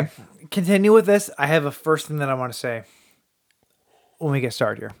return. Okay. Continue with this. I have a first thing that I want to say when we get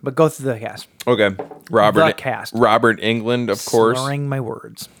started here, but go through the cast. Okay. The cast. Robert Englund, of course. Slurring my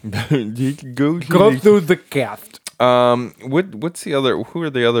words. Go through the cast. What's the other? Who are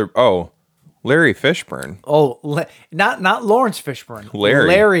the other? Oh, Larry Fishburne. Oh, not Lawrence Fishburne.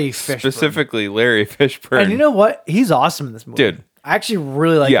 Larry Fishburne. Specifically, Larry Fishburne. And you know what? He's awesome in this movie. Dude. I actually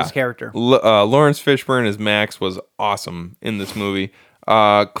really like his character. Lawrence Fishburne as Max was awesome in this movie.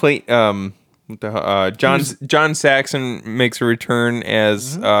 John Saxon makes a return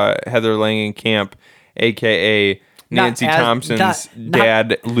as Heather Langenkamp, aka Nancy Thompson's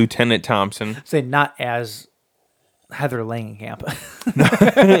dad, Lieutenant Thompson. Say not as Heather Langenkamp.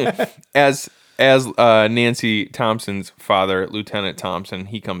 as Nancy Thompson's father, Lieutenant Thompson.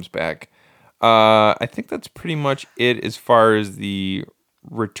 He comes back. I think that's pretty much it as far as the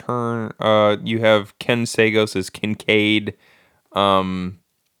return. You have Ken Sagos as Kincaid,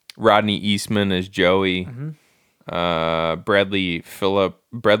 Rodney Eastman as Joey, Bradley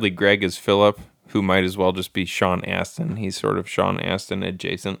Gregg as Philip, who might as well just be Sean Astin. He's sort of Sean Astin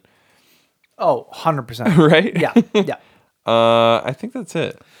adjacent. Oh, 100%. Right? Yeah. I think that's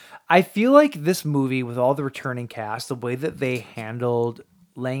it. I feel like this movie, with all the returning cast, the way that they handled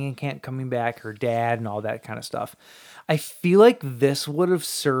Langenkamp coming back, her dad, and all that kind of stuff, I feel like this would have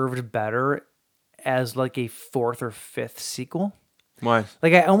served better as like a 4th or 5th sequel. Why?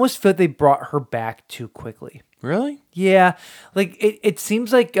 Like, I almost feel like they brought her back too quickly. Really? Yeah. Like, it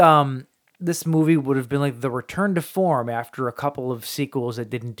seems like this movie would have been like the return to form after a couple of sequels that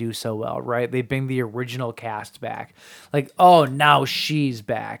didn't do so well, right? They bring the original cast back. Like, oh, now she's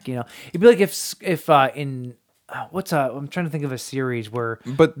back, you know? It'd be like if in I'm trying to think of a series where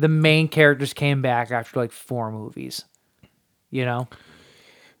But the main characters came back after like 4 movies. You know?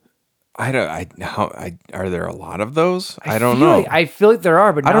 Are there a lot of those? I don't feel know. like- I feel like there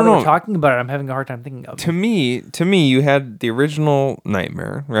are, but now I don't that we're know. talking about it, I'm having a hard time thinking of To me, you had the original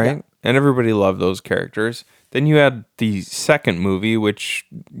Nightmare, right? Yeah. And everybody loved those characters. Then you had the second movie, which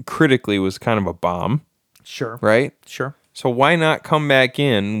critically was kind of a bomb. Sure. Right? Sure. So why not come back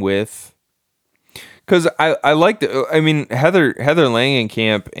in with... Because I liked it. I mean, Heather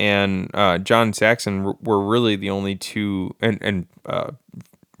Langenkamp and John Saxon were really the only two... And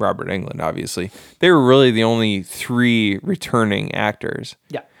Robert Englund, obviously. They were really the only 3 returning actors.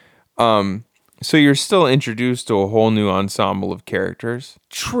 Yeah. So you're still introduced to a whole new ensemble of characters.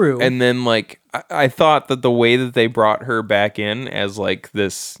 True. And then, like, I thought that the way that they brought her back in as, like,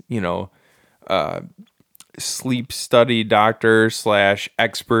 this, sleep study doctor /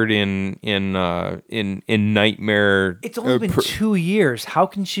 expert in nightmare. It's only been 2 years. How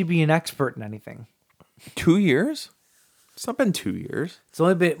can she be an expert in anything? 2 years? It's not been 2 years. It's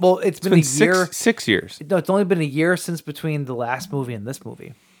only been it's been a year. 6 years. No, it's only been a year since between the last movie and this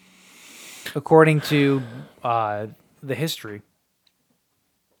movie, according to the history.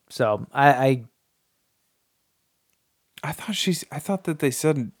 So I thought that they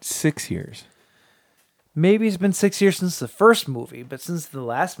said 6 years. Maybe it's been 6 years since the first movie, but since the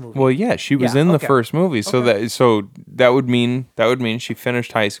last movie. Well, yeah, she was in the first movie, so that would mean she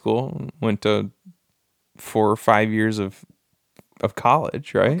finished high school, went to 4 or 5 years of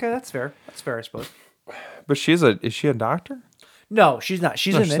college, right? Okay, that's fair. That's fair, I suppose. But is she a doctor? No, she's not.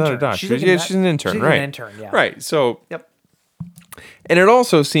 She's an intern. Not a doctor. She's an intern, she's right? An intern, yeah. Right. So. Yep. And it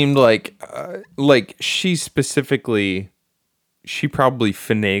also seemed like she probably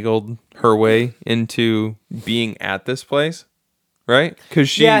finagled her way into being at this place, right? Because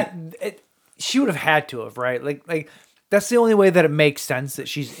she would have had to have, right? Like that's the only way that it makes sense that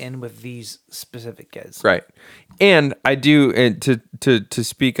she's in with these specific kids, right? And I do, and to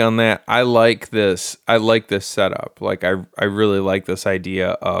speak on that, I like this setup. Like I really like this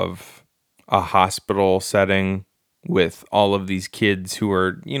idea of a hospital setting with all of these kids who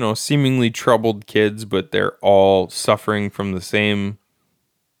are, seemingly troubled kids, but they're all suffering from the same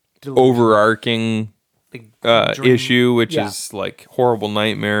overarching issue, which is like horrible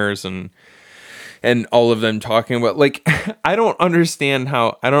nightmares and all of them talking about, like, I don't understand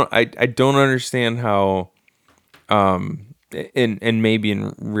how and maybe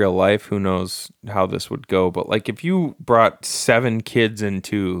in real life, who knows how this would go, but like if you brought 7 kids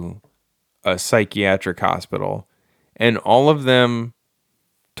into a psychiatric hospital and all of them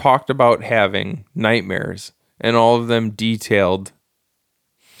talked about having nightmares and all of them detailed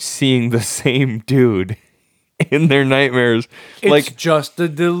seeing the same dude in their nightmares. It's just a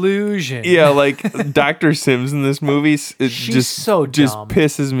delusion. Yeah, like Dr. Sims in this movie, just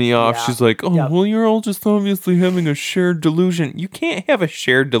pisses me off. Yeah. She's like, well, you're all just obviously having a shared delusion. You can't have a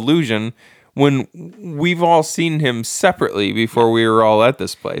shared delusion when we've all seen him separately before we were all at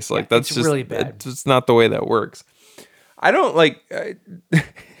this place. Like, that's it's just really bad. It's not the way that works.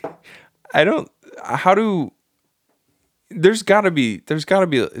 There's gotta be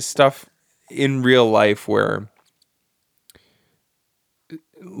stuff in real life where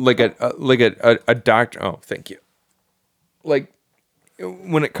like a doctor. Oh, thank you. Like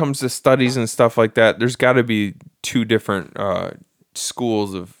when it comes to studies and stuff like that, there's got to be 2 different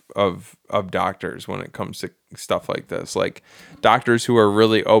schools of doctors when it comes to stuff like this. Like doctors who are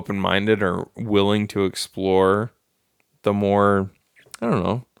really open-minded or willing to explore the more, I don't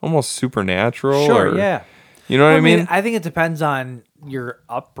know, almost supernatural. Sure, yeah. You know what I mean? I think it depends on your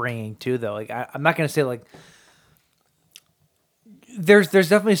upbringing too, though. Like I'm not gonna say like there's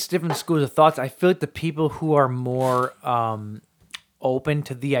definitely different schools of thoughts. I feel like the people who are more open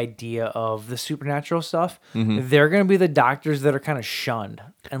to the idea of the supernatural stuff, they're gonna be the doctors that are kind of shunned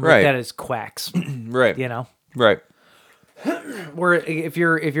and looked at as quacks, right? Right. Where if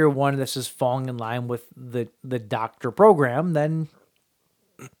you're one that's just falling in line with the doctor program, then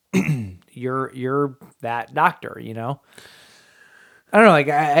you're that doctor, I don't know. Like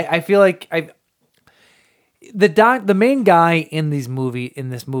I feel like the main guy in this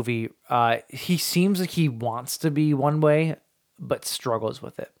movie, he seems like he wants to be one way, but struggles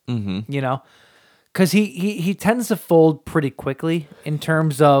with it. Because he tends to fold pretty quickly in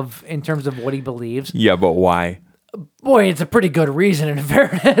terms of what he believes. Yeah, but why? Boy, it's a pretty good reason in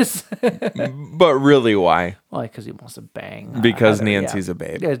fairness. But really, why? Well, because he wants to bang. Because Heather, Nancy's a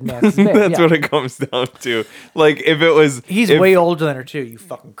babe. Yeah, Nancy's a babe. That's what it comes down to. Like, if it was... He's way older than her, too, you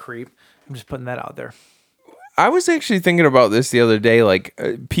fucking creep. I'm just putting that out there. I was actually thinking about this the other day. Like,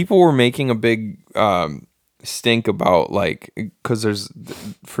 people were making a big stink about like because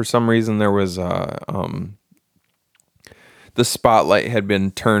for some reason there was the spotlight had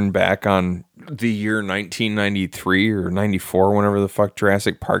been turned back on the year 1993 or 94, whenever the fuck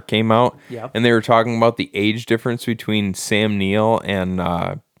Jurassic Park came out. Yep. And they were talking about the age difference between Sam Neill and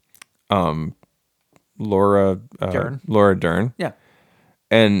Laura Dern. Laura Dern. Yeah.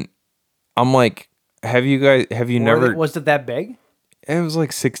 And I'm like, have you never? Was it that big? It was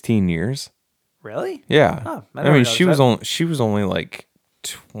like 16 years. Really? Yeah. Oh, I mean, she was only like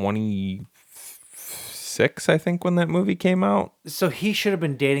 26, I think, when that movie came out. So he should have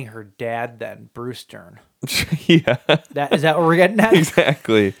been dating her dad then, Bruce Dern. Yeah. Is that what we're getting at?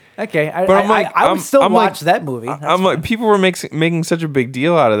 Exactly. Okay. But I'm like, I would still I'm watch like, that movie. That's I'm like, fine. people were making such a big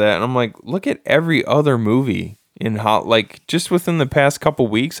deal out of that, and I'm like, look at every other movie like just within the past couple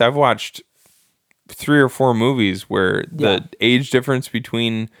weeks, I've watched 3 or 4 movies where the age difference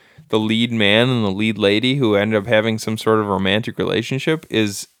between the lead man and the lead lady who end up having some sort of romantic relationship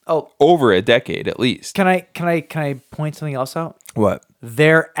is over a decade at least. Can I point something else out? What?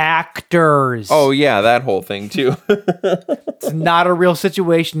 They're actors. Oh yeah, that whole thing too. It's not a real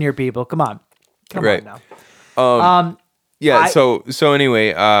situation here, people. Come on right now. Yeah. So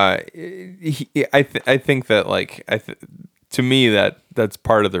anyway, I think that like to me that's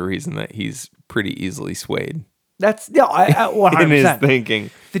part of the reason that he's pretty easily swayed. That's 100%. In his thinking.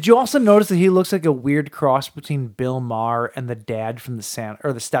 Did you also notice that he looks like a weird cross between Bill Maher and the dad from the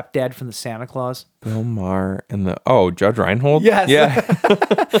stepdad from the Santa Claus? Bill Maher and Judge Reinhold? Yes. Yeah.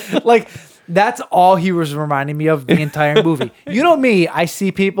 Like that's all he was reminding me of the entire movie. You know me, I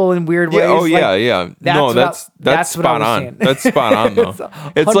see people in weird ways. Oh like, yeah. No, that's spot on. That's spot on though.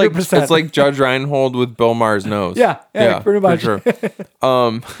 It's like Judge Reinhold with Bill Maher's nose. Yeah, pretty much. For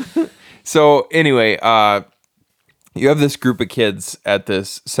sure. So anyway, you have this group of kids at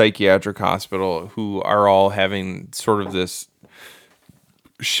this psychiatric hospital who are all having sort of this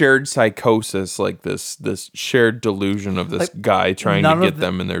shared psychosis, like this shared delusion of this guy trying to get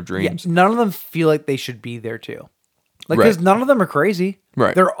them in their dreams. Yeah, none of them feel like they should be there too. Like, because none of them are crazy.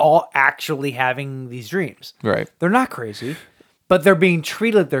 Right. They're all actually having these dreams. Right. They're not crazy, but they're being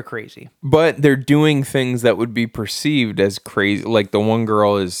treated like they're crazy. But they're doing things that would be perceived as crazy. Like the one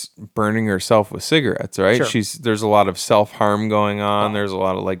girl is burning herself with cigarettes, right? Sure. There's a lot of self-harm going on. There's a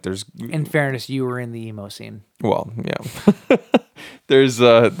lot of In fairness, you were in the emo scene. Well, yeah. There's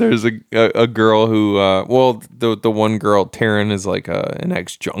a girl who the one girl, Taryn, is like an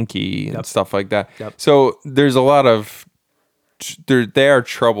ex-junkie and stuff like that. Yep. So there's a lot of they are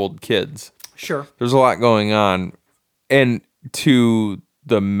troubled kids. Sure. There's a lot going on, and to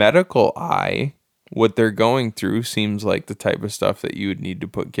the medical eye, what they're going through seems like the type of stuff that you would need to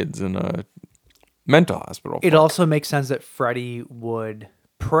put kids in a mental hospital for. It also makes sense that Freddy would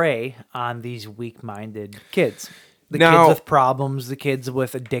prey on these weak-minded kids. The kids with problems, the kids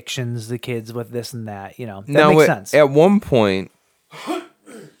with addictions, the kids with this and that, that makes sense. At one point,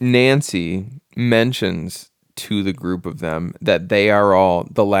 Nancy mentions to the group of them that they are all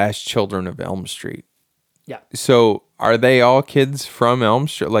the last children of Elm Street. Yeah. So are they all kids from Elm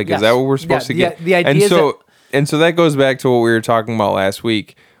Street? Like, Yes. is that what we're supposed to get? The idea and so that goes back to what we were talking about last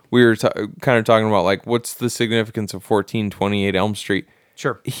week. We were kind of talking about like, what's the significance of 1428 Elm Street?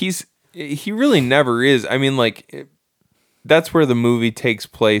 Sure. He really never is. I mean, like, that's where the movie takes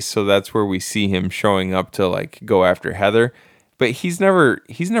place. So that's where we see him showing up to like go after Heather. But he's never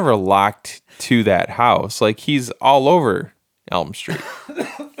locked to that house. Like, he's all over Elm Street.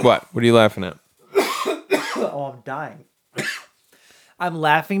 What are you laughing at? Oh, I'm dying. I'm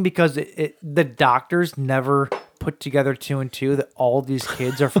laughing because the doctors never put together 2 and 2 that all these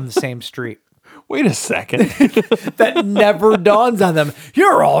kids are from the same street. Wait a second. That never dawns on them.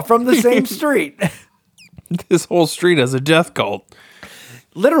 You're all from the same street. This whole street has a death cult.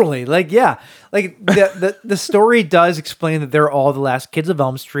 Literally, like, yeah. Like, the story does explain that they're all the last kids of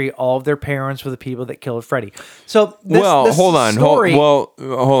Elm Street. All of their parents were the people that killed Freddy. So, hold on. Story, Hold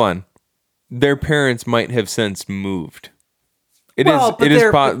on. Their parents might have since moved.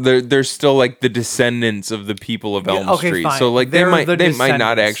 They're still like the descendants of the people of Elm Street. Fine. So like they might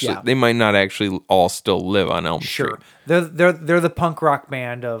not actually all still live on Elm Street. Sure. They're the punk rock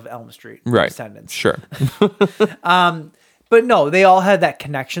band of Elm Street descendants. Sure. But no, they all had that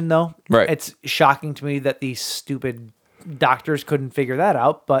connection though. Right. It's shocking to me that these stupid doctors couldn't figure that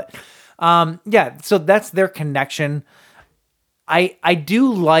out. But yeah, so that's their connection. I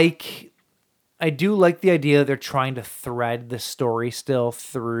do like the idea that they're trying to thread the story still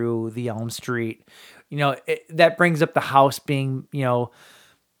through the Elm Street. That brings up the house being,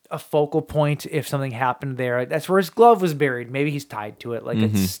 a focal point if something happened there. That's where his glove was buried. Maybe he's tied to it like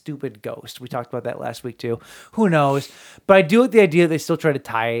a stupid ghost. We talked about that last week too. Who knows? But I do like the idea that they still try to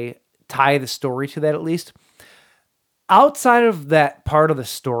tie the story to that at least. Outside of that part of the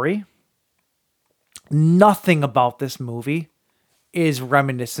story, nothing about this movie is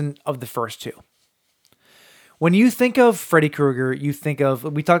reminiscent of the first two. When you think of Freddy Krueger, you think of,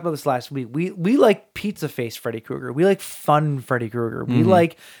 we talked about this last week, we like pizza face Freddy Krueger. We like fun Freddy Krueger. We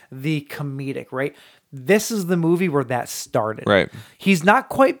like the comedic, right? This is the movie where that started. Right. He's not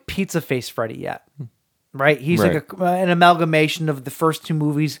quite pizza face Freddy yet, right? He's like an amalgamation of the first two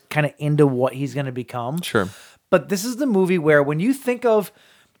movies kind of into what he's going to become. Sure. But this is the movie where when you think of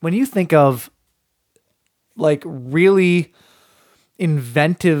like really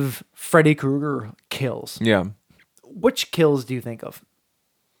inventive Freddy Krueger kills. Yeah. Which kills do you think of?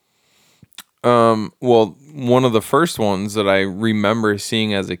 Well, one of the first ones that I remember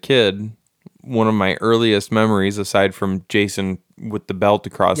seeing as a kid, one of my earliest memories, aside from Jason with the belt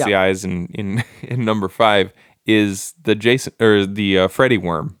across the eyes in number 5, is the Freddy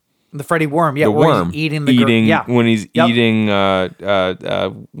worm. The Freddy worm, the worm he's eating when he's eating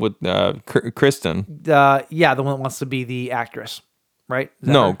with Kristen. The one that wants to be the actress, right?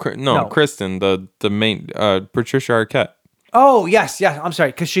 No, Kristen, the main Patricia Arquette. Oh yes, I'm sorry,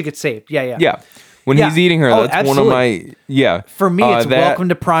 because she gets saved. Yeah. When he's eating her, that's absolutely. one of my For me, it's Welcome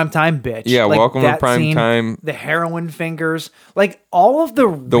to Primetime, bitch. Yeah, like Welcome to Primetime. The heroin fingers, like all of the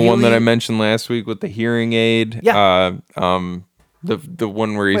one that I mentioned last week with the hearing aid. Yeah. The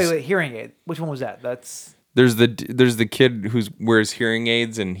one where he's wait, hearing aid. Which one was that? There's the kid who wears hearing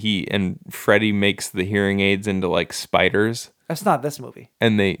aids and Freddy makes the hearing aids into like spiders. That's not this movie.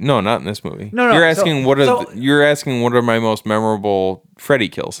 And not in this movie. No. You're asking you're asking what are my most memorable Freddy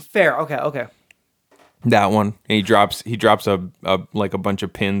kills? Fair. Okay. That one. And he drops a like a bunch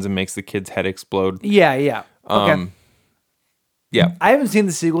of pins and makes the kid's head explode. Yeah. Okay. Yeah. I haven't seen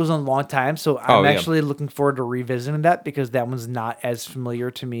the sequels in a long time, so I'm actually looking forward to revisiting that because that one's not as familiar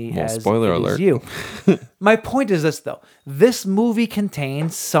to me as spoiler alert. You. My point is this, though. This movie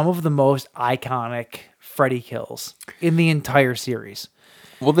contains some of the most iconic Freddy kills in the entire series.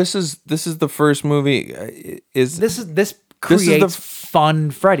 Well, this is the first movie. This creates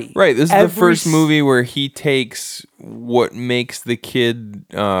fun Freddy. Right. This is the first movie where he takes what makes the kid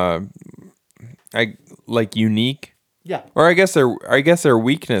unique. Yeah. Or I guess their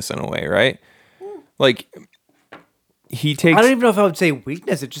weakness in a way, right? Like he takes. I don't even know if I would say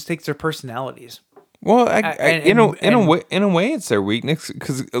weakness. It just takes their personalities. Well, in a way, it's their weakness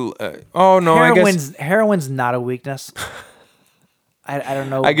because. Heroin's not a weakness. I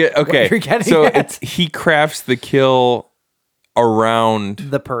don't know. I get okay. What you're getting so at. He crafts the kill around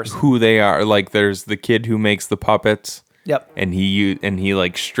the person who they are. Like there's the kid who makes the puppets. Yep. And he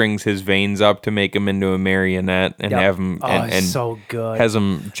like strings his veins up to make him into a marionette and have him and so good. Has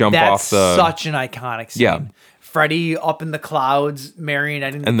him jump That's off the. Such an iconic scene. Yeah. Freddy up in the clouds,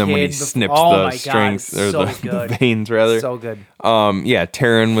 marionetting the and then kid when he snips the strings or the veins rather. So good.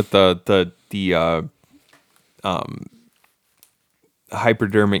 Tearing with the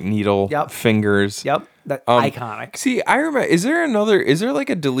hypodermic needle fingers. Yep. That iconic. See, I remember. Is there like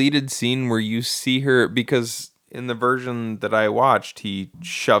a deleted scene where you see her because. In the version that I watched, he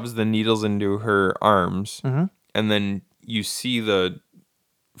shoves the needles into her arms, and then you see the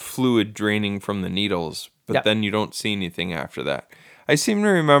fluid draining from the needles, but then you don't see anything after that. I seem to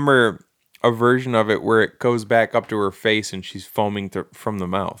remember a version of it where it goes back up to her face and she's foaming from the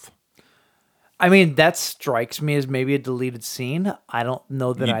mouth. I mean, that strikes me as maybe a deleted scene. I don't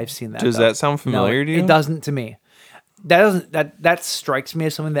know that I've seen that. Does that sound familiar to you? It doesn't to me. That strikes me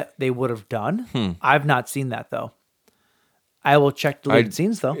as something that they would have done. I've not seen that though. I will check deleted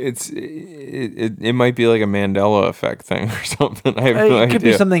scenes though. It might be like a Mandela effect thing or something. I have no idea. It could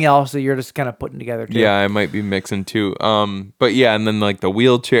be something else that you're just kind of putting together too. Yeah, I might be mixing too. But yeah, and then like the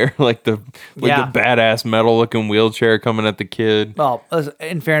wheelchair, like the badass metal looking wheelchair coming at the kid. Well,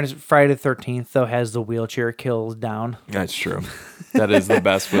 in fairness, Friday the 13th though has the wheelchair kills down. That's true. That is the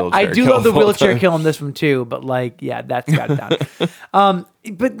best wheelchair. I do love the wheelchair kill in this one too, but that's got it down.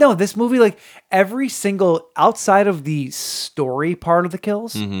 But no, this movie, like every single outside of the story part of the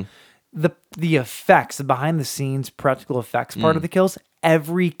kills, the effects, the behind the scenes practical effects part of the kills,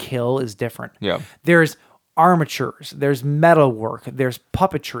 every kill is different. Yeah, there's armatures, there's metal work, there's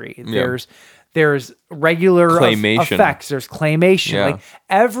puppetry, there's regular claymation effects, there's claymation. Yeah. Like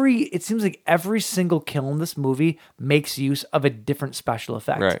it seems like every single kill in this movie makes use of a different special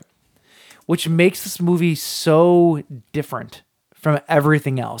effect. Right. Which makes this movie so different from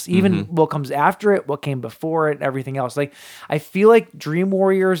everything else, even what comes after it, what came before it, everything else. Like, I feel like Dream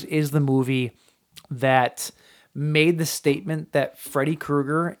Warriors is the movie that made the statement that Freddy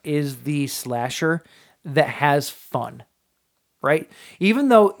Krueger is the slasher that has fun, right? Even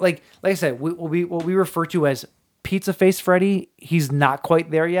though, like I said, what we refer to as Pizza Face Freddy, he's not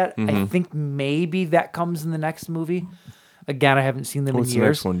quite there yet. I think maybe that comes in the next movie. Again, I haven't seen them What's in the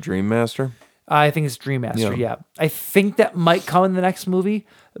years. next one? Dream Master? I think it's Dream Master, yeah. I think that might come in the next movie,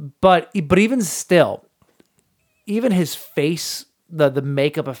 but even still, even his face, the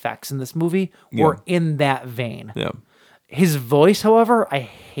makeup effects in this movie were in that vein. Yeah. His voice, however, I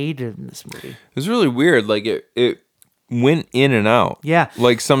hated in this movie. It was really weird. Like it went in and out. Yeah.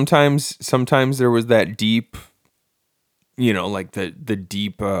 Like sometimes there was that deep, like the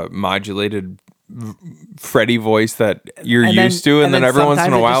deep modulated Freddy voice that you're used to, and then every once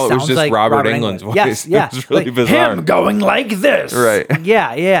in a while it was just like Robert Englund's voice. Yes, yeah. It was really like bizarre. Him going like this. Right.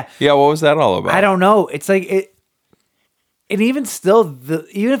 Yeah, yeah. Yeah, what was that all about? I don't know. It's like it. And even still,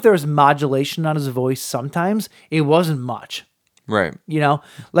 even if there was modulation on his voice, sometimes it wasn't much. Right.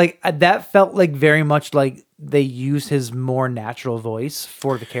 Like that felt like very much like they used his more natural voice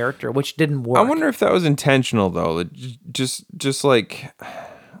for the character, which didn't work. I wonder if that was intentional though. Just like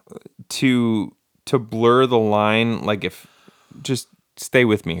to blur the line. Like if just stay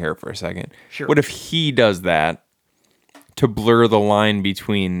with me here for a second. Sure. What if he does that to blur the line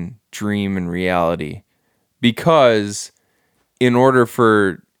between dream and reality? Because in order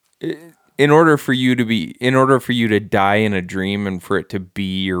for you to die in a dream and for it to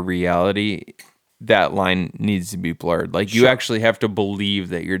be your reality, that line needs to be blurred. Like you actually have to believe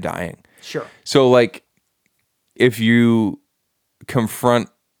that you're dying. Sure. So like if you confront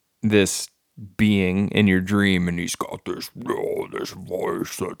this being in your dream and he's got this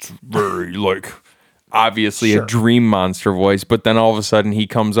voice that's very like obviously a dream monster voice, but then all of a sudden he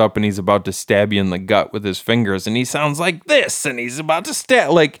comes up and he's about to stab you in the gut with his fingers and he sounds like this and he's about to stab,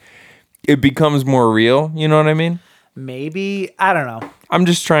 like it becomes more real. You know what I mean? Maybe. I don't know. I'm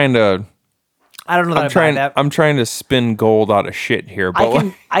just trying to. I don't know that I buy that. I'm trying to spin gold out of shit here,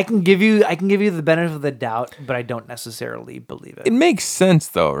 but I can give you the benefit of the doubt, but I don't necessarily believe it. It makes sense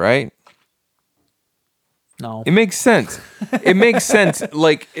though, right? No, it makes sense. It makes sense.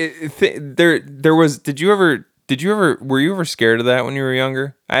 Like there was. Did you ever? Were you ever scared of that when you were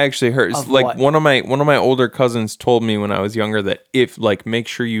younger? I actually heard like what? one of my older cousins told me when I was younger that if like make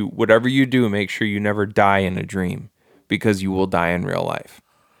sure you whatever you do, make sure you never die in a dream because you will die in real life.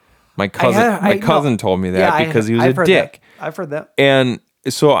 My cousin told me that because he was a dick. I've heard that. And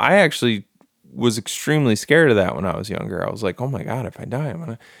so I actually was extremely scared of that when I was younger. I was like, oh my God, if I die, I'm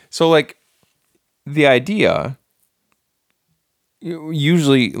gonna. So like the idea,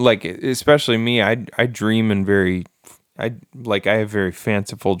 usually like, especially me, I dream in I have very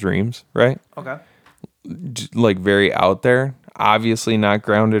fanciful dreams, right? Okay. Like very out there, obviously not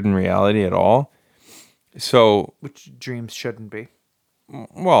grounded in reality at all. So, which dreams shouldn't be.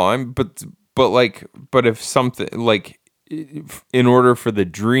 Well, but if something like in order for the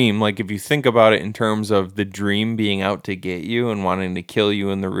dream, like if you think about it in terms of the dream being out to get you and wanting to kill you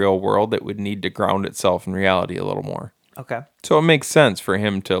in the real world, it would need to ground itself in reality a little more. Okay. So it makes sense for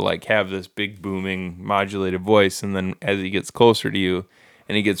him to like have this big booming modulated voice, and then as he gets closer to you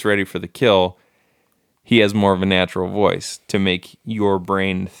and he gets ready for the kill, he has more of a natural voice to make your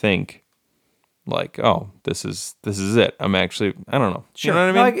brain think like, oh, this is it. I'm actually, I don't know. Sure. You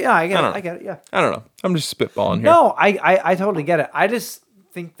know what I mean? No, I get it. Yeah. I don't know. I'm just spitballing here. No, I totally get it. I just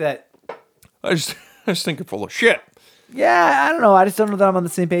think that. I just think you're full of shit. Yeah, I don't know. I just don't know that I'm on the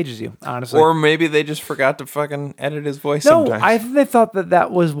same page as you, honestly. Or maybe they just forgot to fucking edit his voice No, sometimes. I think they thought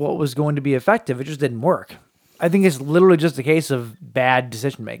that was what was going to be effective. It just didn't work. I think it's literally just a case of bad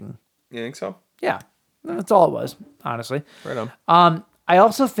decision making. You think so? Yeah. That's all it was, honestly. Right on. I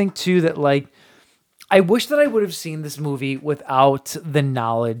also think, too, that, like, I wish that I would have seen this movie without the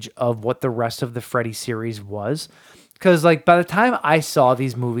knowledge of what the rest of the Freddy series was. Because, like, by the time I saw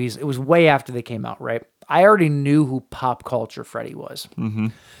these movies, it was way after they came out, right? I already knew who pop culture Freddy was. Mm-hmm.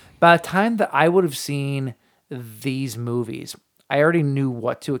 By the time that I would have seen these movies, I already knew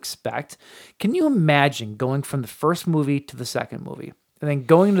what to expect. Can you imagine going from the first movie to the second movie? And then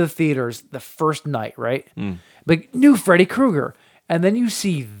going to the theaters the first night, right? Like, new Freddy Krueger. And then you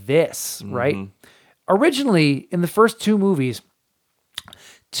see this, right? Originally, in the first two movies,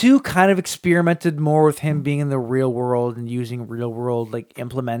 two kind of experimented more with him being in the real world and using real world like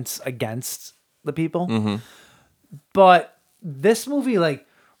implements against the people. But this movie like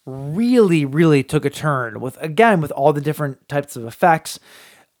really, really took a turn with all the different types of effects.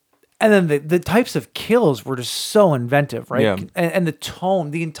 And then the types of kills were just so inventive, right? Yeah. And the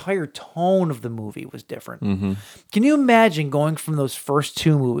tone, the entire tone of the movie was different. Mm-hmm. Can you imagine going from those first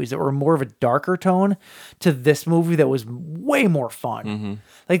two movies that were more of a darker tone to this movie that was way more fun? Mm-hmm.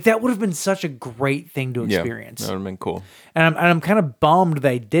 Like that would have been such a great thing to experience. That would have been cool. And I'm kind of bummed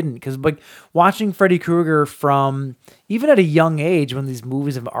that I didn't, because like watching Freddy Krueger from even at a young age when these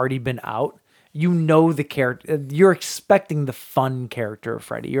movies have already been out, you know the character. You're expecting the fun character of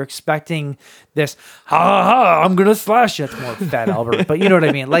Freddy. You're expecting this, ha ha, I'm gonna slash you. It's more Fat Albert, but you know what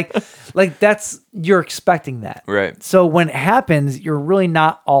I mean. Like that's, you're expecting that, right? So when it happens, you're really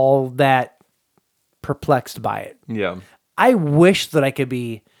not all that perplexed by it. Yeah. I wish that I could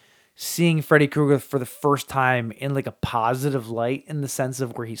be seeing Freddy Krueger for the first time in like a positive light, in the sense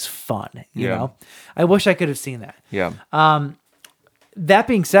of where he's fun. You know, I wish I could have seen that. Yeah. That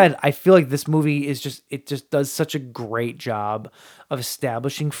being said, I feel like this movie is just does such a great job of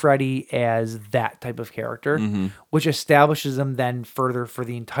establishing Freddy as that type of character, which establishes him then further for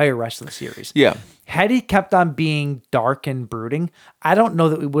the entire rest of the series. Yeah. Had he kept on being dark and brooding, I don't know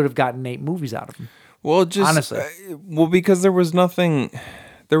that we would have gotten 8 movies out of him. Well, just honestly, because there was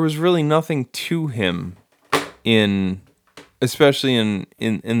really nothing to him especially in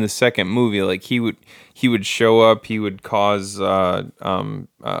the second movie. Like he would show up, he would cause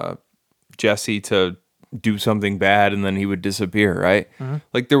Jesse to do something bad, and then he would disappear, right? Mm-hmm.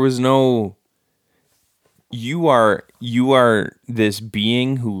 Like there was no, you are this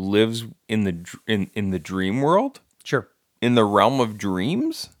being who lives in the dream world. Sure. In the realm of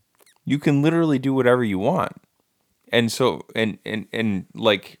dreams, you can literally do whatever you want. And so and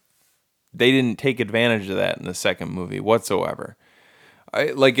like they didn't take advantage of that in the second movie whatsoever.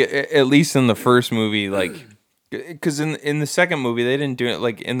 Like at least in the first movie, like, because in the second movie they didn't do it.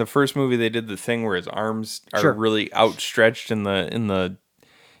 Like in the first movie they did the thing where his arms are really outstretched in the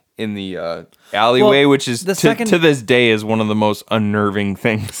alleyway, which is to this day is one of the most unnerving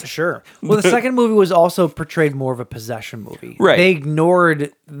things. Sure. Well, the second movie was also portrayed more of a possession movie. Right.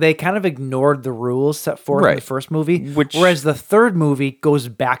 They kind of ignored the rules set forth in the first movie, whereas the third movie goes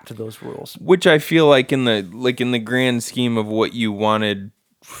back to those rules. Which I feel like in the grand scheme of what you wanted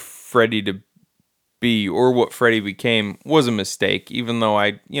Freddy to be, or what Freddy became, was a mistake, even though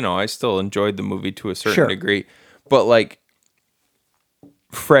I still enjoyed the movie to a certain degree. But like,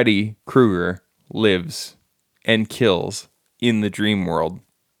 Freddy Krueger lives and kills in the dream world.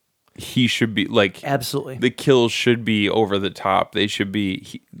 He should be like, absolutely, the kills should be over the top. They should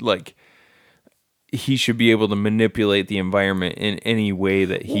be he should be able to manipulate the environment in any way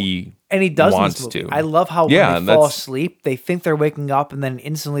that he does wants to. I love how when they fall asleep, they think they're waking up, and then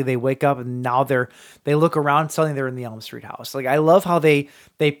instantly they wake up, and now they look around, suddenly they're in the Elm Street house. Like I love how they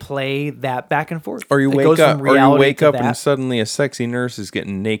play that back and forth. Or you wake up and suddenly a sexy nurse is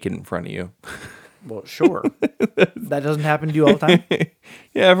getting naked in front of you. Well, sure. That doesn't happen to you all the time?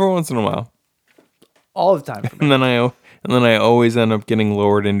 Yeah, every once in a while. All the time. And then I always end up getting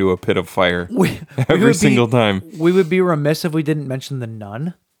lowered into a pit of fire every single time. We would be remiss if we didn't mention the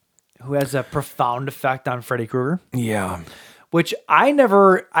nun, who has a profound effect on Freddy Krueger. Yeah. Which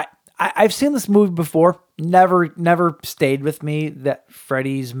I've seen this movie before. Never stayed with me that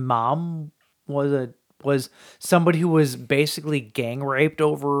Freddy's mom was somebody who was basically gang raped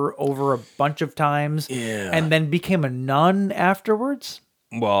over a bunch of times, and then became a nun afterwards.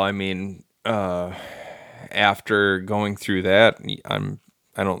 Well, I mean, after going through that,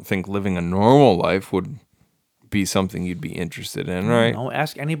 I don't think living a normal life would be something you'd be interested in, right? No,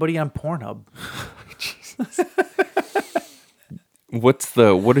 ask anybody on Pornhub. Jesus.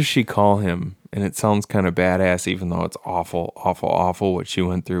 What does she call him? And it sounds kind of badass, even though it's awful, awful, awful what she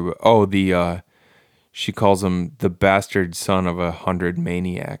went through. Oh, she calls him the bastard son of 100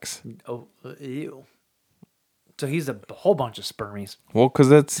 maniacs. Oh, ew. So he's a whole bunch of spermies. Well,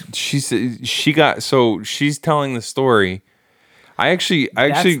 because she's telling the story.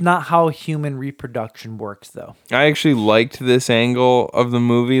 That's not how human reproduction works, though. I actually liked this angle of the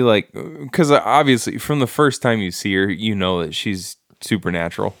movie, like, because obviously from the first time you see her, you know that she's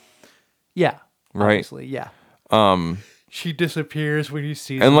supernatural. Yeah. Right. Obviously, yeah. She disappears when you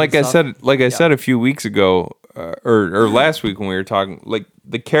see. And like I said a few weeks ago, or last week when we were talking, like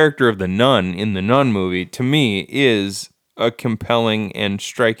the character of the nun in the Nun movie, to me, is a compelling and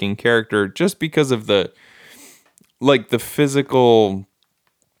striking character just because of the physical,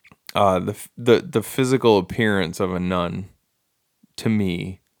 the physical appearance of a nun. To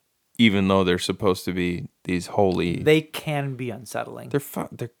me, even though they're supposed to be these holy. They can be unsettling.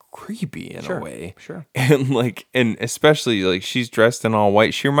 They're creepy in a way. Sure. And especially like she's dressed in all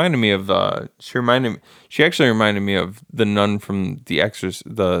white. She actually reminded me of the nun from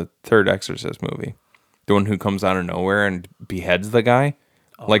the third Exorcist movie. The one who comes out of nowhere and beheads the guy.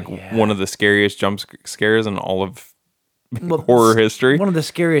 One of the scariest jump scares in all of horror history. One of the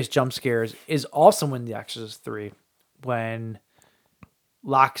scariest jump scares is also in The Exorcist 3 when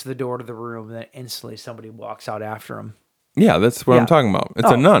locks the door to the room and then instantly somebody walks out after him. Yeah, that's what I'm talking about. It's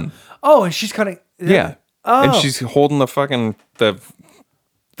a nun. Oh, and she's cutting. Yeah. Oh. And she's holding the fucking the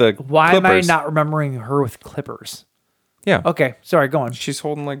Why clippers. am I not remembering her with clippers? Yeah. Okay, sorry, go on. She's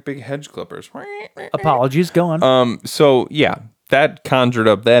holding like big hedge clippers. Apologies, go on. So yeah, that conjured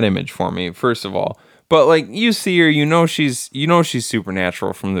up that image for me, first of all. But like you see her, she's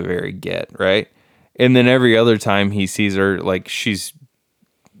supernatural from the very get, right? And then every other time he sees her, like she's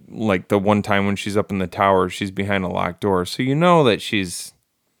like the one time when she's up in the tower, she's behind a locked door. So that she's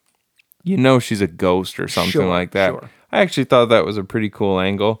a ghost or something like that. Sure. I actually thought that was a pretty cool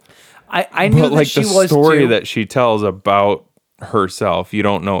angle. I knew that she was the story too. that she tells about herself, you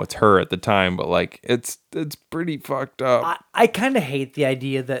don't know it's her at the time, but like it's pretty fucked up. I kind of hate the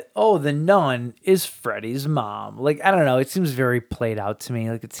idea that the nun is Freddy's mom. Like I don't know, it seems very played out to me.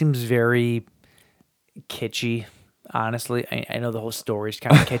 Like it seems very kitschy. Honestly, I know the whole story is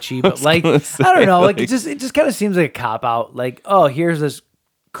kind of kitschy, but like I don't know, like it just kind of seems like a cop out. Like here's this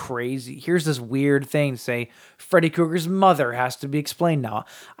weird thing to say Freddy Krueger's mother has to be explained now.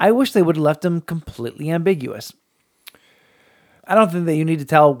 I wish they would have left him completely ambiguous. I don't think that you need to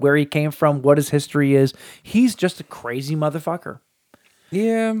tell where he came from, what his history is. He's just a crazy motherfucker.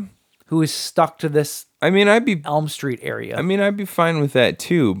 Yeah. Who is stuck to this Elm Street area. I mean, I'd be fine with that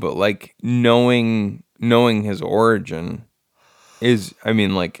too, but like knowing his origin is,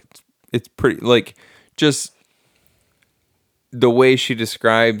 it's pretty, like, just the way she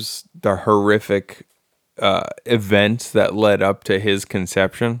describes the horrific events that led up to his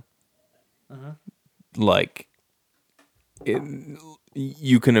conception. Like,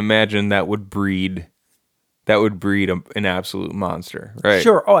 you can imagine that would breed an absolute monster, right?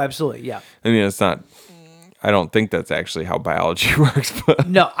 Sure. Oh, absolutely. Yeah. I mean, it's not. I don't think that's actually how biology works, but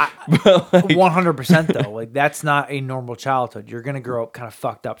no, 100% though. Like that's not a normal childhood. You're gonna grow up kind of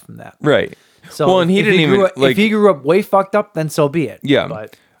fucked up from that, right? So, and he didn't even if he grew up way fucked up, then so be it. Yeah.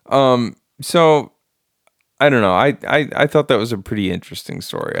 But so I don't know. I thought that was a pretty interesting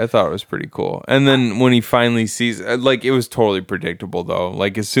story. I thought it was pretty cool. And then when he finally sees, like, it was totally predictable though.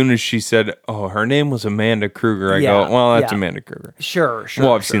 Like as soon as she said, "Oh, her name was Amanda Kruger," I go, "Well, that's Amanda Kruger." Sure.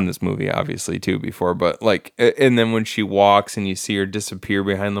 Well, I've seen this movie obviously too before, but like, and then when she walks and you see her disappear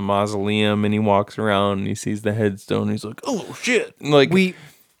behind the mausoleum, and he walks around and he sees the headstone, he's like, "Oh shit!" Like we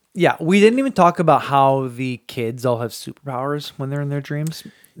didn't even talk about how the kids all have superpowers when they're in their dreams.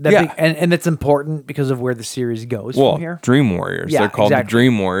 And it's important because of where the series goes from here. Dream Warriors. Yeah, They're called the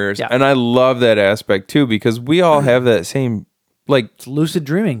Dream Warriors. Yeah. And I love that aspect too, because we all have that same, like, it's lucid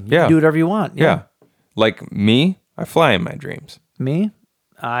dreaming. You can do whatever you want. Yeah. Like me, I fly in my dreams. Me,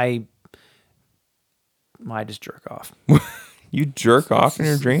 I just jerk off. You jerk off in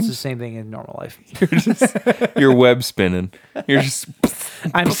your dreams? It's the same thing in normal life. You're web spinning. You're just.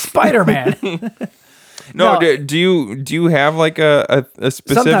 I'm Spider-Man. No, do you have like a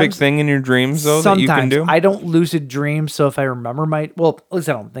specific thing in your dreams though that you can do? I don't lucid dream, so if I remember at least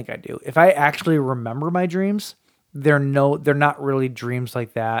I don't think I do. If I actually remember my dreams, they're not really dreams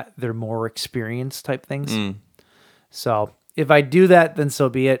like that. They're more experience type things. So if I do that, then so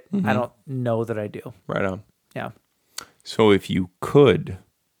be it. I don't know that I do. Right on. Yeah. So if you could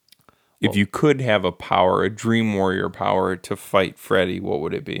have a power, a Dream Warrior power to fight Freddy, what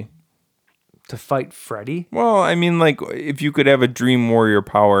would it be? To fight Freddy? Well, I mean, like, if you could have a Dream Warrior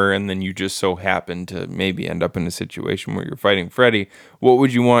power and then you just so happen to maybe end up in a situation where you're fighting Freddy, what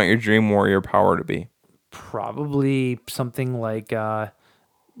would you want your Dream Warrior power to be? Probably something like the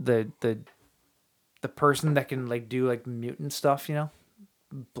person that can like do like mutant stuff,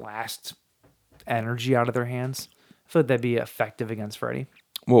 blast energy out of their hands. I feel like that'd be effective against Freddy.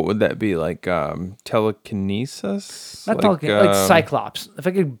 What would that be? Like telekinesis? Not telekinesis, like Cyclops. If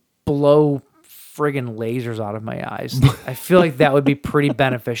I could blow friggin' lasers out of my eyes, I feel like that would be pretty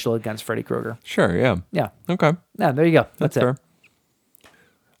beneficial against Freddy Krueger. Sure, yeah. Yeah. Okay. Yeah, there you go. That's it.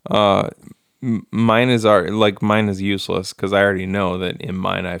 Fair. Mine is useless because I already know that in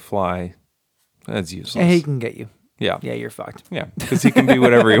mine I fly. That's useless. And he can get you. Yeah. Yeah, you're fucked. Yeah, because he can be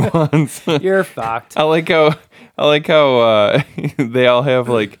whatever he wants. You're fucked. I like how they all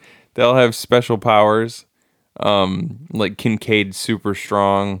have special powers. Like Kincaid's super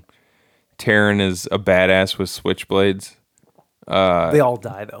strong. Taryn is a badass with switchblades. They all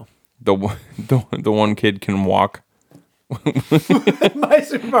die though. The one kid can walk. My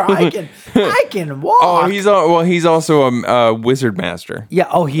super, I can walk. Oh, he's also a wizard master. Yeah.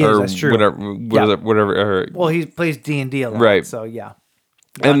 Oh, he is. That's true. Whatever. Well, he plays D&D a lot. Right. So yeah.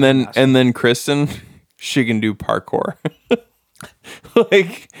 And then Kristen, she can do parkour.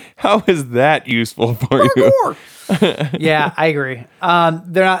 Like, how is that useful for you? Yeah, I agree.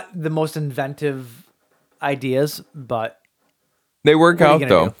 They're not the most inventive ideas, but they work out do?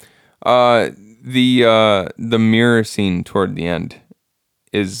 though. The mirror scene toward the end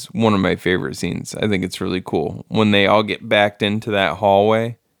is one of my favorite scenes. I think it's really cool when they all get backed into that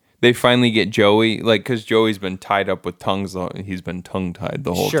hallway. They finally get Joey, like, because Joey's been tied up with tongues. He's been tongue tied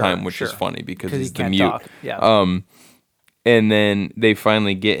the whole time, which is funny because he's the mute. Talk. Yeah. And then they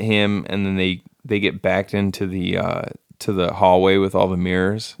finally get him, and then they get backed into the hallway with all the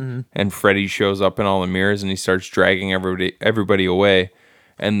mirrors, and Freddy shows up in all the mirrors, and he starts dragging everybody away,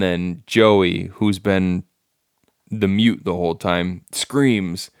 and then Joey, who's been the mute the whole time,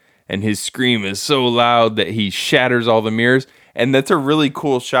 screams, and his scream is so loud that he shatters all the mirrors. And that's a really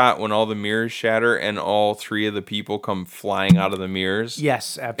cool shot when all the mirrors shatter and all three of the people come flying out of the mirrors.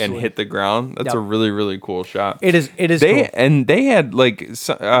 Yes, absolutely. And hit the ground. That's a really, really cool shot. It is cool. And they had, like,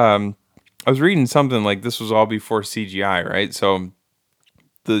 I was reading something like this was all before CGI, right? So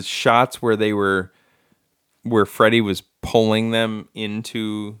the shots where Freddy was pulling them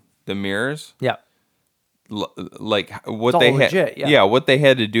into the mirrors. Yeah. Like what they had, legit, what they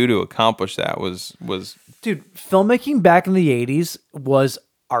had to do to accomplish that was dude, filmmaking back in the 80s was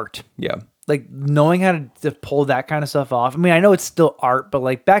art. Yeah. Like knowing how to pull that kind of stuff off. I mean, I know it's still art, but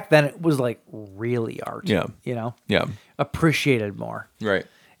like back then it was like really art. Yeah. You know? Yeah. Appreciated more. Right.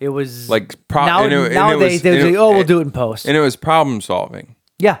 It was like nowadays they say, "Oh, we'll do it in post." And it was problem solving.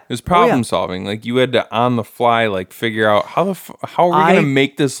 Yeah. It was problem solving. Like you had to on the fly like figure out how are we going to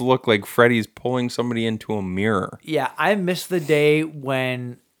make this look like Freddy's pulling somebody into a mirror. Yeah, I miss the day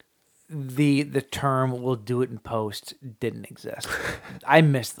when the term "we'll do it in post" didn't exist. I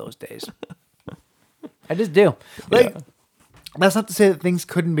miss those days. I just do. Like that's not to say that things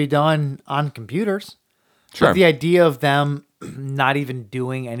couldn't be done on computers. Sure. But the idea of them not even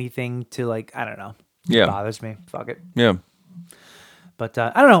doing anything to like, I don't know. It bothers me. Fuck it. Yeah. But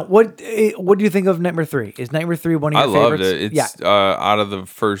I don't know. What do you think of Nightmare 3? Is Nightmare 3 one of your favorites? I loved it. It's out of the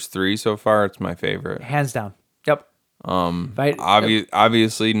first three so far, it's my favorite. Hands down. Yep.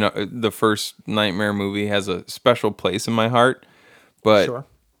 Obviously, the first Nightmare movie has a special place in my heart, but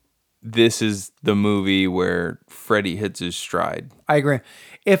this is the movie where Freddy hits his stride. I agree.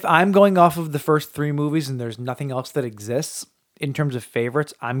 If I'm going off of the first three movies and there's nothing else that exists in terms of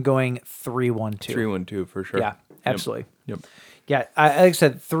favorites, I'm going 3, 1, 2. 3, 1, 2 for sure. Yeah, absolutely. Yep. Yeah, like I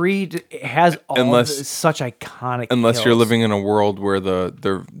said, 3 has such iconic. Unless kills. you're living in a world where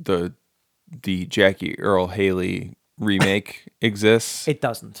the Jackie Earl Haley remake exists, it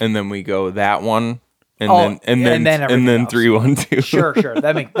doesn't. And then we go that one, and then 3, 1, 2. Sure.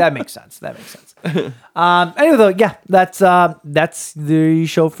 That makes sense. That makes sense. Anyway, though, yeah, that's the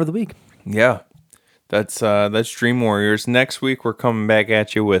show for the week. Yeah. That's Dream Warriors. Next week we're coming back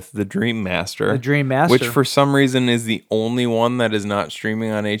at you with The Dream Master. The Dream Master, which for some reason is the only one that is not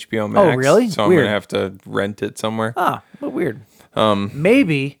streaming on HBO Max. Oh, really? So I'm gonna have to rent it somewhere. Ah, but weird.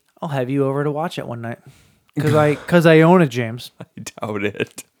 Maybe I'll have you over to watch it one night because I own it, James. I doubt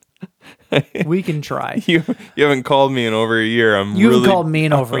it. We can try. You haven't called me in over a year. You haven't called me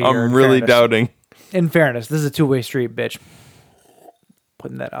in over a year. I'm really doubting. In fairness, this is a two-way street, bitch.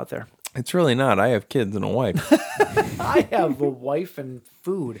 Putting that out there. It's really not. I have kids and a wife. I have a wife and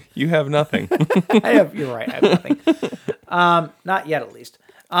food. You have nothing. You're right. I have nothing. Not yet, at least.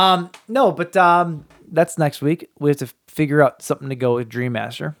 No, but that's next week. We have to figure out something to go with Dream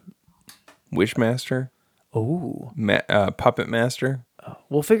Master. Wishmaster. Oh. Puppet Master.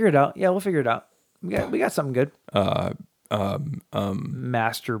 We'll figure it out. Yeah, we'll figure it out. We got something good.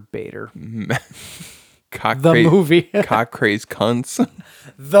 Masturbator. Movie. Cock crazed cunts.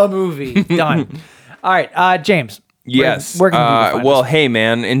 The movie. Done. All right, James. Yes. Where can people find us? Hey,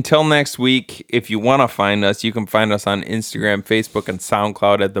 man, until next week, if you want to find us, you can find us on Instagram, Facebook, and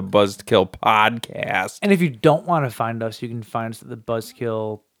SoundCloud at the Buzzkill Podcast. And if you don't want to find us, you can find us at the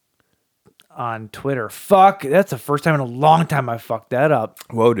Buzzkill on Twitter. Fuck, that's the first time in a long time I fucked that up.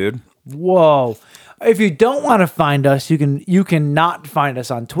 Whoa, dude. Whoa. If you don't want to find us, you can not find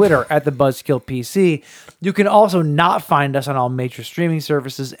us on Twitter at the Buzzkill PC. You can also not find us on all major streaming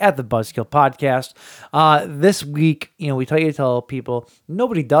services at the Buzzkill Podcast. This week, we tell people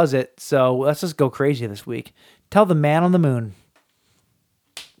nobody does it, so let's just go crazy this week. Tell the man on the moon.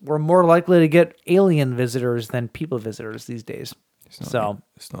 we're more likely to get alien visitors than people visitors these days. There's no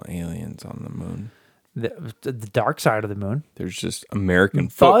aliens on the moon. The dark side of the moon. There's just American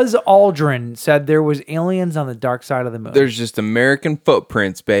Buzz Aldrin said there was aliens on the dark side of the moon. There's just American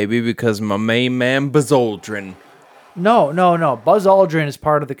footprints, baby, because my main man Buzz Aldrin. No. Buzz Aldrin is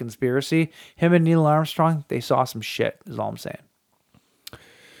part of the conspiracy. Him and Neil Armstrong, they saw some shit, is all I'm saying.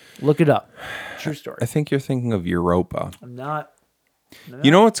 Look it up. True story. I think you're thinking of Europa. I'm not.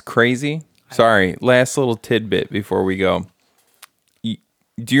 You know what's crazy? Sorry, last little tidbit before we go.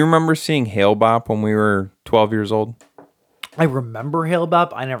 Do you remember seeing Hale Bop when we were 12 years old? I remember Hale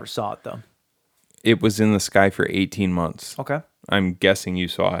Bop. I never saw it, though. It was in the sky for 18 months. Okay. I'm guessing you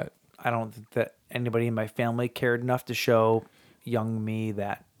saw it. I don't think that anybody in my family cared enough to show young me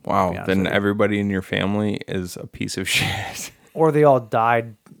that. Wow, then everybody in your family is a piece of shit. Or they all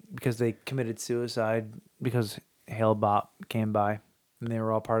died because they committed suicide because Hale Bop came by and they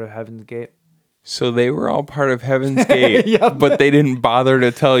were all part of Heaven's Gate. So they were all part of Heaven's Gate, Yep. but they didn't bother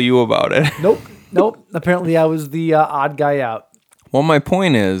to tell you about it. Nope. Apparently I was the odd guy out. Well, my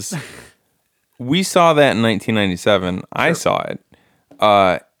point is, we saw that in 1997. Sure. I saw it.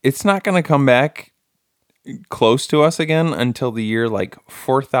 It's not going to come back close to us again until the year like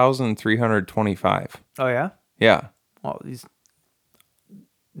 4,325. Oh, yeah? Yeah. Well, these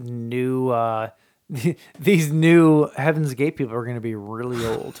new Heaven's Gate people are going to be really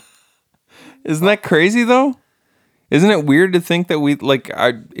old. Isn't that crazy, though? Isn't it weird to think that we, like...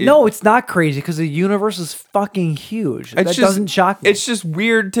 No, it's not crazy, because the universe is fucking huge. That doesn't shock me. It's just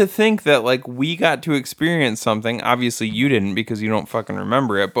weird to think that, like, we got to experience something. Obviously, you didn't, because you don't fucking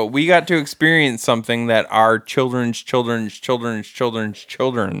remember it, but we got to experience something that our children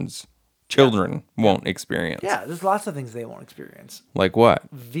won't experience. Yeah, there's lots of things they won't experience. Like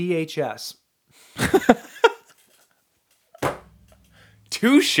what? VHS.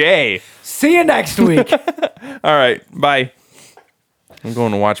 Touche. See you next week. All right, bye. I'm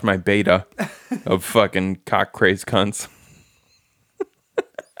going to watch my beta of fucking cock crazed cunts.